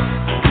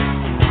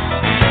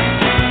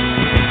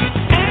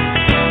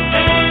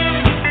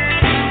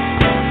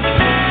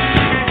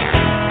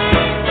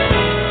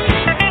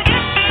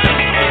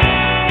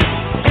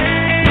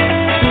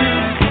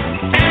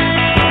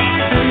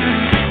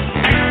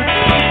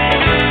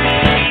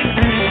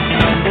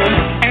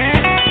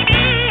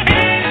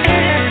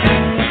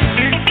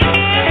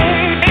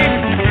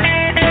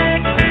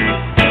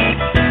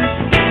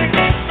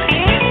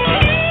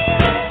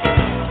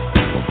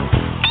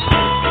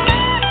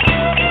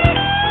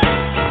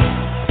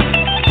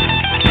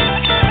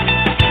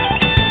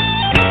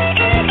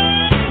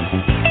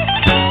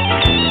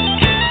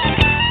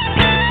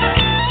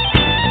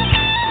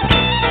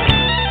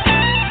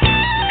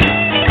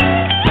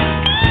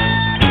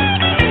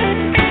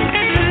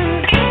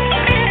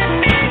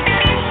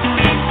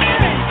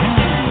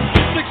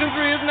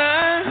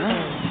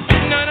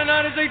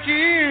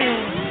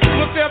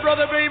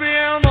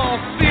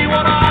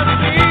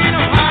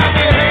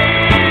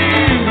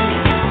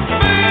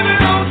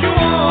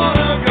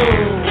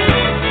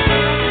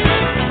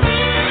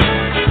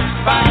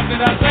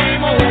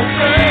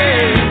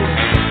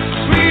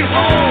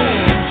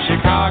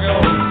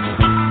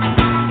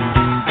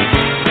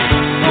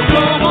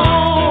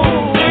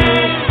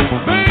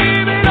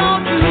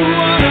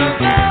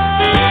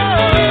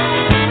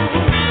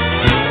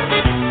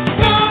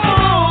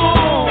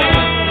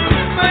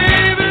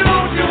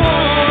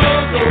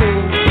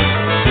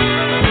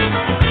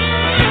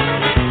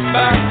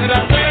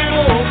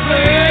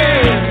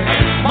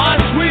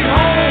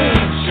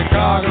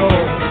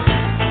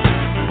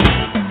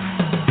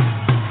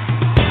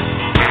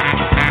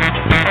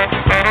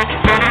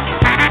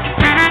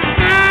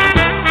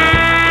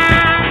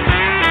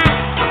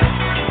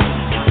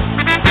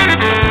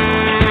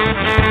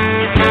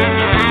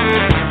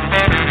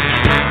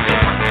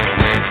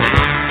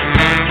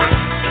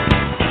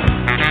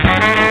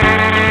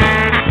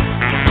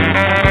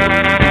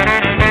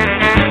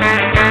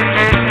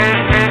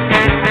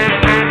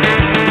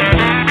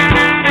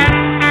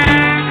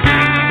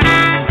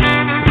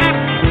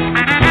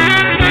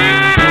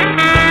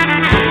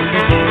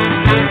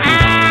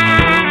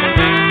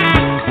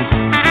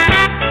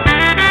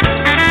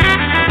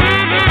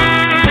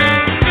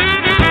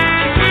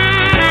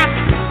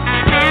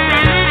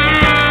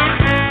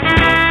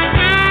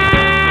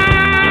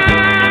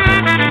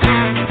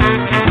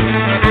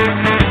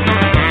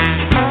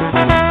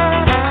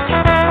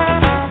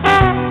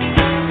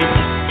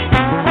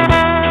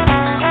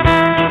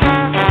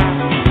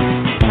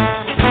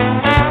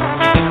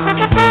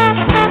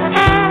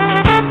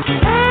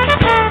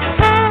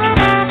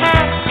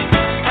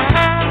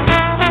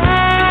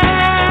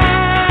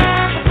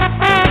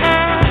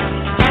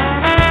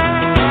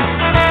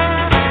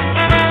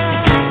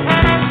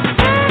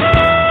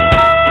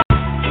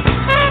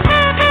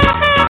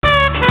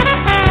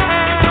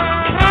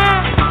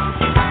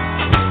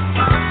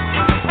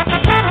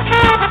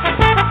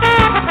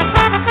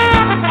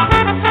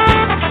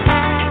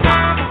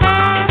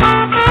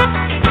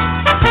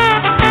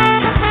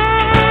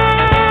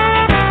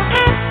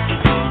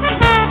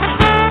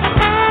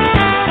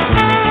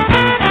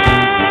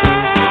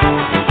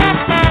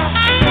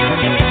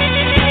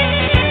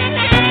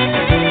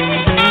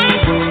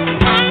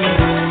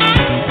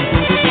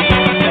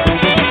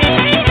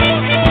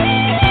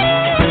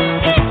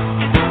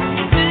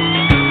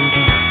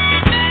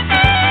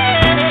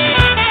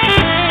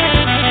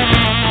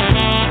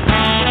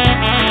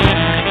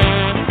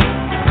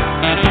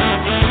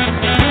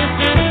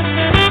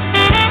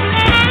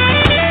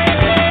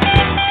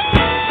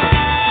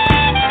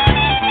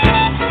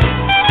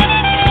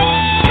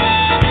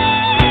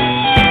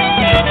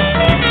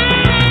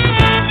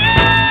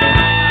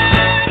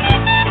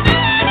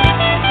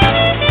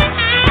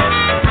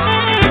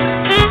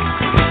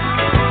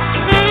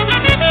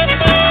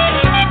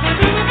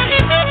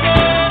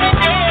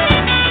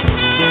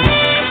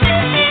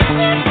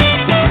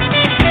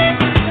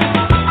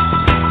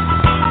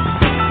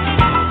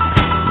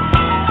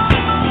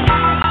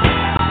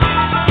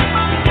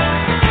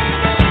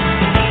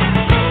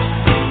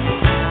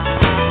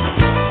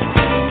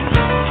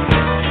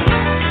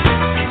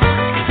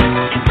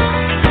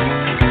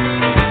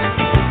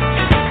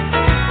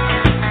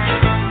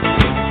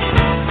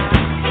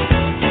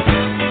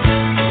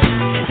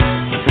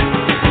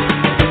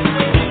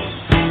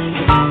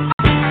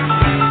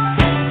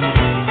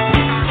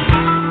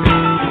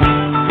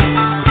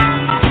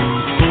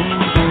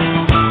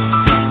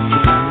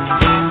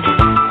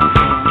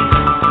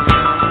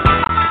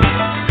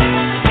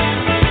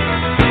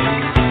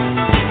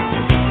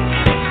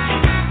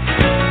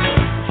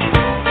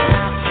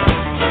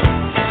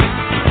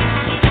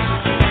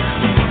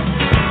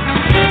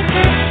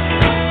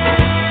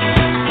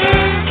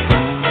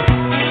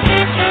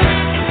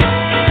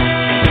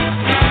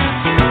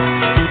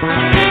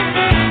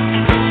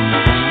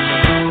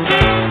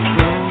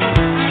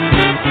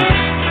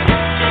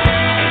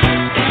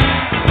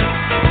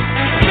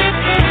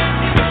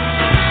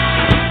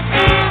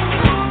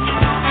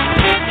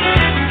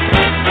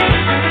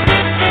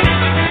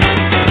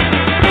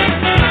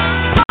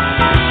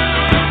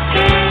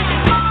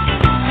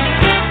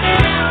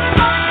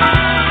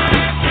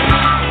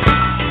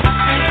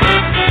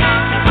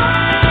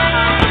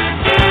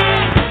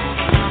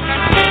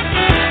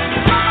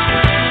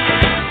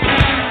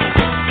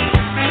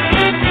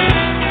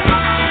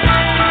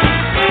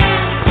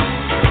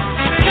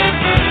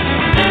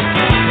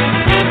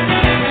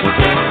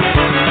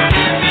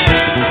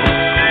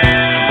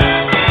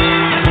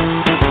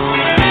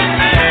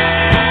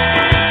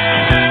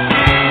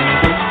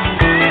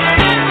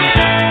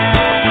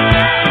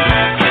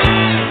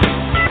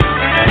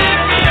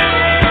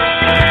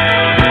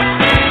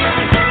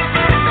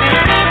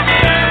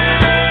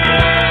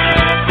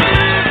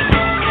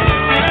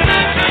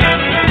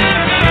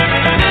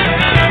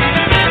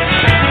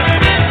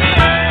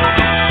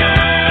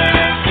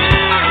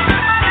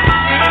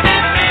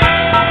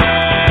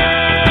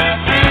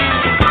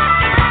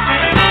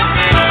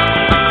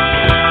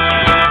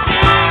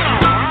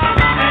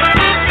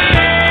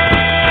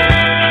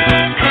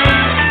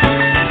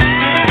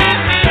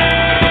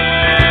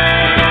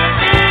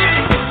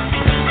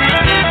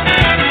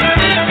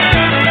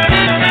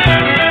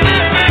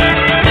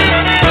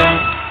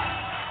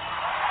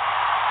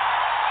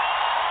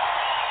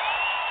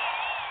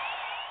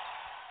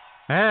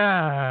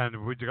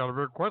 And we got a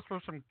request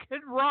for some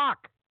Kid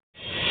Rock.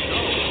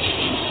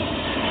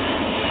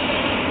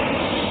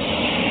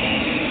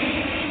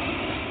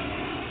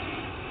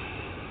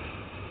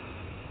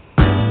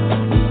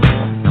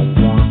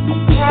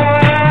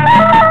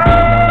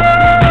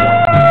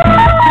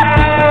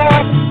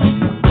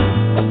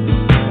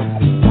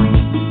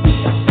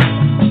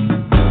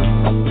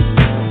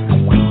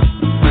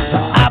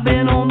 I've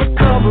been on the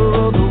cover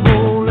of the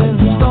Rolling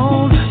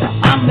Stone.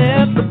 I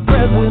met the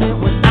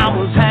president when I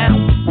was half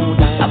old.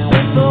 I've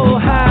been so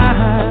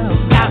high,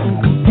 I've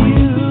gotten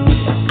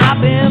confused. I've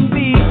been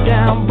beat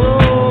down,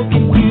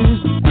 broken,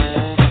 used.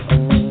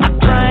 I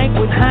drank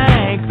with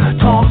Hank,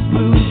 talked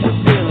blues with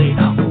Billy,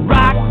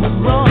 rocked with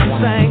Ron,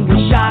 sang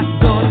with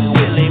Shotgun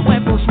Willie.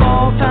 Went from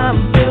small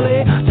time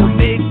Billy to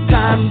big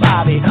time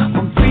Bobby,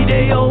 from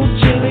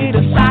 3-day-old chili to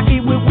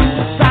sake with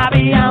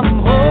wasabi. I'm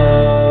home.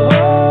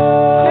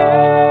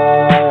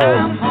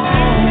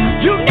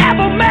 You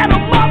never met a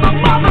mother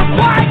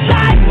quite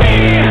like me.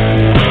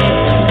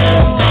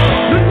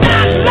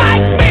 Not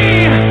like me.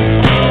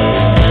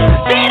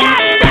 Did I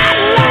not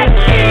like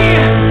me?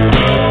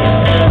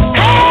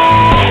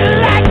 Hey,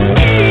 like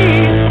me.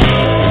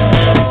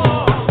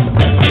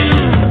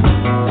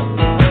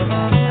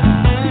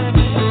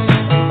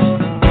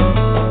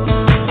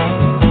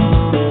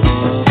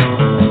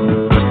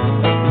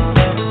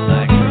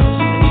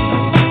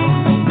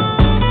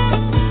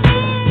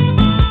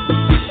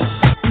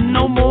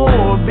 No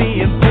more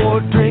being poor,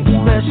 drink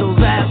specials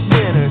at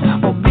dinners,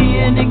 or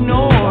being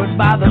ignored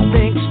by the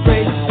think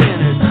straight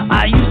sinners.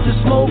 I used to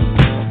smoke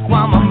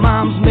while my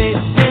mom's made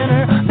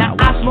dinner. Now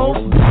I smoke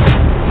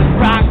and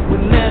rock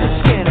with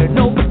Leonard Skinner.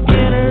 No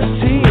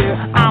beginners here,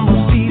 I'm a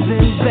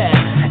seasoned vet,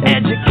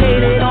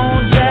 educated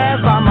on jazz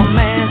by my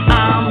man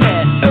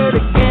Ahmed. Heard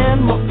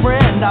again, my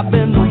friend, I've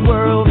been the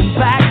world and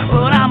back,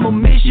 but I'm a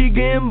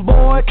Michigan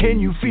boy, can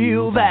you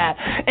feel that?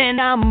 And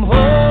I'm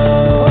home.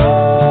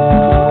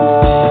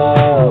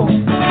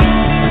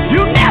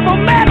 You never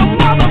met a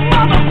mother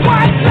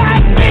quite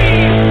like me.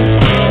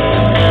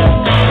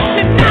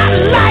 You're not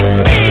like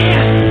me.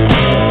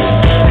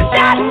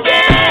 Not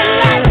again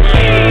like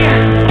me.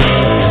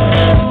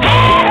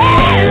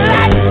 Hey,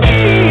 like me.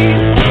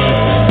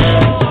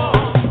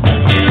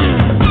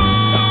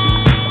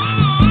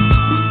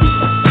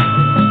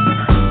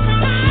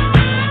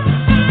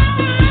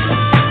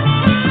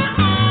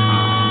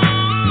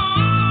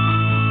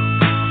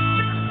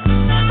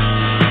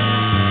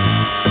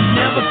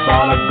 Never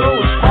thought I'd go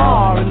as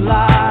far in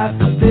life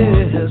as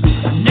this.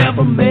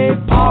 Never made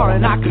par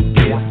and I could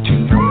get to.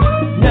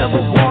 Never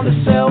wanted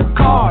to sell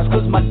cars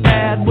cause my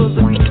dad was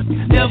a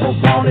never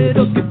wanted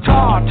a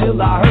guitar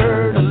till I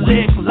heard a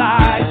lick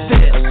like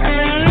this.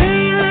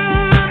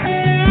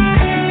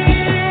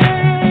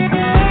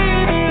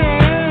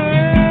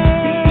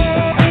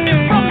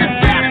 From the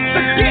depths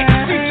of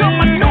Dixie to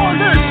my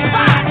northern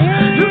spot,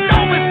 you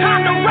know it's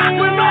time to rock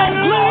when Old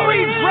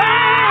Glory's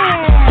right.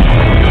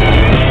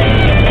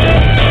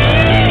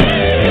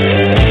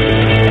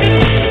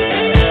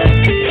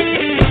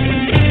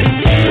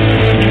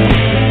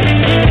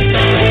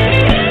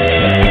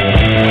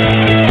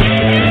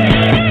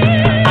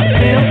 I've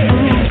been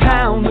through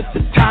town with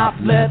the top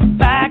left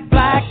back,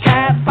 black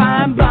hat,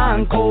 fine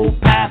blind, cold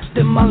Pabst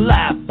in my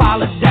lap.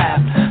 I'll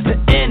adapt to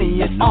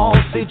any and all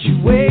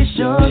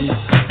situations.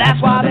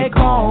 That's why they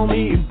call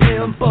me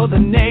pimp for the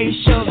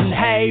nation.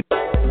 Hey,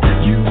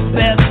 you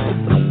best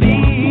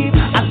believe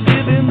I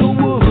live in the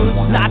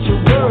woods, not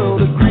your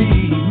world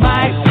agree.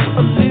 Might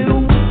a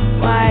little,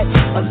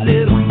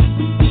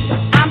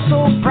 I'm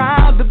so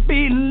proud to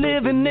be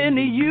living in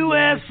the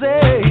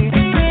USA.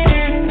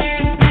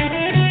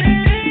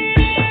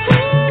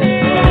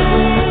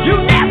 You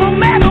never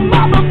met a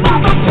mother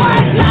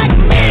quite like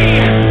me.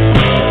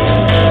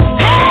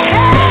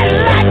 Hey,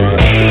 like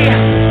me.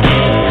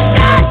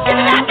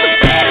 Not to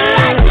say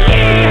like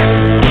me.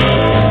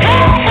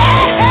 Hey,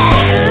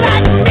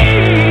 like me.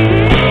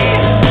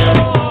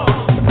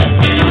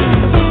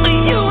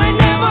 You ain't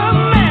never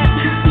met,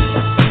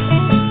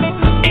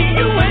 and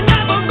you ain't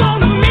never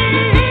gonna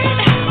meet.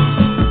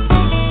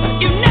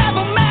 You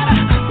never met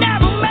her,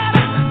 never met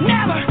her,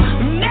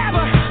 never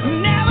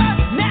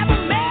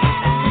met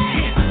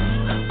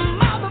a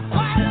mother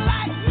quite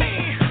like me.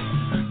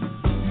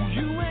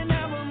 You ain't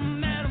never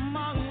met a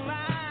mother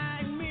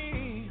like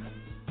me.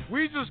 We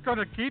just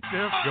gonna keep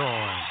this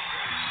going.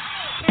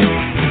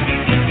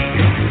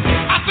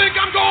 I think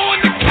I'm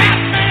going to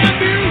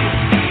Kathmandu.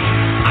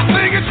 I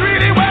think it's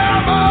really where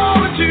I'm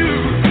going to.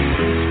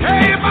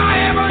 Hey, if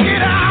I ever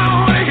get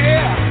out of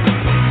here,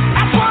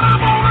 that's what I'm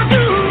gonna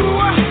do.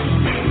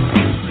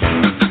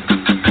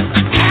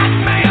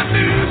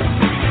 Kathmandu.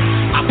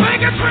 I think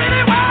it's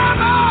really where I'm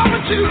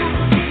going to.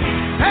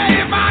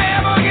 Hey, if I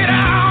ever get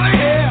out of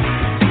here,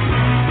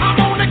 I'm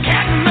on the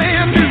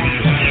Kathmandu.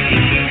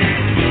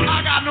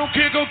 I got no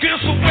kick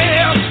against the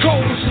West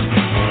Coast.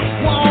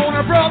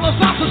 Warner Brothers,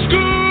 I'm a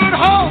good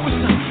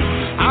host.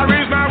 I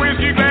raise my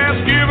whiskey glass,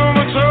 give them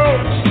a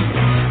toast.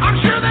 I'm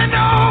sure they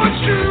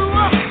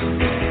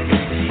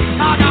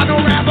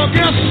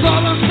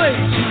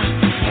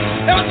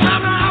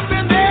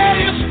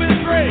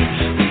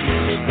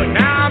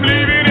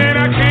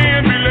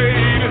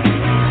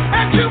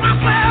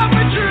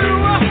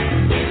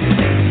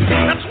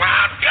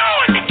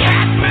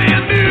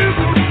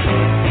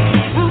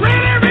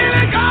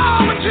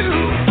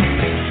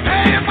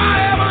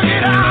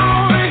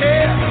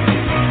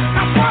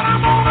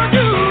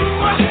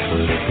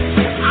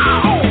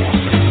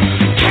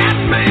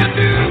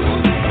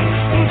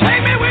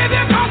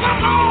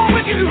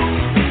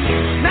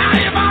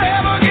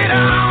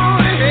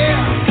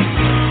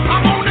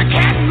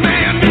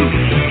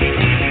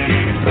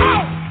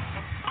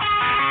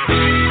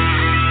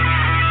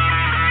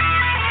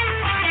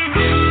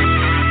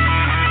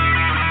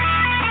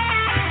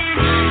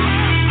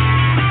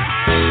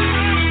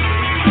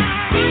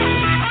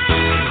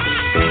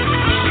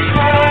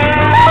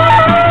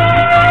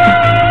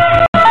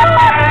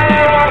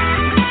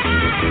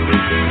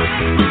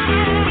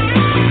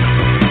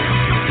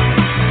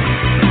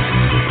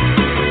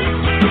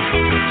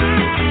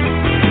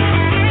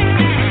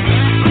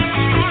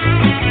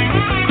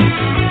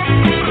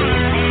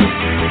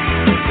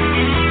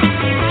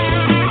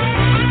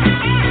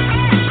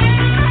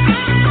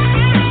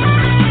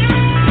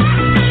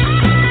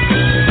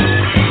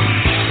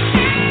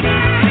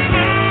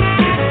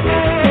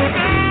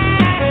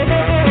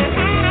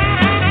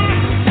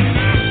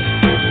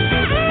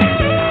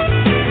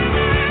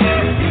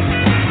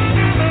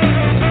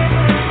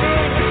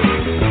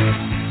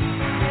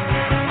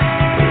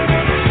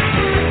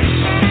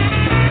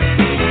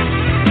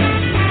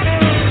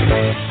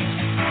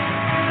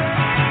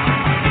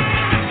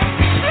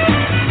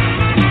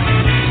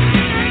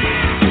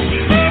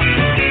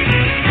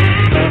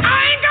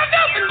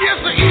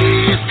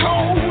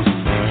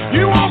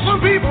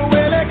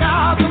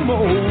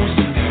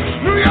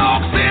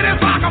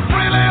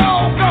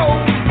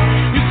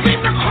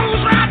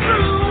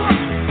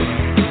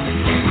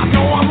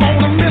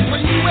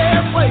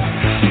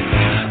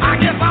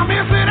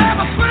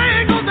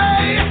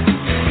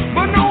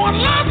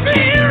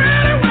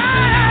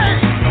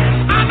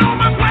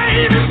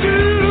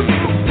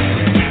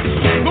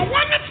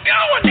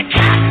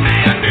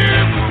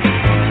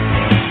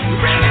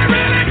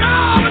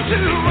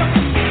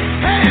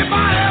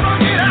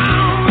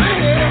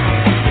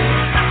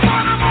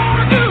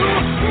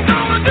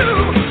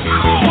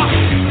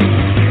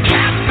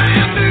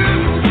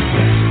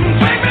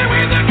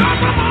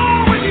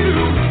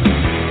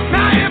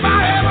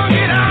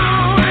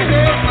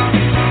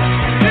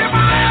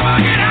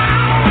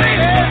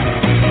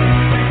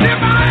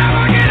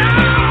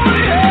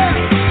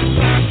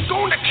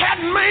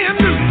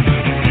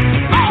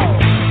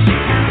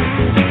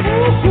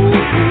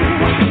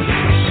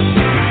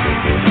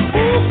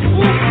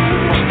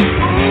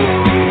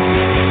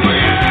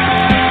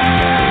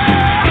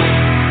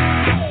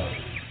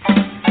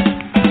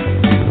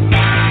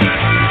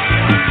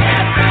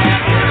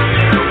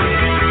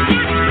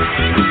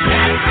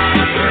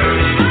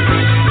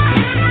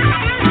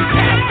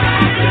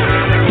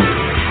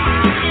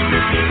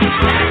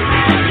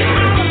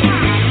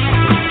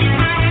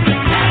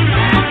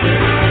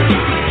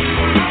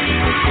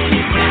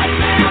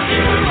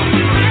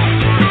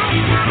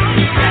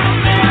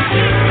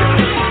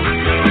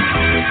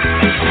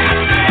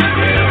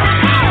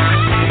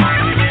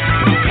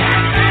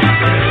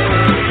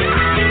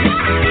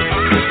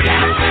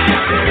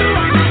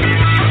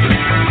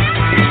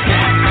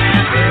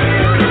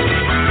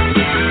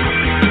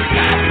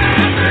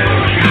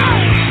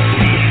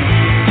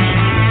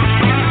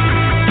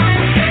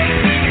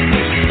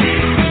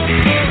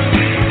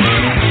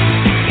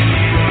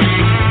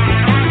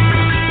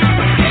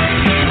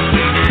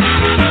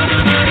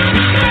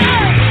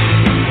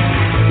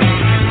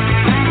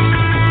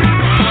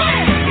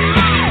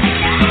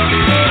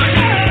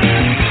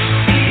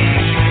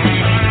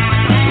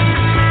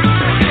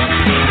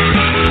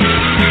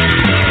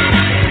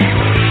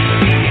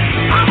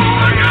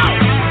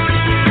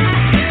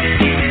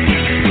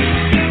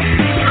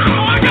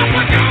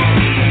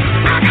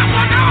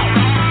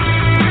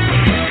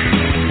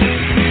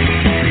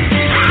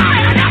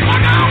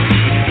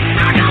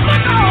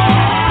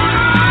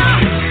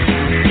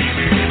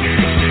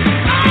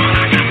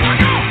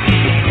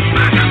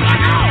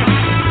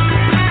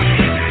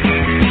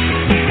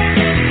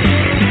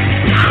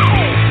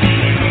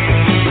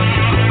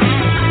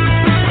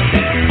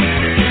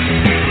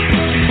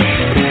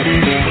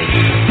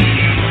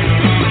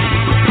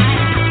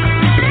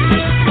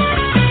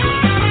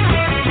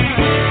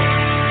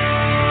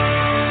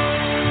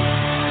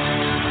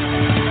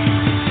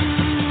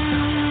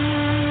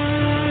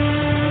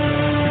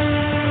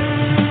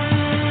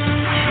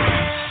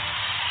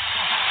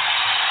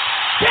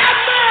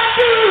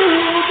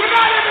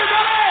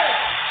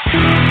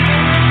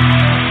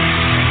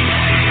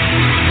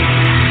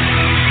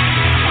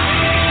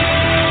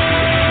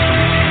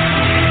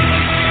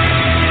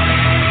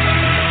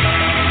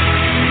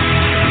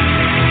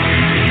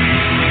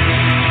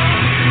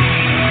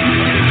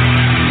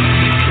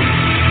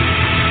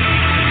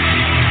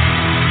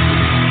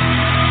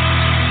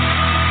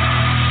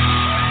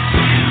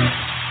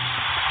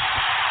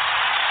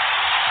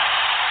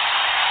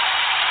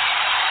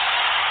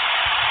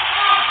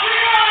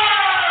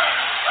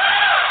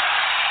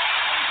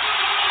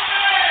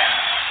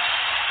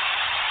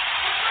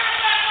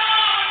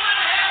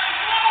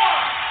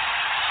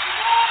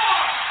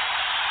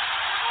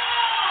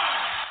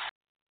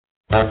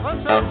Let's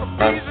have some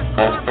beans and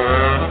cornbread.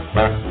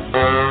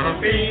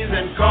 Beans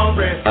and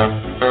cornbread.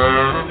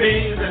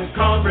 Beans and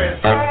cornbread.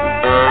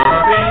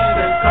 Beans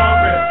and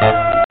cornbread.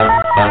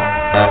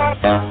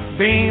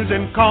 Beans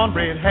and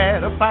cornbread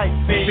had a fight.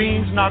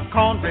 Beans knocked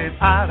cornbread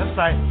out of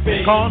sight.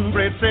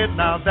 Cornbread said,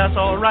 now that's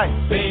all right.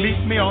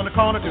 Meet me on the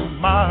corner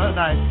tomorrow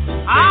night.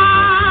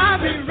 I'll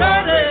be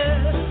ready.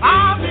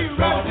 I'll be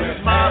ready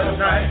tomorrow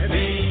night.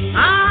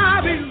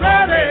 I'll be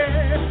ready.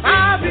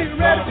 I'll be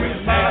ready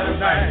tomorrow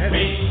night.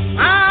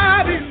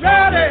 I'll be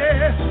ready.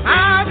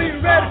 I'll be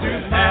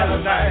ready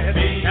tomorrow night.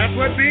 That's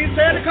what Beans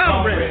said to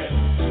cornbread.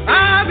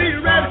 I'll be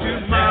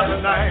ready tomorrow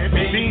night.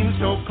 Beans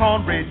told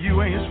cornbread,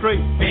 you ain't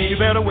straight. You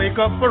better wake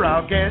up or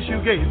I'll gas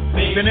you gate.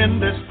 Been in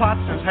this pot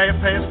since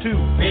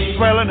 2:30.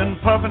 Swelling and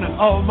puffing and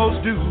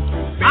almost due.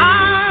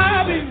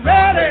 I'll be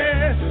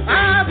ready.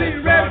 I'll be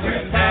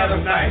ready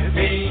tomorrow night.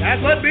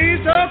 That's what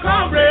Beans told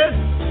cornbread.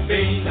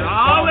 You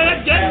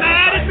always get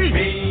mad at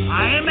me.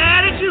 I ain't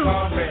mad at you.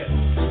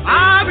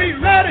 I'll be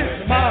ready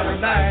tomorrow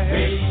night.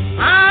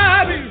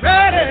 I'll be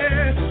ready.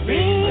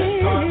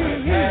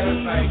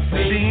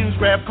 Beans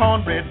grabbed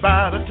cornbread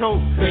by the toe.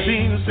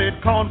 Beans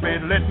said,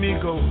 cornbread, let me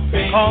go.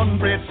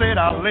 Cornbread said,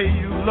 I'll lay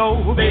you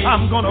low.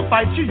 I'm gonna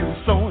fight you, you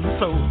so and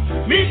so.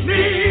 Meet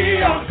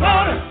me on the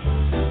corner.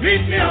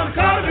 Meet me on the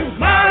corner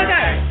tomorrow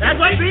night. That's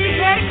what Beans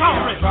said to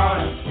cornbread.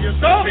 You're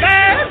so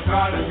bad,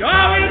 you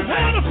always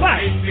want to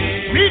fight.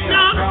 Meet me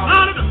on the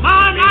corner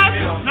tomorrow night,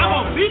 and I'm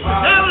gonna beat the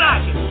devil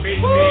out of you.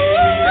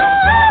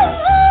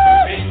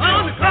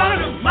 On the corner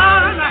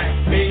tomorrow night.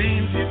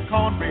 Beans hit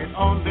cornbread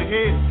on the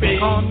head.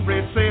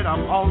 Cornbread said,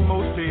 I'm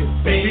almost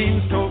dead.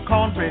 Beans told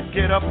cornbread,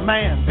 get up,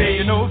 man.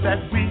 You know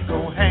that we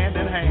go hand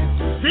in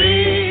hand.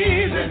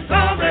 Beans and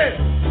cornbread.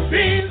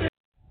 Beans.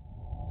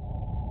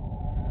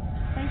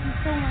 Thank you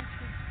so much.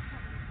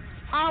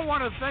 I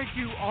want to thank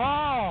you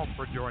all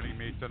for joining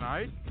me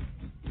tonight.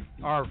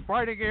 Our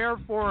Fighting Air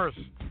Force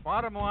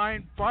bottom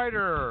line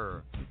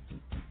fighter,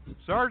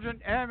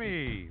 Sergeant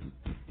Emmy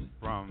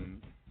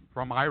from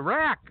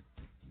Iraq.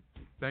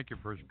 Thank you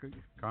for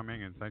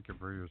coming and thank you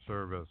for your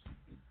service.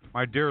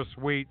 My dear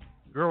sweet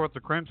girl with the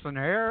crimson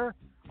hair,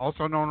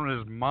 also known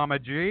as Mama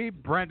G,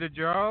 Brenda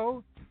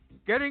Joe,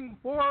 Getting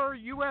 4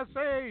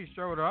 USA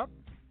showed up.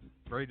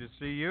 Great to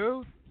see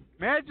you.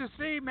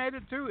 Majesty made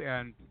it too,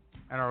 and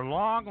our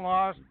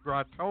long-lost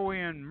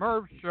Grottoian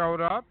Murph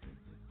showed up.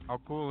 How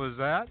cool is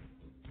that?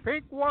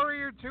 Pink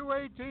Warrior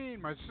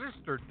 218, my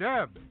sister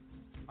Deb.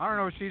 I don't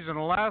know if she's in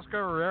Alaska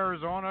or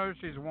Arizona.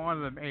 She's one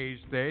of them A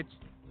states.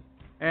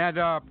 And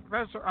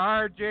Professor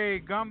R.J.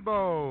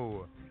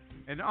 Gumbo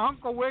and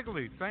Uncle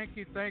Wiggly. Thank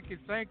you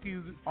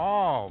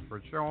all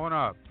for showing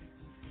up.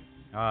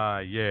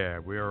 Yeah,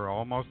 we're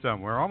almost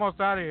done. We're almost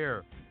out of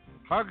here.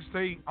 Hugs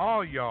to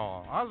all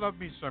y'all. I love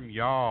me some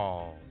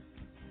y'all.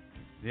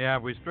 Yeah,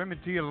 we're streaming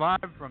to you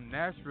live from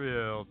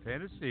Nashville,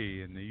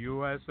 Tennessee, in the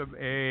U.S. of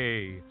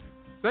A.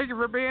 Thank you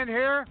for being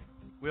here.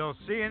 We'll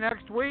see you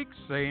next week.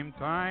 Same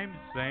time,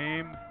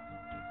 same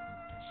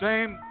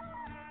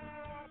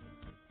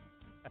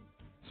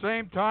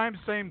time,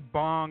 same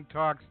Bong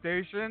Talk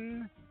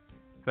station.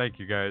 Thank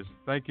you, guys.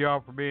 Thank you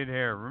all for being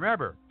here.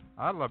 Remember,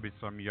 I love you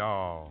some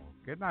y'all.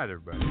 Good night,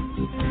 everybody.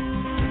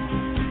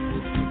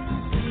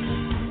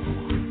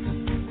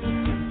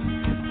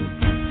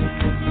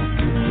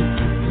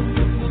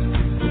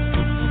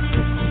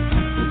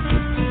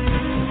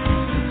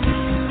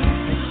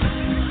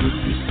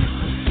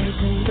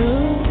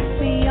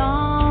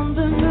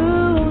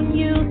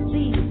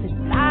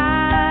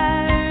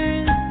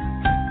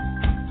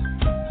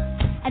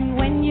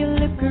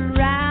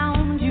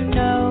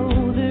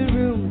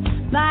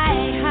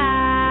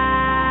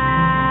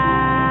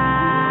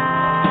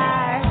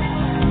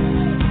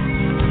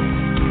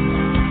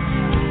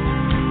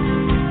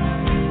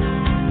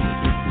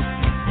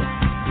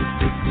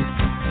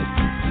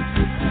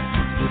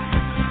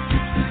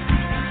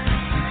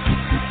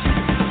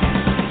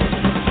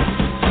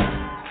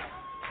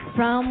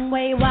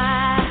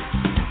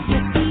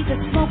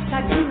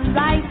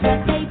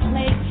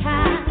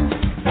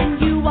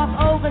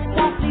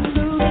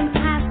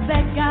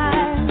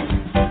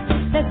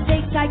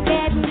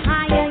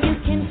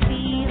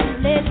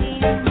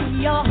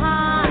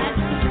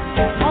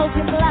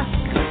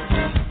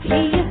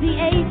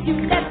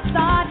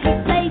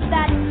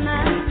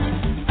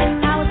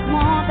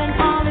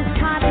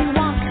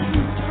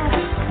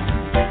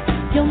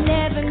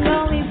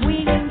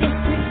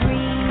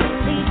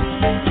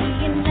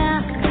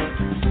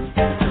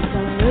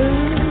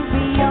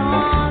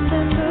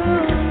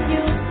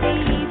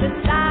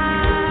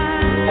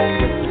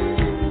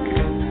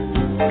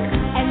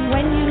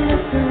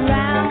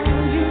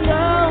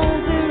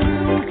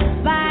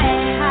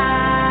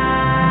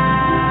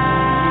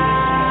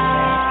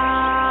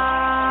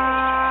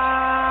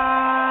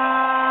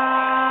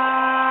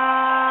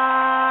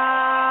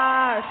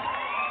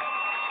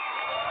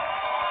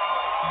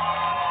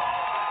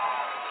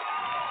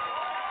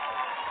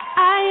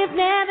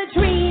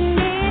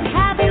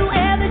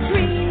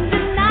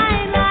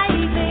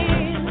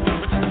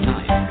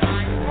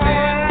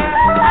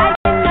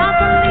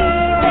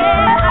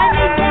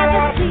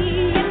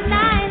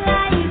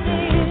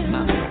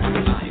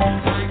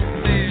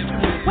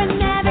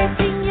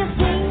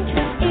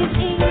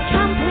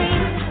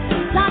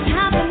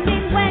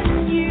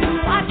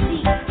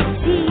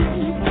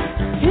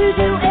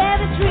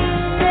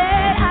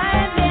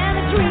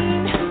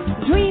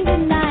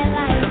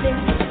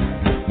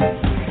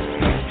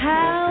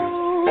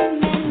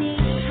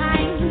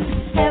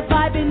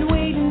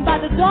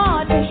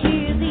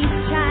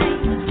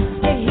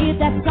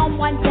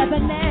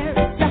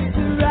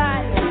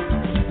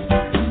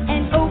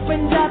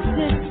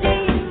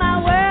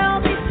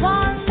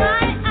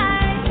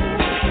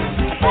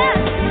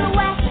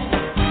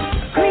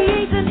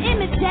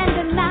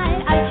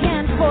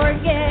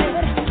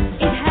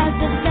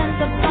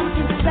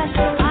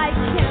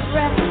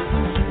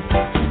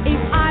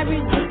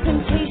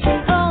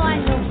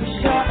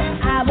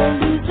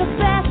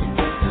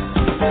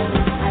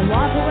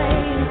 walk away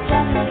and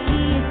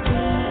suddenly it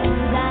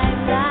seems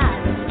I've got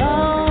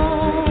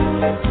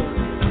alone.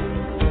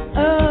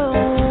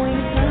 Oh,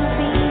 it could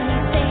be he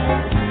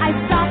said I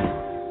stopped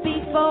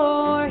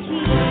before he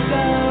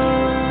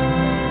goes.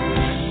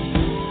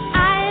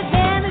 I've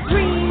never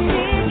dreamed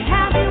it.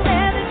 Have you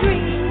ever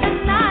dreamed a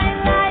night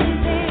like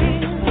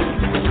this?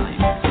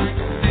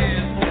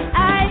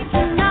 I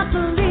cannot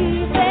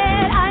believe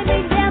that I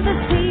may never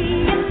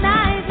see a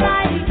night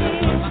like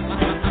this.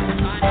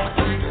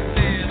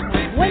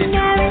 When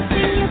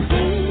everything you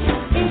think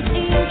is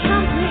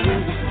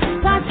incomplete,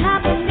 what's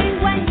happening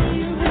when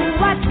you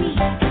watch me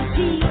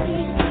cheat?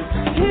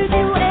 Could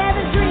you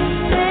ever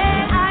dream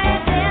that I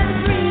have never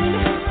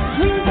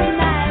dreamed a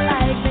night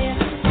like this?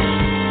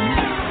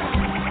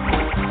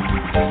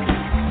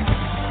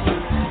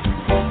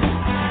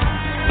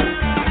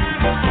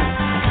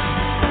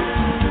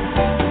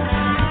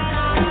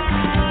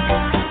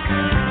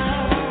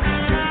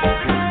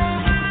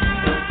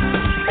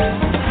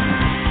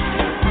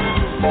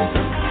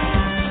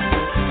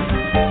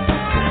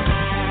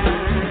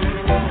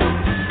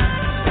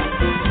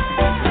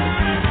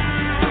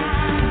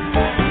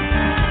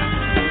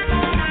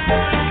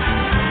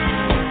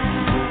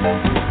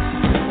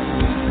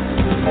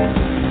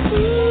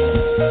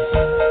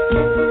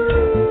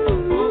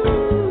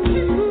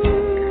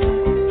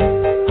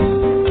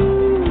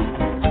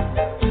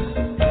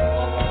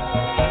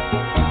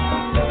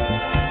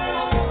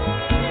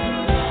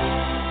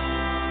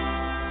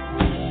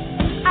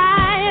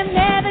 I have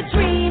never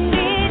dreamed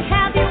it.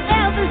 Have you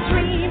ever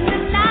dreamed a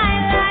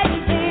night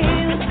like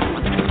this?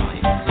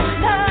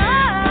 No,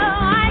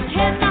 I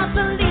cannot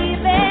believe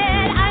it.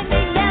 I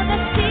may never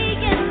see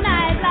a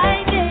night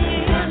like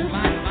this.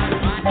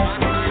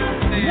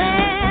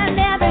 When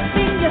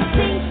everything you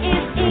think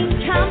is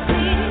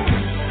incomplete,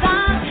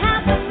 something's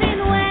happening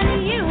when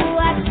you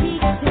are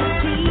cheek to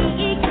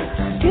cheek.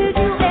 Could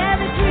you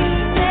ever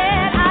dream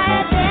that I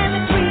have never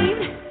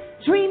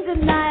dreamed a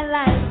night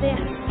like this?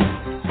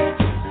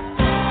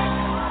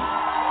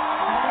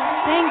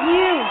 Thank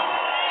you.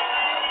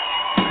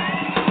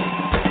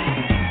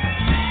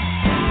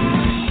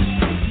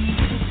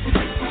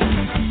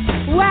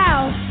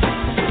 Wow.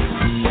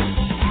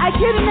 I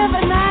couldn't have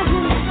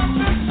imagined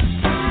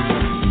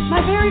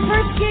my very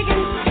first gig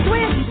in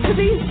Swiss to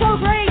be so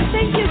great.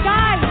 Thank you,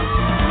 guys.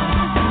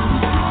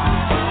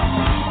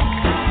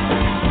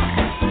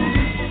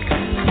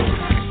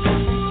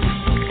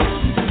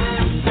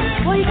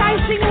 Will you guys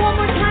sing it one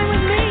more time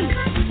with me?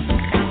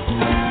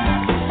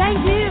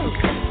 Thank you.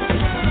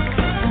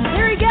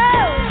 Here we go.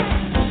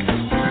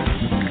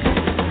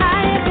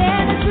 I have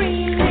never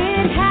dreamed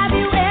it. Have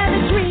you ever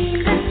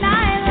dreamed a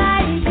night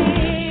like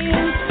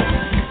this?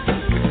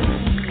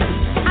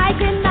 I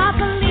cannot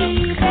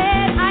believe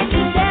it. I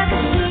can never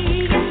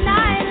see a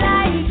night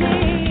like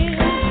this.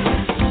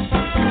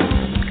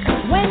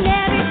 When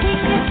everything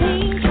you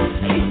think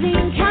is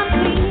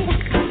incomplete,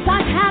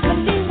 what's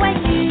happening when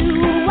you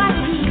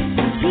watch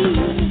TV?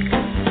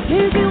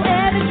 Could you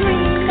ever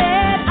dream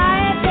that I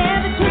have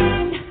never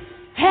dreamed?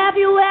 Have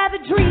you ever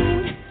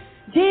dreamed?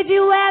 Did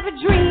you ever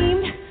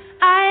dream?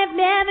 I have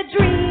never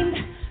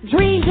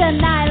dreamed a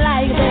night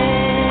like this.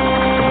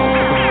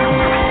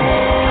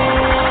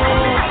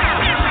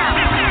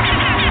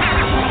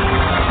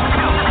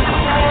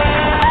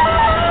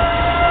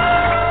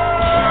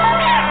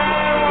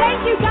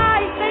 Thank you,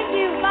 guys. Thank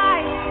you.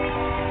 Bye.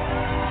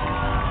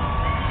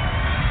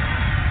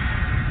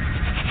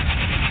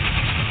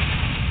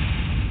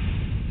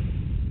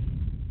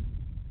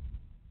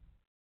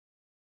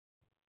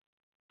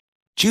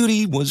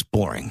 Judy was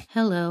boring.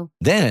 Hello.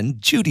 Then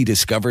Judy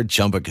discovered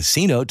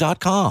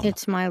ChumbaCasino.com.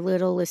 It's my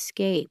little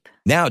escape.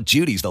 Now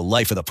Judy's the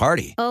life of the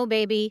party. Oh,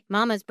 baby,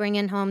 mama's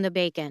bringing home the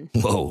bacon.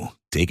 Whoa,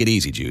 take it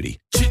easy, Judy.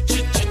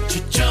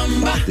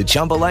 The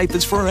Chumba life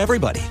is for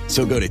everybody.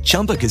 So go to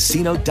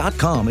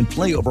ChumbaCasino.com and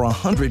play over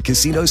 100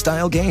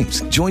 casino-style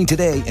games. Join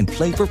today and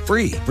play for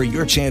free for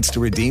your chance to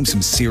redeem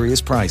some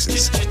serious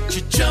prizes.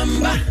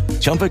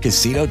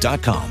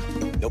 ChumbaCasino.com.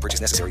 No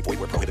purchase necessary. Void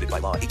where prohibited by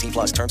law. 18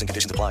 plus terms and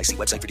conditions apply. See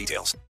website for details.